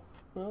 No.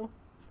 No.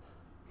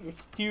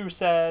 It's too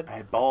sad. I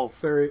had balls.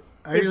 Sorry,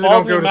 I Wait, usually balls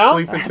don't in go your to mouth?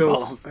 sleep until.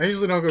 Balls. I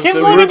usually don't go to Kim's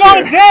sleep. only root got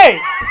beer. a day!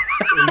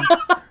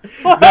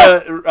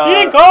 The, You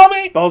didn't call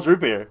me? Balls root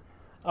beer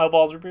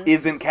Balls root beer?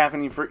 isn't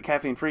caffeine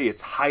free.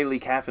 It's highly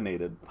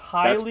caffeinated.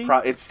 Highly?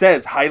 It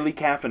says highly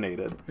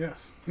caffeinated.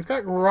 Yes, it's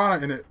got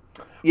guarana in it.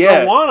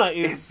 Yeah. Rwanda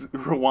is It's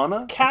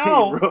Rwanda?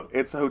 Cow.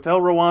 It's Hotel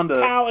Rwanda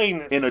cow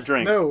anus. in a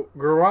drink. No,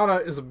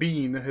 guarana is a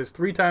bean that has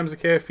 3 times the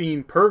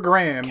caffeine per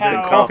gram Cow-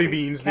 that coffee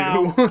beans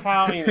cow, do.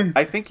 cow anus.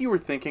 I think you were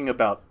thinking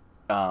about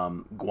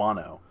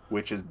guano,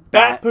 which is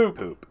Bat bat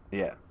poop.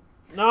 Yeah.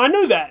 No, I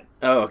knew that.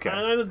 Oh, okay.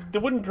 I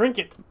wouldn't drink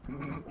it.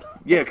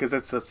 Yeah, because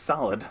it's a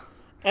solid.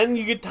 And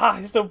you get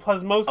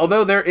histoplasmosis.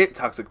 Although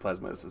toxic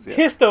plasmosis, yeah.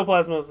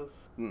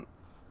 Histoplasmosis.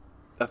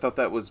 I thought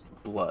that was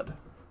blood.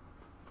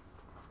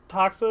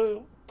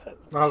 Toxo...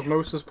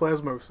 Osmosis,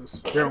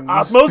 plasmosis. Jones.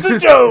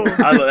 Osmosis Jones!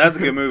 That's a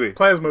good movie.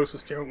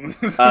 Plasmosis Jones.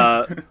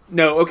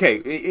 No, okay.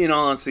 In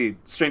all honesty,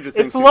 Stranger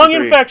Things. It's lung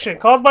 63. infection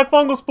caused by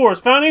fungal spores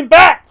found in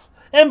bats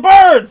and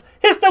birds.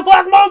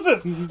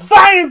 Histoplasmosis.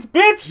 Science,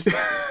 bitch.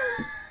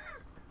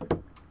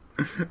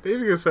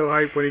 David gets so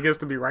hyped when he gets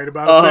to be right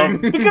about a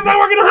thing. Because I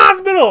work in a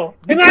hospital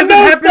and I Because it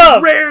know happens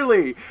stuff.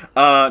 rarely.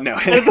 No.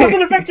 It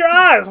doesn't affect your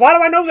eyes. Why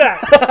do I know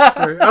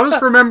that? I'll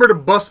just remember to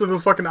bust to the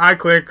fucking eye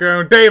clinic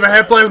going, Dave, I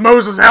have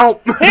plasmosis,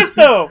 help!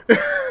 Histo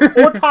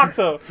or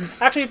toxo.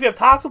 Actually, if you have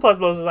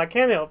toxoplasmosis, I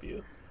can help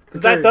you.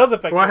 Because that does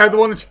affect. Well, I your have the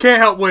one that you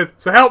can't help with,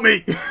 so help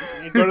me!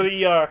 You go to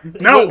the ER.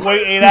 No.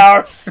 Wait 8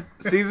 hours.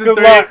 Season Good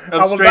 3 luck. I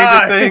of will Stranger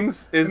die.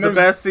 Things is And the those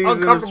best season of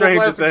uncomfortable Stranger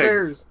plastic Things.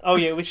 chairs. Oh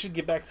yeah, we should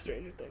get back to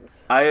Stranger Things.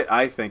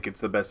 I think it's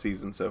the best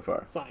season so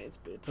far. Science,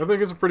 bitch. I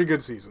think it's a pretty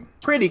good season.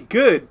 Pretty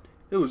good.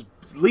 It was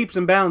leaps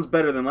and bounds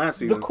better than last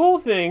The season. cool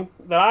thing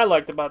that I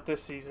liked about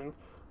this season,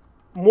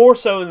 more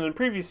so than in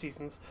previous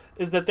seasons,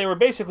 is that there were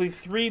basically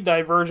 3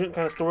 divergent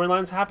kind of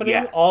storylines happening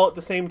Yes. all at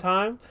the same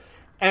time,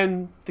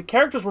 and the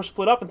characters were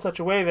split up in such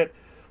a way that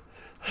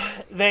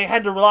they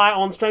had to rely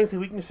on strengths and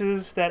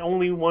weaknesses that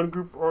only one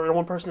group or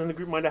one person in the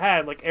group might have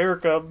had, like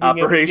Erica being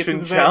able to get through Operation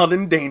the Child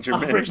vent.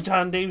 Endangerment. Operation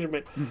Child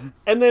Endangerment.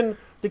 And then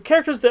the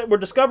characters that were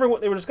discovering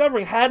what they were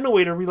discovering had no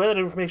way to relay that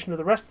information to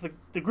the rest of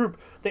the group.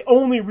 They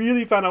only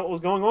really found out what was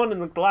going on in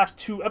the last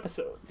 2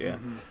 episodes. Yeah.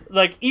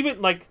 Like,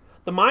 even, like,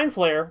 the Mind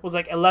Flayer was,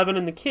 like, 11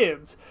 and the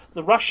kids.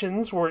 The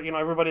Russians were,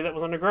 everybody that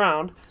was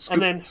underground.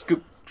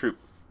 Scoop Troop.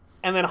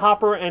 And then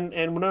Hopper and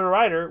Winona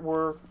Ryder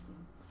were,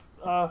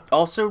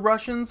 Also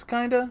Russians,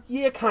 kinda?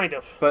 yeah, kind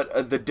of.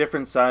 But the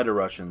different side of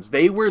Russians.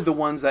 They were the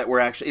ones that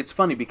were actually... It's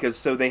funny because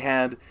so they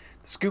had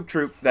the Scoop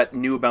Troop that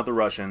knew about the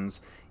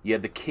Russians. You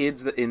had the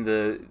kids that in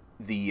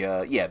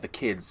the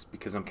kids,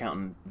 because I'm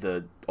counting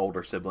the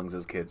older siblings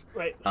as kids.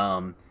 Right.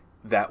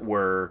 That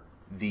were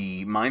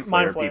the Mind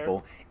Mind Flayer Flayer.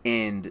 people.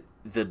 And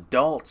the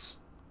adults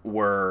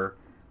were...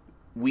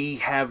 We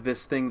have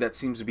this thing that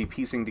seems to be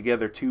piecing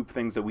together 2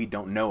 things that we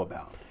don't know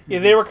about. Yeah,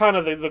 they were kind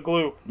of the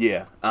glue.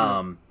 Yeah.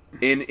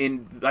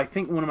 And I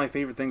think one of my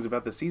favorite things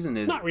about the season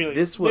is Not really.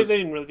 this was... They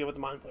didn't really deal with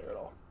the Mind Flayer at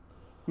all.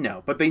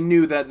 No, but they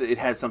knew that it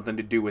had something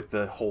to do with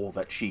the hole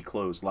that she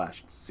closed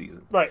last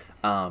season. Right.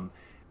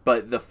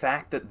 But the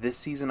fact that this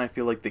season, I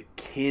feel like the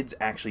kids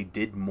actually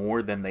did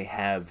more than they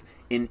have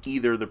in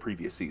either of the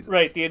previous seasons.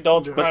 Right, the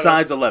adults... were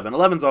Besides 11.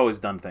 11's always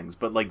done things,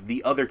 but like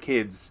the other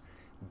kids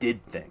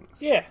did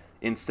things. Yeah.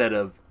 Instead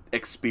of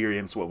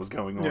experience what was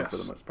going on for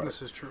the most part.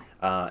 This is true.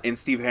 And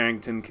Steve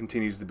Harrington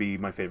continues to be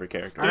my favorite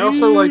character. I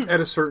also like at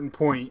a certain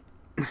point,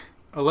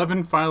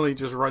 11 finally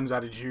just runs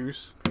out of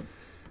juice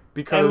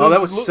because And Oh, that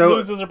was so...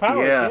 loses her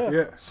powers, yeah.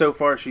 Yeah. So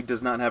far, she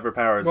does not have her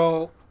powers.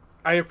 well,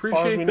 I Far as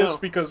appreciate we this know.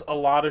 because a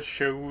lot of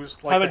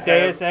shows like have a to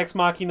Deus Ex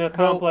Machina well,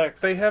 complex.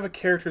 they have a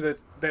character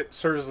that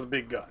serves as a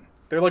big gun.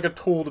 They're like a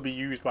tool to be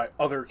used by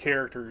other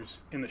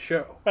characters in the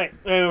show. Right.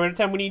 Every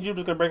time we need you, we're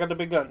just going to break out the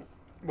big gun.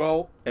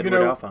 Well,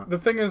 Edward Alphonse. the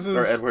thing is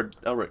or Edward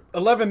Elric.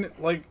 11,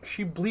 like,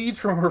 she bleeds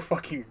from her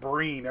fucking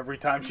brain every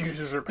time she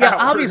uses her powers. Yeah,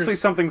 obviously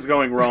something's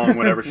going wrong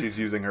whenever she's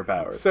using her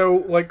powers.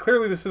 So, like,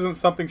 clearly this isn't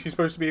something she's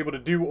supposed to be able to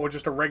do on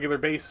just a regular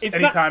basis It's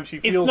anytime not, she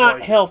feels It's not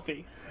like it.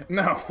 healthy.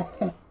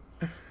 No.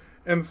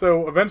 And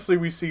so eventually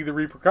we see the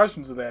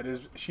repercussions of that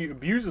is she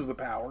abuses the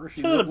power. She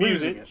She doesn't ends up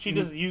abuse losing it. She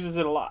just uses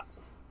it a lot.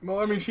 Well,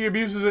 I mean, she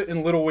abuses it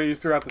in little ways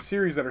throughout the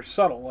series that are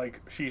subtle,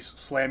 like she's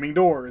slamming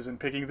doors and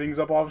picking things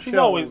up off She's shelves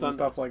always and done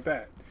stuff like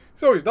that.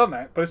 She's always done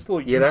that, but it's still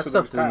a yeah, use that of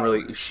stuff those doesn't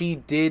really... powers. She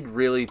did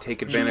really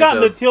take advantage She's got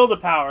of... Matilda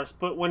powers,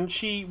 but when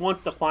she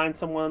wants to find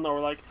someone or,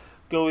 like,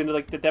 go into,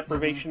 like, the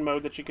deprivation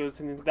mode that she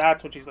goes in,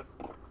 that's when she's like...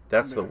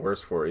 That's the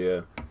worst for her,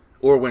 yeah.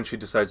 Or when she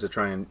decides to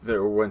try and...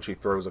 Or when she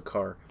throws a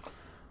car.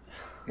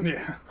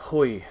 Yeah.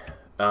 Hoy.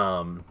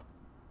 But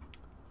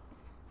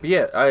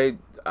yeah, I...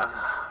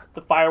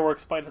 The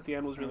fireworks fight at the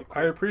end was really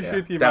cool. I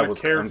appreciate the that amount was-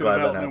 of character I'm glad that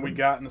development we happened.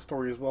 got in the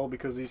story as well,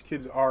 because these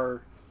kids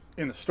are,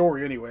 in the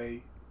story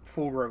anyway,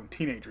 full-grown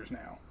teenagers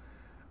now.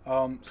 So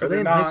Are they they're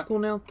in not, high school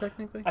now,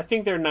 technically? I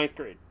think they're 9th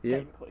grade, Yeah.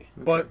 technically.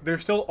 but they're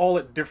still all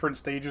at different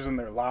stages in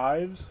their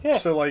lives. Yeah.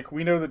 So, like,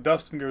 we know that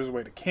Dustin goes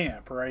away to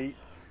camp, right?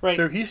 Right.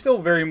 So he's still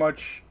very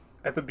much,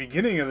 at the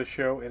beginning of the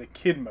show, in a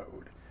kid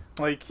mode.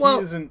 Like, he Well,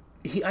 isn't...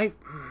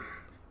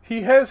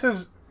 He has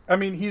his. I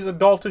mean, he's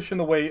adultish in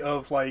the way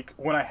of, like,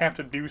 when I have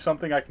to do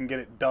something, I can get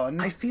it done.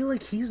 I feel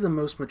like he's the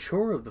most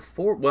mature of the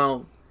four.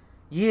 Well,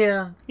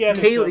 yeah. Yeah,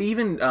 Caleb, so.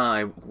 even,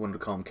 I wanted to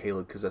call him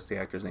Caleb because that's the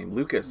actor's name.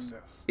 Lucas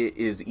Yes.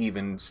 is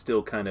even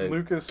still kind of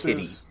Lucas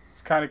kiddie. is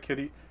kind of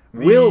kiddie.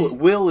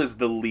 Will is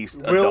the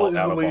least Will adult is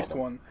out the of least all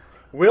one.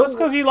 Will, That's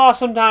because he lost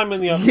some time in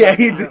the other. Yeah,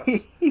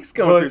 he's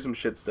going But- through some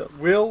shit still.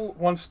 Will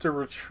wants to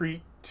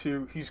retreat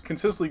to. He's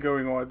consistently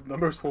going on. The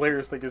most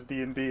hilarious thing is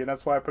D&D, and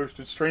that's why I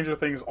posted Stranger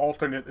Things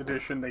Alternate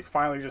Edition. They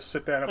finally just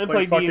sit down and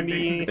play fucking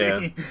D&D.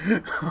 D&D.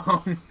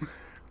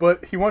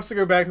 But he wants to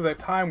go back to that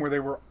time where they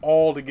were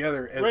all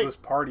together as Right. this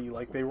party,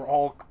 like they were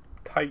all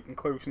tight and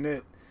close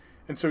knit.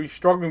 And so he's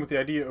struggling with the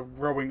idea of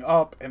growing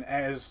up, and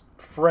as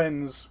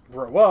friends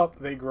grow up,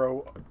 they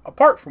grow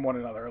apart from one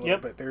another a little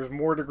Yep. bit. There's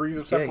more degrees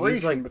of Yeah, separation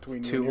he's like between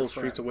you two and your whole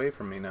streets friends. away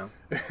from me now.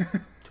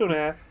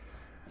 2.5.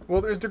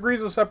 Well, there's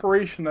degrees of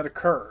separation that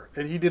occur,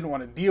 and he didn't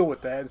want to deal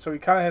with that, so he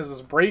kind of has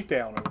this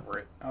breakdown over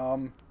it.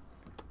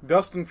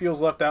 Dustin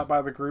feels left out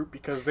by the group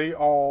because they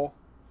all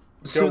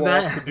go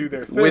off to do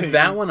their thing. With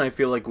that one, I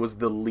feel like was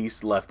the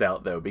least left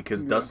out though,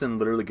 because Dustin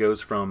literally goes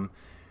from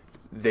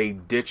they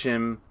ditch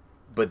him,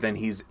 but then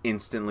he's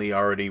instantly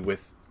already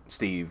with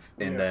Steve,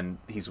 and Yeah. then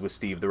he's with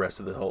Steve the rest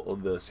of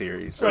the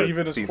series. So or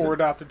even his season. 4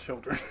 adopted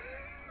children.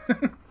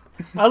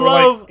 I Or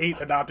love. like 8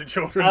 adopted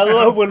children. I now.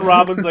 love when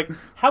Robin's like,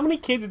 "How many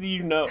kids do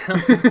you know?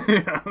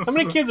 How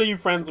many kids are you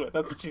friends with?"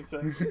 That's what she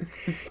says.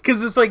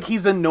 Because it's like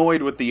he's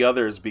annoyed with the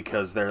others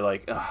because they're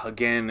like, "Ugh,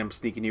 again, I'm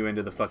sneaking you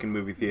into the fucking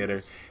movie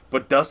theater."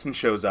 But Dustin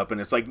shows up and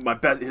it's like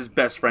his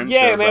best friend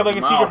Yeah, shows and they have up.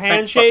 like a Oh, secret thank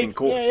handshake. fucking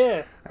course. Yeah,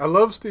 yeah. I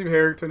love Steve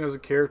Harrington as a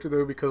character,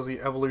 though, because the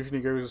evolution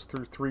he goes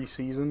through 3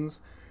 seasons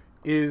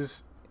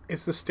is...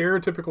 It's the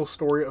stereotypical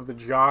story of the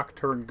jock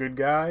turned good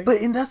guy.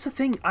 And that's the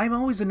thing. I'm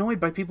always annoyed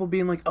by people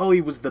being like, "Oh,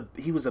 he was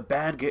a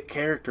bad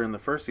character in the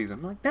first season."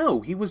 I'm like,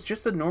 no, he was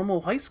just a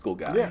normal high school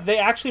guy. Yeah. They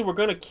actually were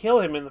going to kill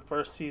him in the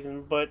first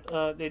season, but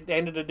it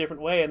ended a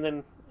different way. And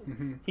then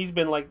he's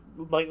been like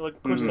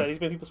Chris said, he's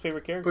been people's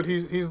favorite character. But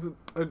he's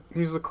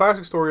the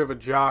classic story of a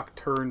jock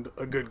turned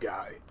a good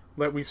guy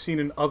that we've seen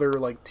in other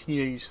like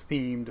teenage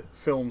themed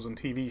films and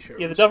TV shows.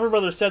 Yeah, the Duffer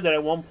Brothers said that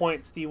at one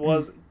point Steve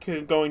was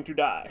going to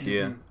die.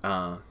 Yeah,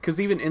 because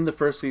even in the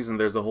first season,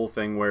 there's a whole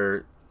thing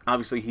where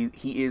obviously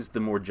he is the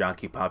more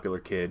jockey, popular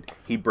kid.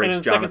 He And breaks in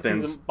the second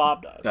Jonathan's season,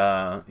 Bob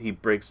dies. he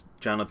breaks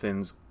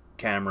Jonathan's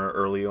camera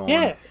early on.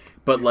 Yeah.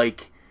 but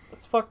like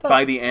That's fucked up.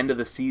 by the end of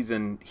the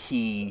season,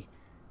 he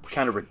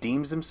kind of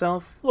redeems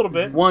himself. A little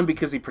bit. One,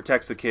 because he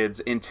protects the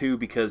kids, and two,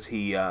 because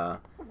he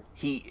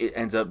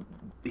ends up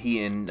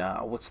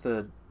what's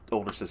the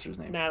older sister's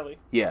name? Natalie.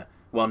 Yeah.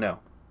 Well, no.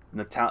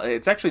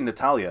 It's actually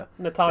Natalia.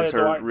 Natalia That's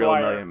her real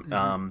Dwyer.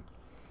 name.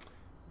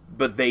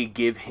 But they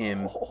give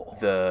him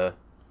the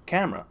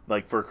camera,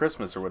 like, for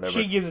Christmas or whatever.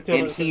 She gives it to him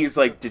And as a he's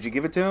like, "Did you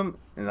give it to him?"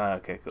 And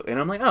okay, cool. And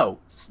I'm like, "Oh,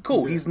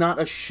 cool. He's not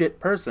a shit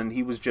person.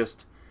 He was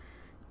just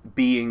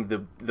being the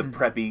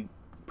preppy,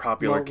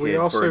 popular Well, kid." we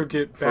also for,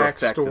 get for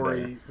effect today.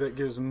 backstory that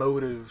gives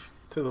motive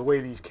to the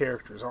way these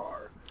characters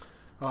are.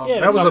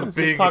 Yeah, that was a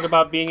they big talk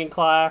about being in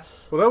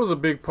class. Well, that was a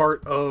big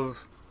part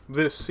of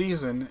this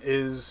season.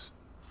 Is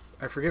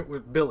I forget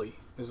what Billy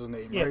is his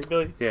name, Yeah, right?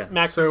 Billy. Yeah.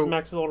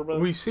 Max's older brother.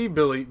 We see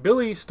Billy.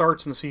 Billy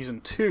starts in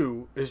season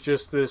 2 is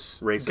just this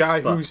Racist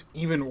guy fuck. who's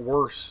even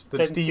worse than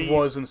Than Steve Steve.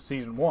 was in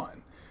season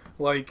 1.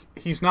 Like,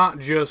 he's not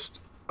just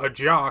a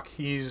jock,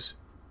 he's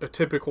a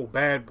typical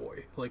bad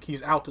boy. Like,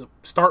 he's out to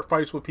start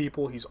fights with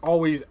people, he's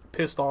always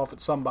pissed off at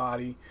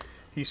somebody,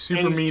 he's super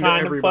and he's mean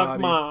trying to everybody. fuck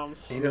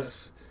moms.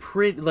 Yes.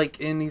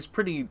 And he's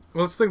pretty.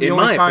 Well, let's think the In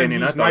only my time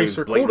opinion, I he's thought he nice was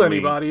or cool to blatantly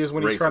anybody is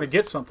when he's trying to racist.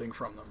 get something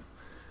from them.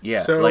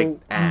 Yeah, So- like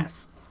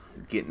ass.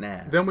 Getting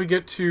ass. Then we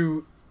get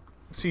to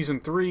season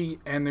 3,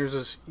 and there's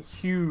this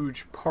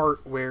huge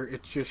part where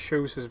it just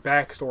shows his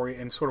backstory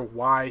and sort of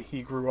why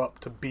he grew up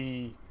to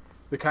be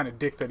the kind of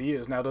dick that he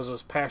is. Now, does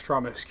his past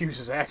trauma excuse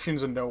his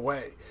actions? In no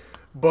way.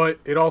 But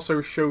it also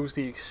shows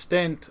the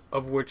extent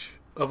of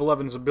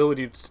Eleven's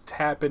ability to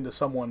tap into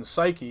someone's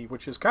psyche,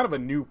 which is kind of a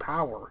new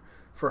power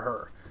for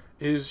her.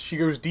 Is she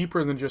goes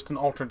deeper than just an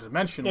alternate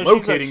dimension, Yeah, she's,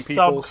 like, locating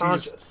people. She's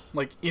subconscious.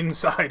 like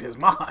inside his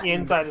mind.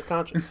 Inside his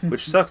conscience.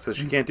 Which sucks that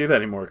she can't do that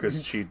anymore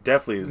because she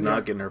definitely is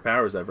not getting her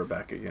powers ever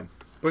back again.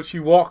 But she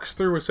walks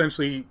through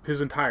essentially his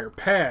entire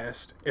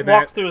past, and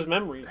Walks that through his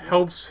memories.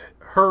 helps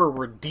her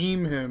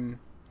redeem him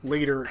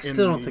later. I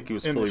still don't think he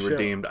was fully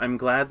redeemed. I'm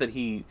glad that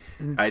he.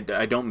 I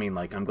don't mean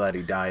like I'm glad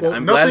he died. Well,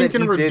 I'm glad nothing that he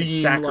can did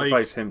redeem,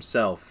 sacrifice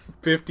himself.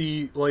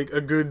 50, like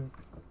a good,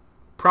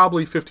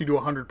 probably 50 to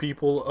 100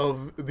 people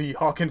of the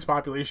Hawkins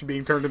population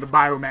being turned into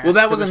biomass. Well,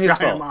 that for wasn't this his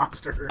giant fault.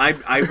 monster.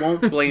 I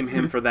won't blame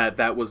him for that.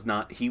 That was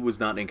not. He was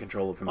not in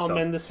control of Oh himself.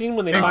 man, the scene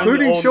when they Including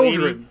find the old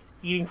children. lady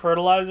eating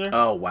fertilizer.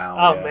 Oh wow.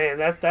 Oh yeah. man,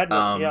 that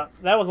messed me up.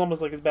 That was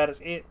almost like as bad as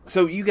it.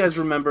 So you guys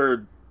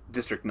remember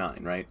District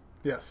 9, right?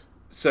 Yes.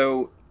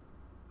 So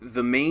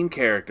the main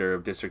character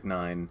of District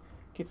 9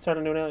 Gets turned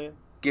into an alien.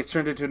 gets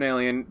turned into an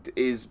alien.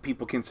 Is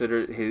people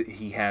consider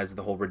he has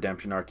the whole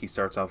redemption arc? He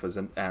starts off as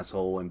an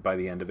asshole, and by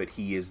the end of it,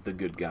 he is the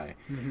good guy.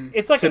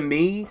 It's like To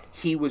me,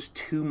 he was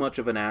too much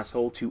of an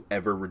asshole to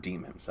ever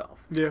redeem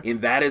himself. Yeah.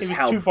 And that is He was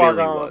how too far Billy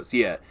gone. was.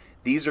 Yeah.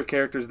 These are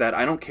characters that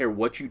I don't care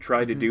what you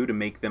try to do to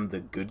make them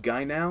the good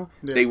guy now.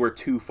 Yeah. They were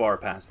too far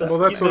past that. Well,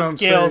 that's the what I'm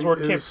scales saying were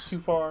is- tipped too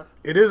far.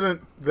 It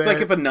isn't that... It's like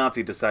if a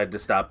Nazi decided to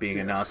stop being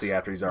a Nazi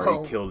after he's already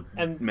Well, killed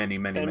and many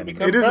become It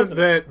isn't president.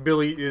 that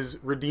Billy is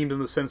redeemed in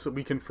the sense that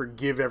we can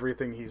forgive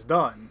everything he's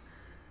done.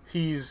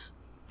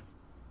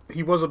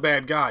 He was a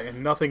bad guy,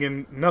 and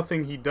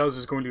nothing he does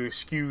is going to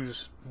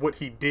excuse what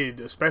he did,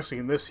 especially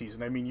in this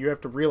season. I mean, you have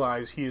to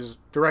realize he is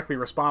directly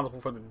responsible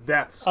for the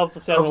deaths Of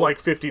the several- like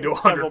 50 to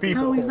several 100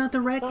 people. No, he's not Not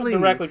directly.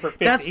 directly for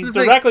 50. That's He's the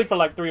thing. directly for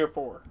like 3 or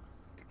 4.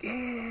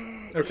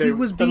 Okay, He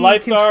was The being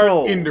lifeguard-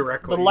 controlled.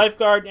 indirectly. The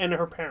lifeguard and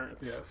her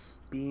parents. Yes.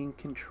 Being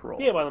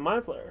controlled. Yeah, by the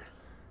mind flayer.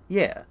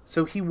 Yeah,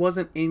 so he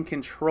wasn't in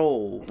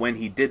control when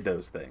he did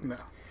those things.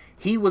 No.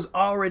 He was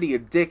already a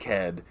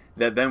dickhead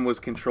that then was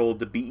controlled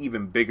to be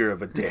even bigger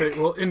of a dick. Okay,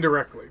 well,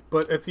 indirectly.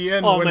 But at the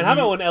end, Oh when man, how he,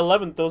 about when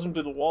 11 throws him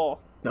through the wall?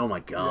 Oh my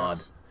god.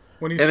 yes.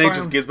 When he's And then he finally-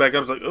 just gets back up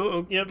and is like,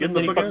 oh, Yep, get and the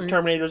then he fuck out fucking of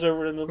here. Terminators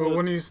over in the Well,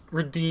 when woods.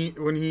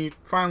 when he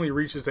finally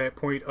reaches that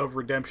point of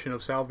redemption,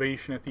 of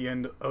salvation at the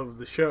end of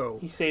the show,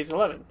 He saves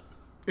 11.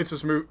 it's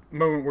this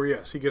moment where,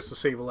 yes, he gets to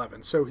save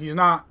 11. So he's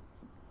not,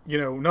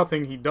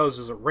 nothing he does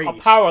is A erased.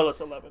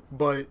 powerless 11.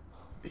 But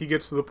he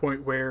gets to the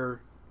point where,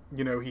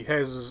 he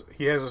has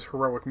this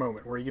heroic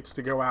moment where he gets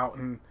to go out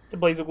and The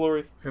Blaze of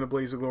Glory. in a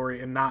blaze of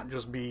glory and not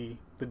just be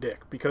the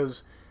dick.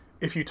 Because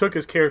if you took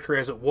his character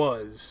as it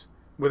was,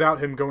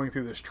 without him going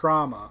through this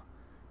trauma,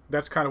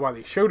 that's kind of why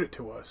they showed it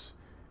to us,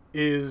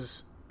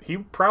 is he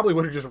probably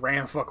would have just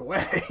ran the fuck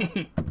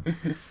away.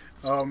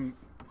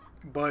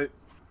 But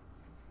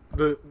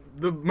the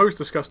most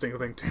disgusting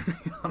thing to me,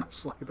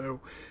 honestly, though,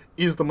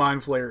 is the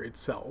Mind Flayer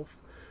itself.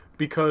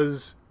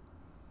 Because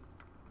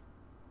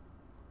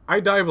I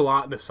dive a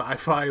lot into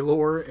sci-fi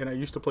lore, and I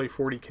used to play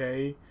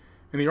 40K,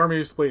 and the army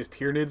used to play as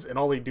Tyranids, and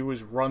all they do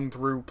is run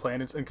through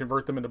planets and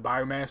convert them into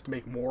biomass to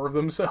make more of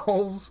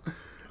themselves.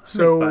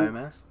 So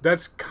biomass?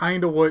 that's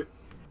kind of what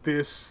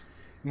this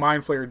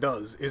Mind Flayer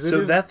does.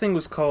 So that thing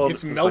was called...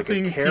 it's it was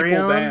melting like a people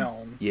carry-on?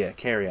 down. Yeah,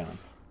 carry on.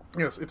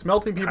 Yes, it's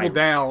melting people Kind of.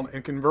 down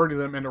and converting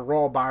them into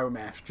raw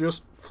biomass,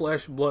 just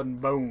flesh, blood,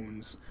 and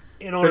bones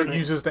In that order it to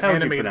uses to How would you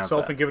animate pronounce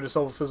itself that? and give it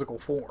itself a physical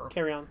form.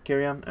 carry on.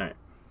 Carry on? Alright.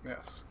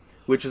 Yes.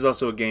 Which is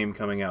also a game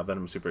coming out that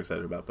I'm super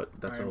excited about, but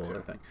that's I a am whole too.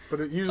 other thing. But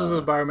it uses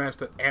the biomass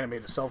to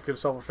animate itself, give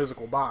itself a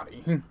physical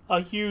body. A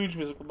huge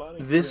physical body.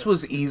 This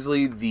was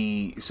easily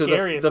the... So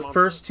Scariest the monster.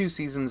 first two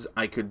seasons,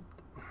 I could...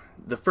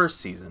 The first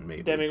season,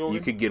 maybe. Demogorgon?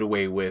 You could get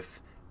away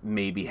with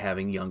maybe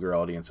having younger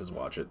audiences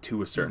watch it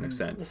to a certain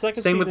extent. The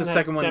second Same season with the had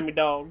second one.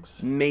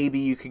 Demi-dogs. Maybe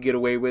you could get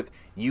away with.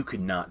 You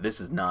could not. This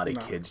is not a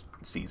No. kid's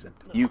season.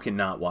 You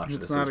cannot watch It's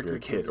this not as a your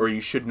kid's kid, season. or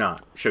you should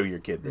not show your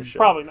kid this show.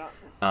 Probably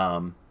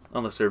not.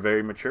 Unless they're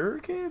very mature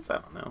kids. I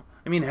don't know.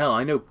 I mean, hell,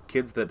 I know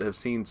kids that have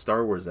seen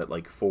Star Wars at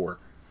like 4.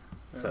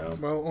 So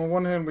Well, on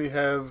one hand, we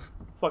have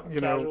Fucking you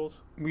know,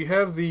 casuals. we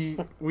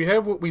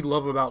have what we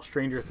love about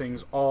Stranger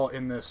Things all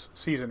in this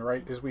season,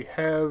 right? Is we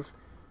have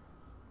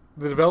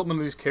the development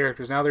of these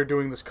characters. Now they're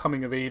doing this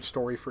coming of age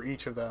story for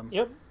each of them.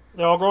 Yep.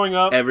 They're all growing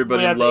up.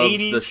 everybody We have loves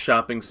the, the 80s.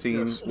 shopping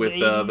scene Yes. with The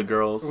 80s. the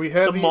girls. We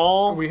have The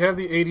mall. We have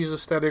the 80s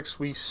aesthetics.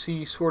 We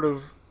see sort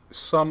of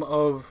some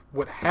of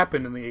what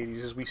happened in the 80s.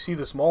 Is we see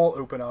this mall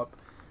open up,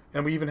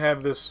 and we even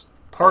have this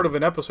part of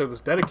an episode that's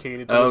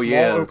dedicated to Oh, this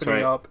yeah, mall that's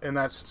opening right. up, and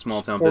that's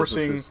Small town forcing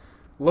businesses.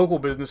 local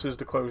businesses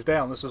to close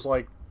down. This is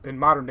like in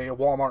modern day, a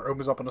Walmart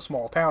opens up in a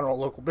small town, and all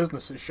local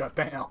businesses shut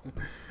down.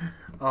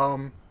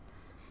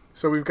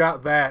 So we've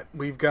got that.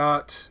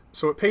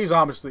 So it pays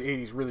homage to the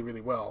 80s really,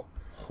 really well.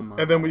 Oh my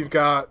And then we've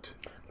got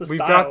The we've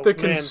got the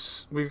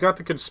styles, man. we've got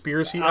the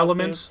conspiracy The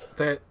elements outfits.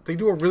 that they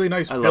do a really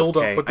nice I love build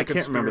Kay. up with the I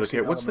can't remember the conspiracy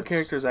character. What's the elements.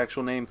 character's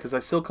actual name? Because I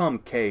still call him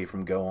Kay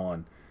from Go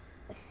On.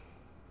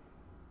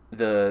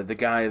 The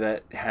guy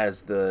that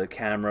has the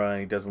camera and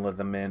he doesn't let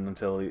them in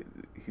until he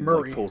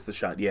Murray. like, pulls the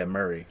shot. Yeah,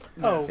 Murray.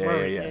 Oh, Yeah,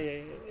 Murray. yeah, Yeah, yeah. yeah,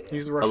 yeah.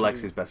 He's the Russian.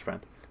 Alexi's best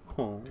friend.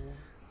 Oh.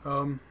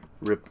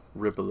 Rip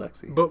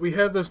Alexi. But we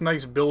have this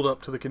nice build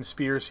up to the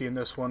conspiracy in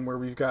this one, where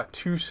we've got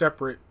two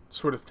separate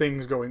sort of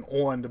things going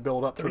on to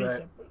build up Three to that.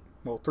 separate.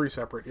 Well, three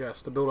separate,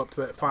 yes, to build up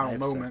to that final Five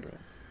moment.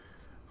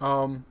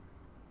 separate.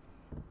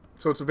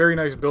 So it's a very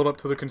nice build up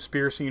to the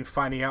conspiracy and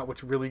finding out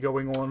what's really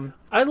going on.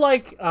 I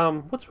like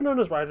what's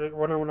Winona's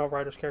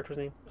Ryder's character's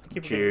name? I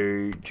keep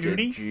forgetting.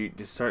 Judy?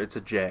 It's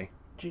a J.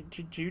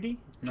 Judy?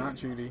 Not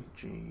Judy.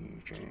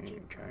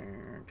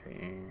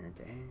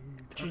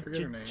 I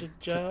forget her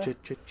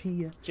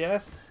name.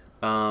 Jess?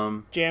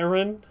 Um,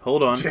 Jaren?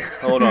 hold on.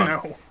 Hold on.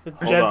 No,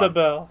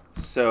 Jezebel?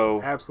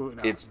 So absolutely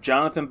not. it's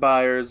Jonathan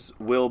Byers,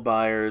 Will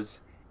Byers,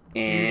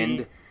 and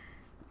Judy.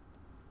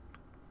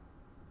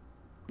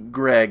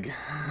 Greg.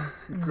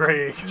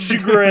 Greg.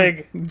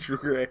 Greg.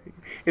 Greg.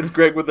 It's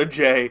Greg with a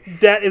J.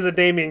 That is a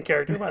Damien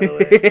character, by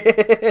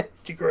the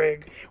way.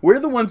 Greg. We're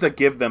the ones that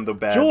give them the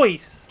bad.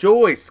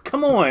 Joyce.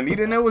 Come on. You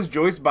didn't know it was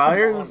Joyce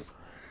Byers?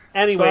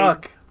 Anyway,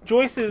 Fuck.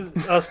 Joyce's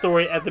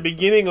story at the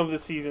beginning of the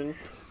season,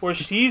 where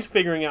she's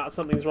figuring out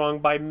something's wrong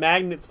by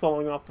magnets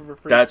falling off of her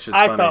fridge, That's just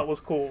I funny. thought was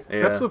cool.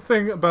 Yeah. That's the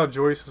thing about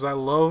Joyce is I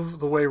love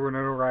the way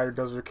Winona Ryder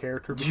does her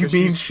character. You because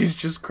mean she's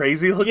just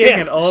crazy looking Yeah.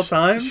 at all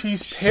times?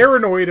 she's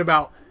paranoid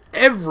about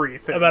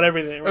everything. About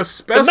everything. The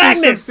Especially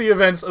magnets! since the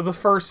events of the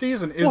first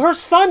season. Well, her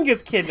son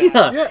gets kidnapped.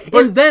 Yeah,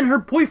 and then her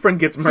boyfriend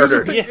gets Here's the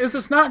murdered. thing, Yeah. is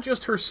it's not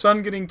just her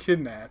son getting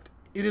kidnapped.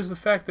 It is the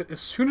fact that as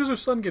soon as her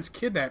son gets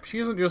kidnapped, she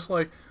isn't just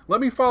like, let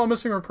me file a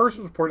missing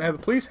persons report and have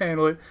the police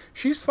handle it.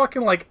 She's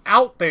fucking like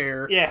out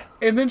there. Yeah.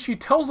 And then she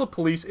tells the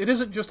police it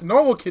isn't just a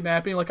normal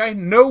kidnapping. Like, I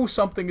know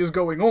something is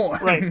going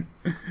on. Right.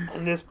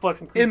 And this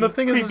fucking creepy, And the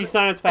thing creepy is,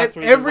 science at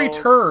factory. every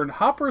turn,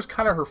 Hopper is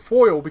kind of her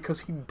foil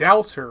because he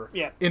doubts her.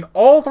 Yeah. In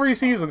all 3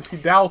 seasons, he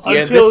doubts her.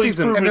 Yeah, Until this he's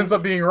season- and proven- ends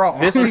up being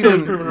wrong. This Until season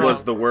he's proven was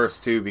wrong. the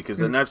worst too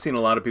because, and I've seen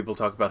a lot of people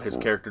talk about his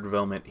character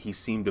development. He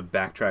seemed to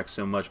backtrack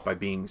so much by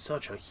being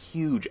such a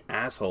huge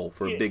asshole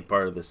for a Yeah. big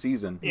part of the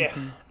season. Yeah.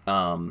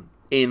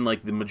 In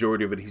like the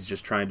majority of it, he's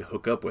just trying to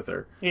hook up with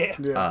her. Yeah.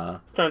 Yeah.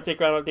 He's trying to take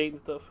her out on a date and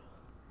stuff.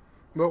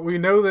 But we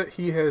know that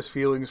he has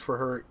feelings for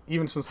her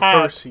even since the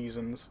Has. first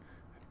seasons.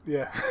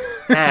 Yeah.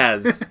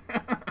 Has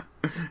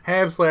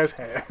has.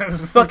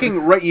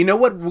 fucking right. You know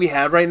what we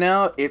have right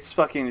now? It's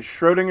fucking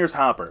Schrodinger's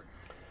Hopper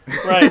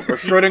Right. or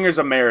Schrodinger's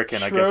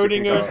American. I guess you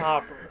can call Schrodinger's it.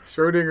 Hopper.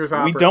 Schrodinger's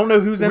Hopper. We don't know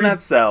who's in We-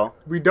 that cell.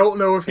 We don't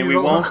know if he's we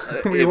alive.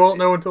 won't- we if- won't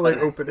know until they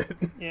open it.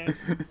 Yeah.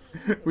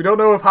 We don't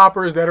know if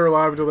Hopper is dead or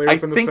alive until they I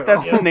open the think cell.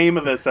 that's the name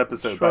of this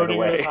episode, by the Schrodinger's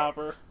way.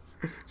 Hopper.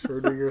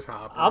 Schrodinger's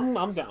Hopper.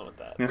 I'm down with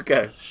that.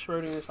 Okay.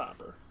 Schrodinger's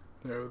Hopper.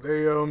 No,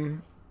 they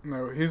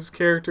no, his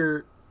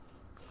character.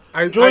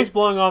 Joyce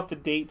blowing off the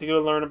date to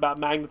go learn about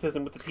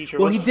magnetism with the teacher.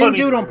 Well, was he didn't funny.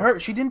 do it on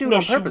purpose. She didn't do it No,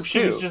 on she, purpose she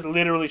too. was just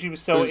literally. She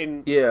was so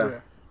in. yeah. Yeah.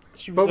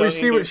 She was But so we see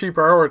into what it. she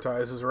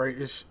prioritizes, right?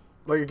 Is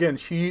like again,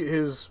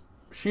 she's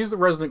the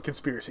resident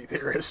conspiracy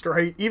theorist,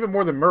 right? Even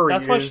more than Murray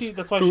That's why is, she-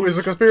 that's why who she is a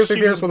was- conspiracy she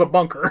theorist was- with a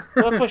bunker.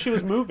 Well, that's why she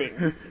was moving.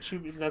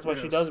 That's why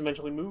she Yes. does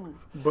eventually move.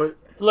 But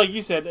Like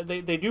you said,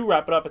 they do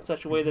wrap it up in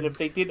such a way that if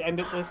they did end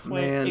it this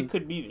way, Man, it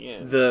could be the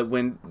end.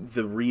 When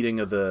the reading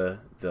of the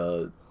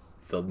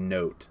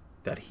note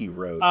that he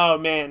wrote, Oh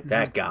man!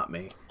 that got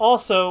me.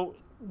 Also,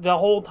 the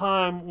whole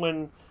time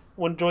when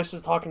Joyce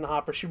was talking to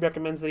Hopper, she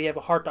recommends that he have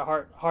a heart to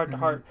heart,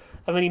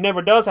 and then he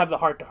never does have the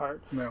heart to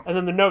heart. No. And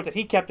then the note that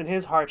he kept in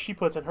his heart, she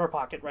puts in her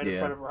pocket right in Yeah.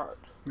 front of her heart.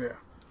 yeah,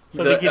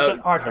 So they get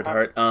the heart to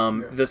heart.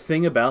 Yes. The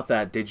thing about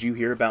that, did you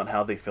hear about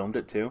how they filmed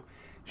it too?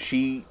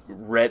 She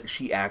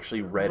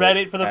actually read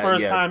it for the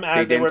first time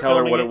as they they were didn't tell her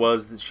filming what it. it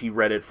was. She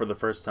read it for the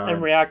first time.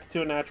 And reacted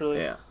to it naturally.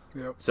 Yeah.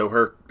 yep. So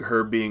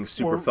her being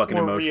super More- fucking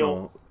more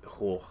emotional.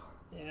 Oh.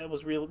 Yeah, it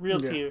was real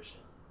tears.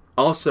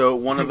 Also,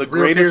 one of the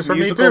Real tears greatest for me,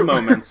 musical too.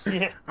 moments.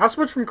 Yeah, I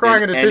switched from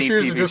crying In into any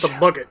tissues to TV just a show.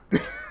 bucket.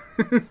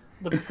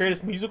 the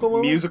greatest musical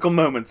moment. Musical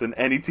moments in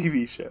any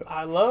TV show.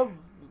 I love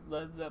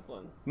Led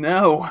Zeppelin.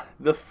 No,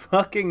 the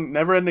fucking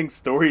never-ending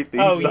story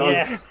theme Oh song.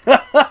 yeah,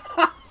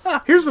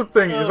 Here's the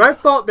thing: is I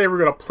thought they were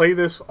gonna play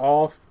this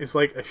off as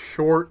like a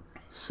short,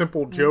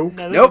 simple joke.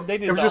 No, Nope. They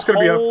did It was the just gonna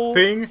be a whole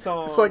thing.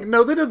 song. It's like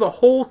no, they did the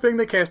whole thing.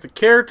 They cast a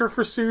character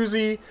for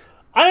Susie.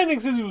 I didn't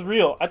think Susie was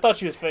real. I thought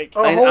she was fake.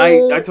 Oh.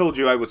 I told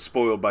you I was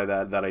spoiled by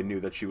that I knew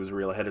that she was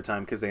real ahead of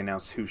time because they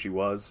announced who she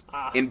was.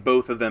 And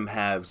both of them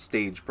have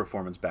stage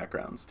performance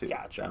backgrounds too.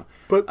 Gotcha.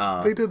 But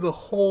they did the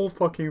whole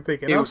fucking thing.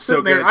 And it I'm was so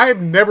sitting there. good. I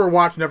have never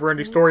watched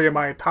Neverending Story in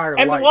my entire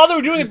And life. while they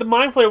were doing it, the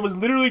Mind Flayer was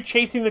literally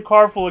chasing the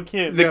car full of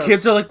kids. The Yes.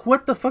 kids are like,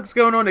 "What the fuck's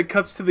going on?" It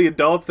cuts to the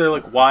adults. They're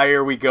like, "Why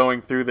are we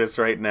going through this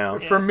right now?"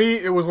 For me,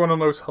 it was one of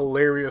the most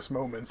hilarious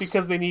moments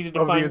Because they needed to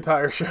of the find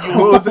entire show.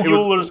 What was it?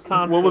 Bueller's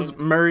Constant. What was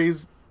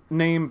Murray's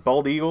name?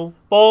 Bald Eagle,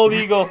 Bald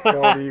Eagle.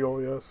 Bald Eagle,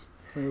 yes.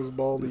 It was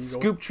Bald Eagle.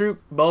 Scoop Troop,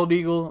 Bald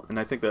Eagle, and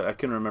I think that I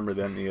couldn't remember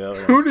them. The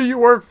other Who ones. do you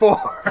work for?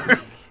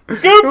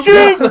 Scoop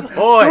Troop!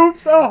 Boy,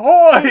 Scoops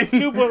Ahoy!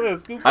 Scoop was it?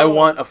 Scoop I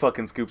want a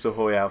fucking Scoops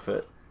Ahoy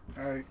outfit.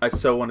 Alright. I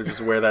so want to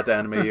just wear that to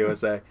Anime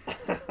USA.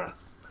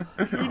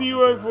 Who do you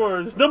work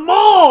for? It's the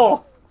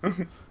mall!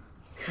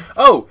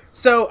 Oh,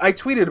 so I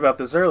tweeted about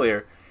this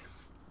earlier.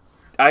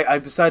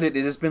 I've decided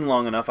it has been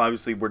long enough.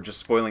 Obviously, we're just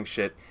spoiling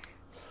shit.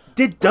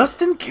 Did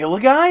Dustin kill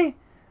a guy?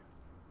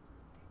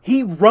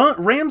 He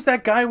rams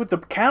that guy with the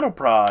cattle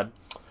prod.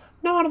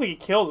 No, I don't think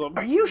he kills him.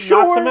 Are you Knocks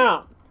sure? him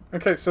out.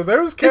 Okay, so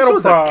those This cattle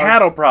was prods. a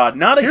cattle prod,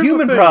 not a Here's the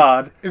human thing,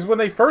 prod. Is when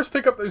they first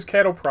pick up those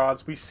cattle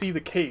prods, we see the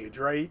cage,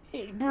 right?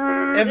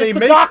 And they it's the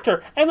make-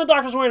 doctor. And the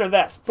doctor's wearing a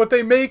vest. But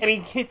they make And he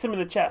hits him in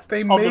the chest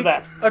they of the make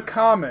vest. a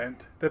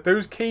comment that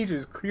those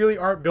cages clearly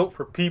aren't built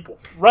for people.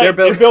 Right, They're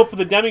they're built- built for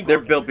the Demigorgon. They're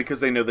built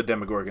because they know the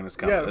Demogorgon is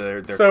coming. Yes.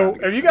 They're So trying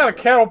to if you get- got a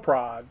cattle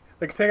prod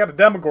that can take out the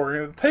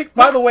Demogorgon, take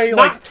by the way not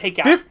like take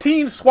out.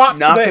 15 swats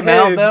Knock to the him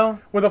out, head though?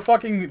 with a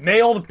fucking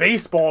nailed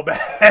baseball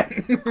bat.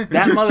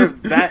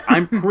 that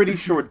I'm pretty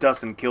sure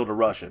Dustin killed a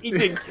Russian. He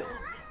didn't kill him.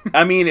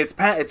 I mean, it's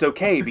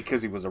okay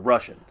because he was a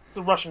Russian. It's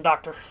a Russian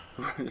doctor.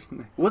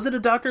 Was it a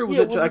doctor?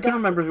 Yeah, it was I a can't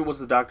remember if it was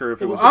the doctor or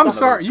if it was. I'm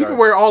sorry. You can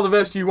wear all the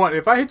vest you want.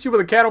 If I hit you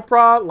with a cattle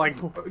prod, like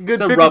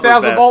good a rubber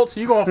 50,000 vest. volts,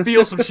 you gonna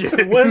feel some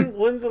shit.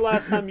 When's the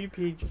last time you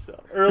peed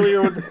yourself?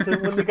 Earlier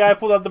when the guy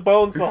pulled out the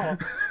bone saw.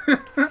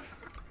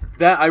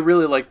 That I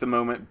really liked the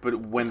moment, but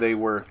when they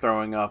were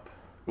throwing up,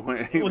 when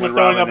they're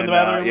throwing up in the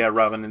bathroom?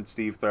 Robin and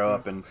Steve throw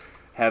up and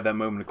have that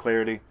moment of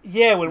clarity.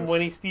 Yeah,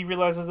 when Steve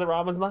realizes that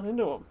Robin's not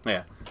into him.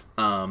 Yeah.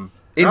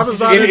 Robin's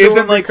not It into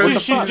isn't him like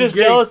because She's just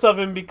gay. jealous of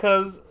him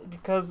because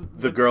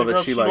the girl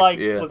that she liked,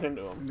 yeah. was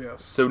into him.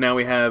 Yes, So now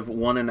we have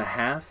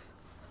 1.5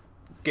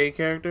 gay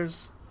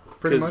characters.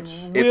 pretty 'Cause much.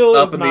 It's Will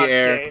up is in the not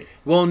air. gay.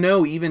 Well,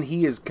 no, even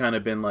he has kind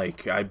of been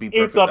like, I'd be.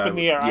 It's perfect- up in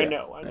the air. I yeah,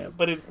 know, yeah.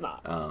 but it's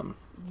not. Um,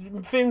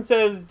 Finn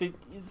says that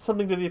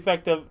something to the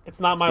effect of, "It's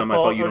not my not my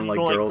fault. fault you or don't like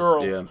girls."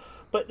 girls. Yeah.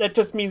 But that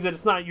just means that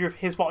it's not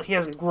his fault. He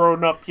hasn't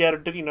grown up yet,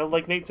 or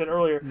like Nate said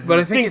earlier. But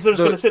I think Thinks they're just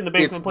going to sit in the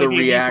basement it's and play the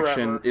D&D reaction.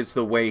 forever. It's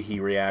the way he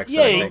reacts.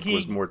 Yeah, that I think he-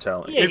 was more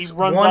telling. yeah, It's he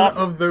runs one off,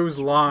 of those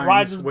lines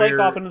rides his bike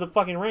where off into the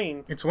fucking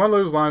rain. it's one of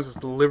those lines that's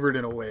delivered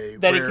in a way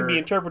That where it can be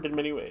interpreted in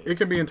many ways. It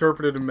can be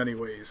interpreted in many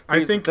ways. I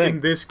Here's the think thing. in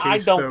this I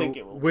case, don't though, think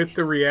it will with be.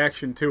 the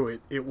reaction to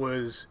it, it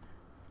was,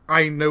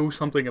 I know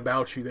something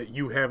about you that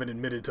you haven't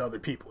admitted to other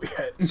people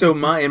yet. So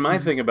my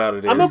thing about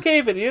it is, I'm okay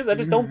if it is. I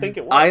just don't think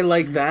it was. I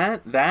like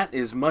that. That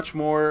is much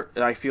more.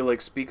 I feel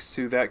like speaks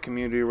to that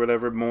community or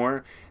whatever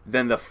more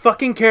than the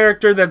fucking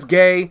character that's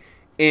gay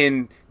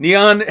in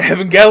Neon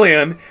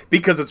Evangelion,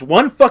 because it's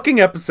one fucking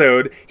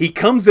episode. He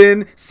comes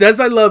in, says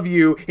 "I love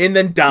you," and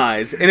then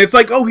dies, and it's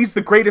like, oh, he's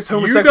the greatest You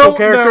homosexual don't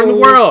character in the know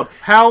world.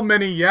 How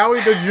many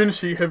yaoi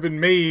doujinshi have been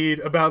made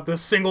about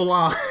this single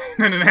line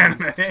in an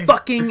anime?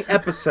 Fucking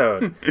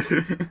episode.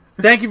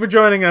 Thank you for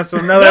joining us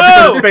on another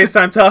episode of Space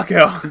Time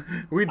Taco.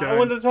 We I done.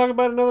 wanted to talk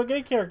about another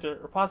gay character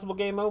or possible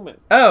gay moment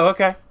Oh,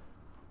 okay.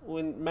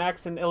 when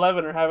Max and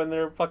 11 are having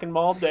their fucking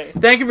mall day.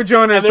 Thank you for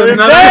joining us And on they're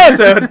another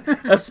dead!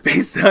 episode of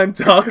Space Time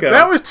Taco.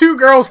 That was two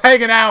girls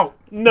hanging out.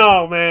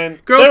 No, man.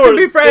 Girls They can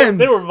were- be friends.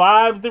 They were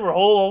vibes. They were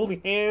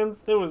holding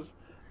hands. There was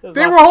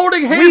They were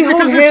holding hands We hold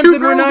because they're hands two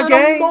and we're girls not in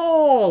gay? a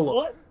mall.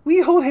 What?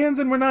 We hold hands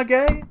and we're not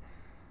gay.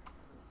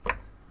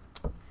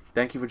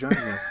 Thank you for joining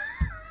us.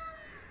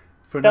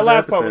 For That another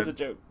last part was a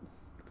episode.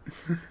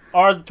 joke.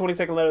 R is the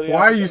 22nd letter of the Why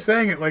are alphabet. you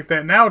saying it like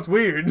that? Now it's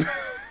weird.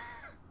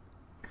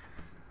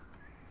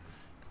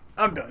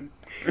 I'm done.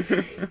 So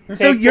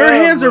Take your care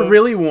of hands are the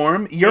really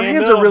warm. Your hand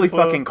hands are of really the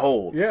fucking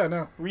cold. Yeah,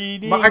 no.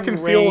 Reading I can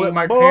feel that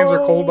my Rainbow. hands are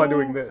cold by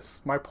doing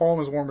this. My palm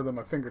is warmer than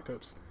my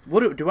fingertips.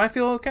 What do I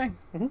feel okay?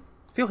 Mm-hmm.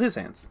 Feel his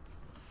hands.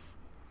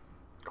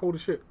 Cold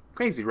as shit.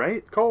 Crazy,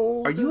 right?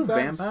 Cold. Are you a as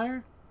ice.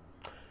 vampire?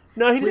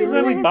 No, he just doesn't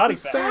have any body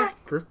fat.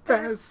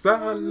 Sacrifice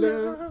our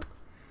love.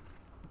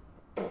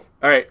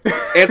 All right.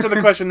 Answer the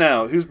question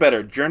now. Who's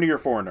better, Journey or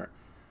Foreigner?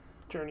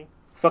 Journey.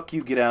 Fuck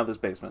you. Get out of this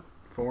basement.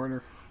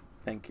 Foreigner.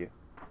 Thank you.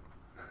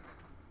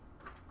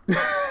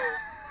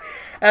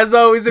 As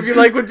always, if you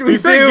like what we You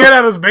said do, get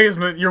out of this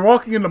basement. You're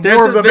walking into there's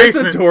more of the there's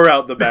basement. a door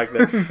out the back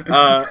there.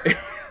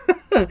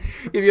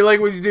 If you like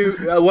what you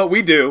do, what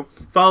we do,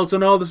 follow us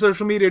on all the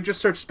social media.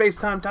 Just search Space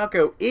Time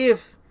Taco.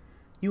 If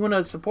you want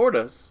to support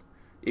us,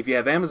 if you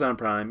have Amazon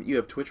Prime, you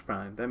have Twitch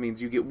Prime. That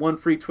means you get one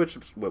free Twitch.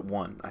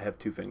 One. I have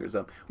two fingers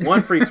up.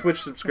 One free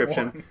Twitch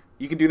subscription. One.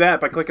 You can do that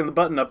by clicking the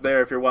button up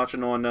there if you're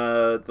watching on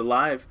the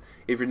live.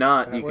 If you're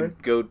not, That you way? can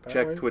go That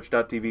check way?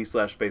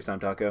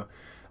 twitch.tv/SpacetimeTaco.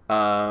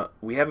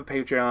 We have a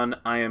Patreon.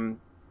 I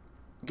am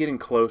getting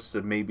close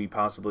to maybe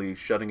possibly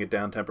shutting it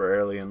down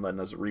temporarily and letting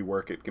us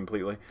rework it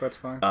completely. That's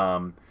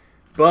fine.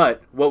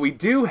 But what we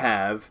do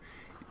have,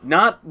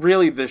 not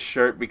really this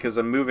shirt because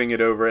I'm moving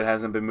it over. It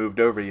hasn't been moved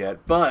over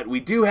yet. But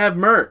we do have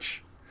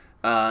merch.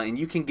 And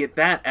you can get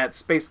that at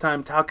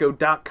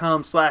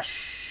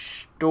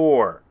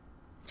spacetimetaco.com/store.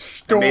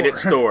 I made it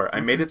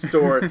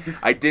store.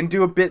 I didn't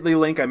do a bit.ly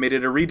link. I made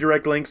it a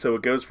redirect link so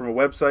it goes from a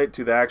website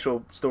to the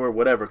actual store,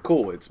 whatever.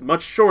 Cool. It's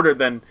much shorter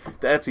than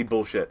the Etsy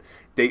bullshit.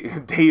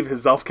 Dave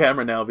is off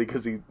camera now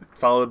because he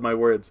followed my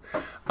words.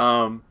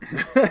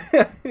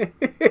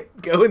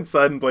 Go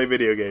inside and play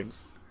video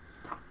games.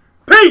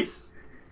 Peace!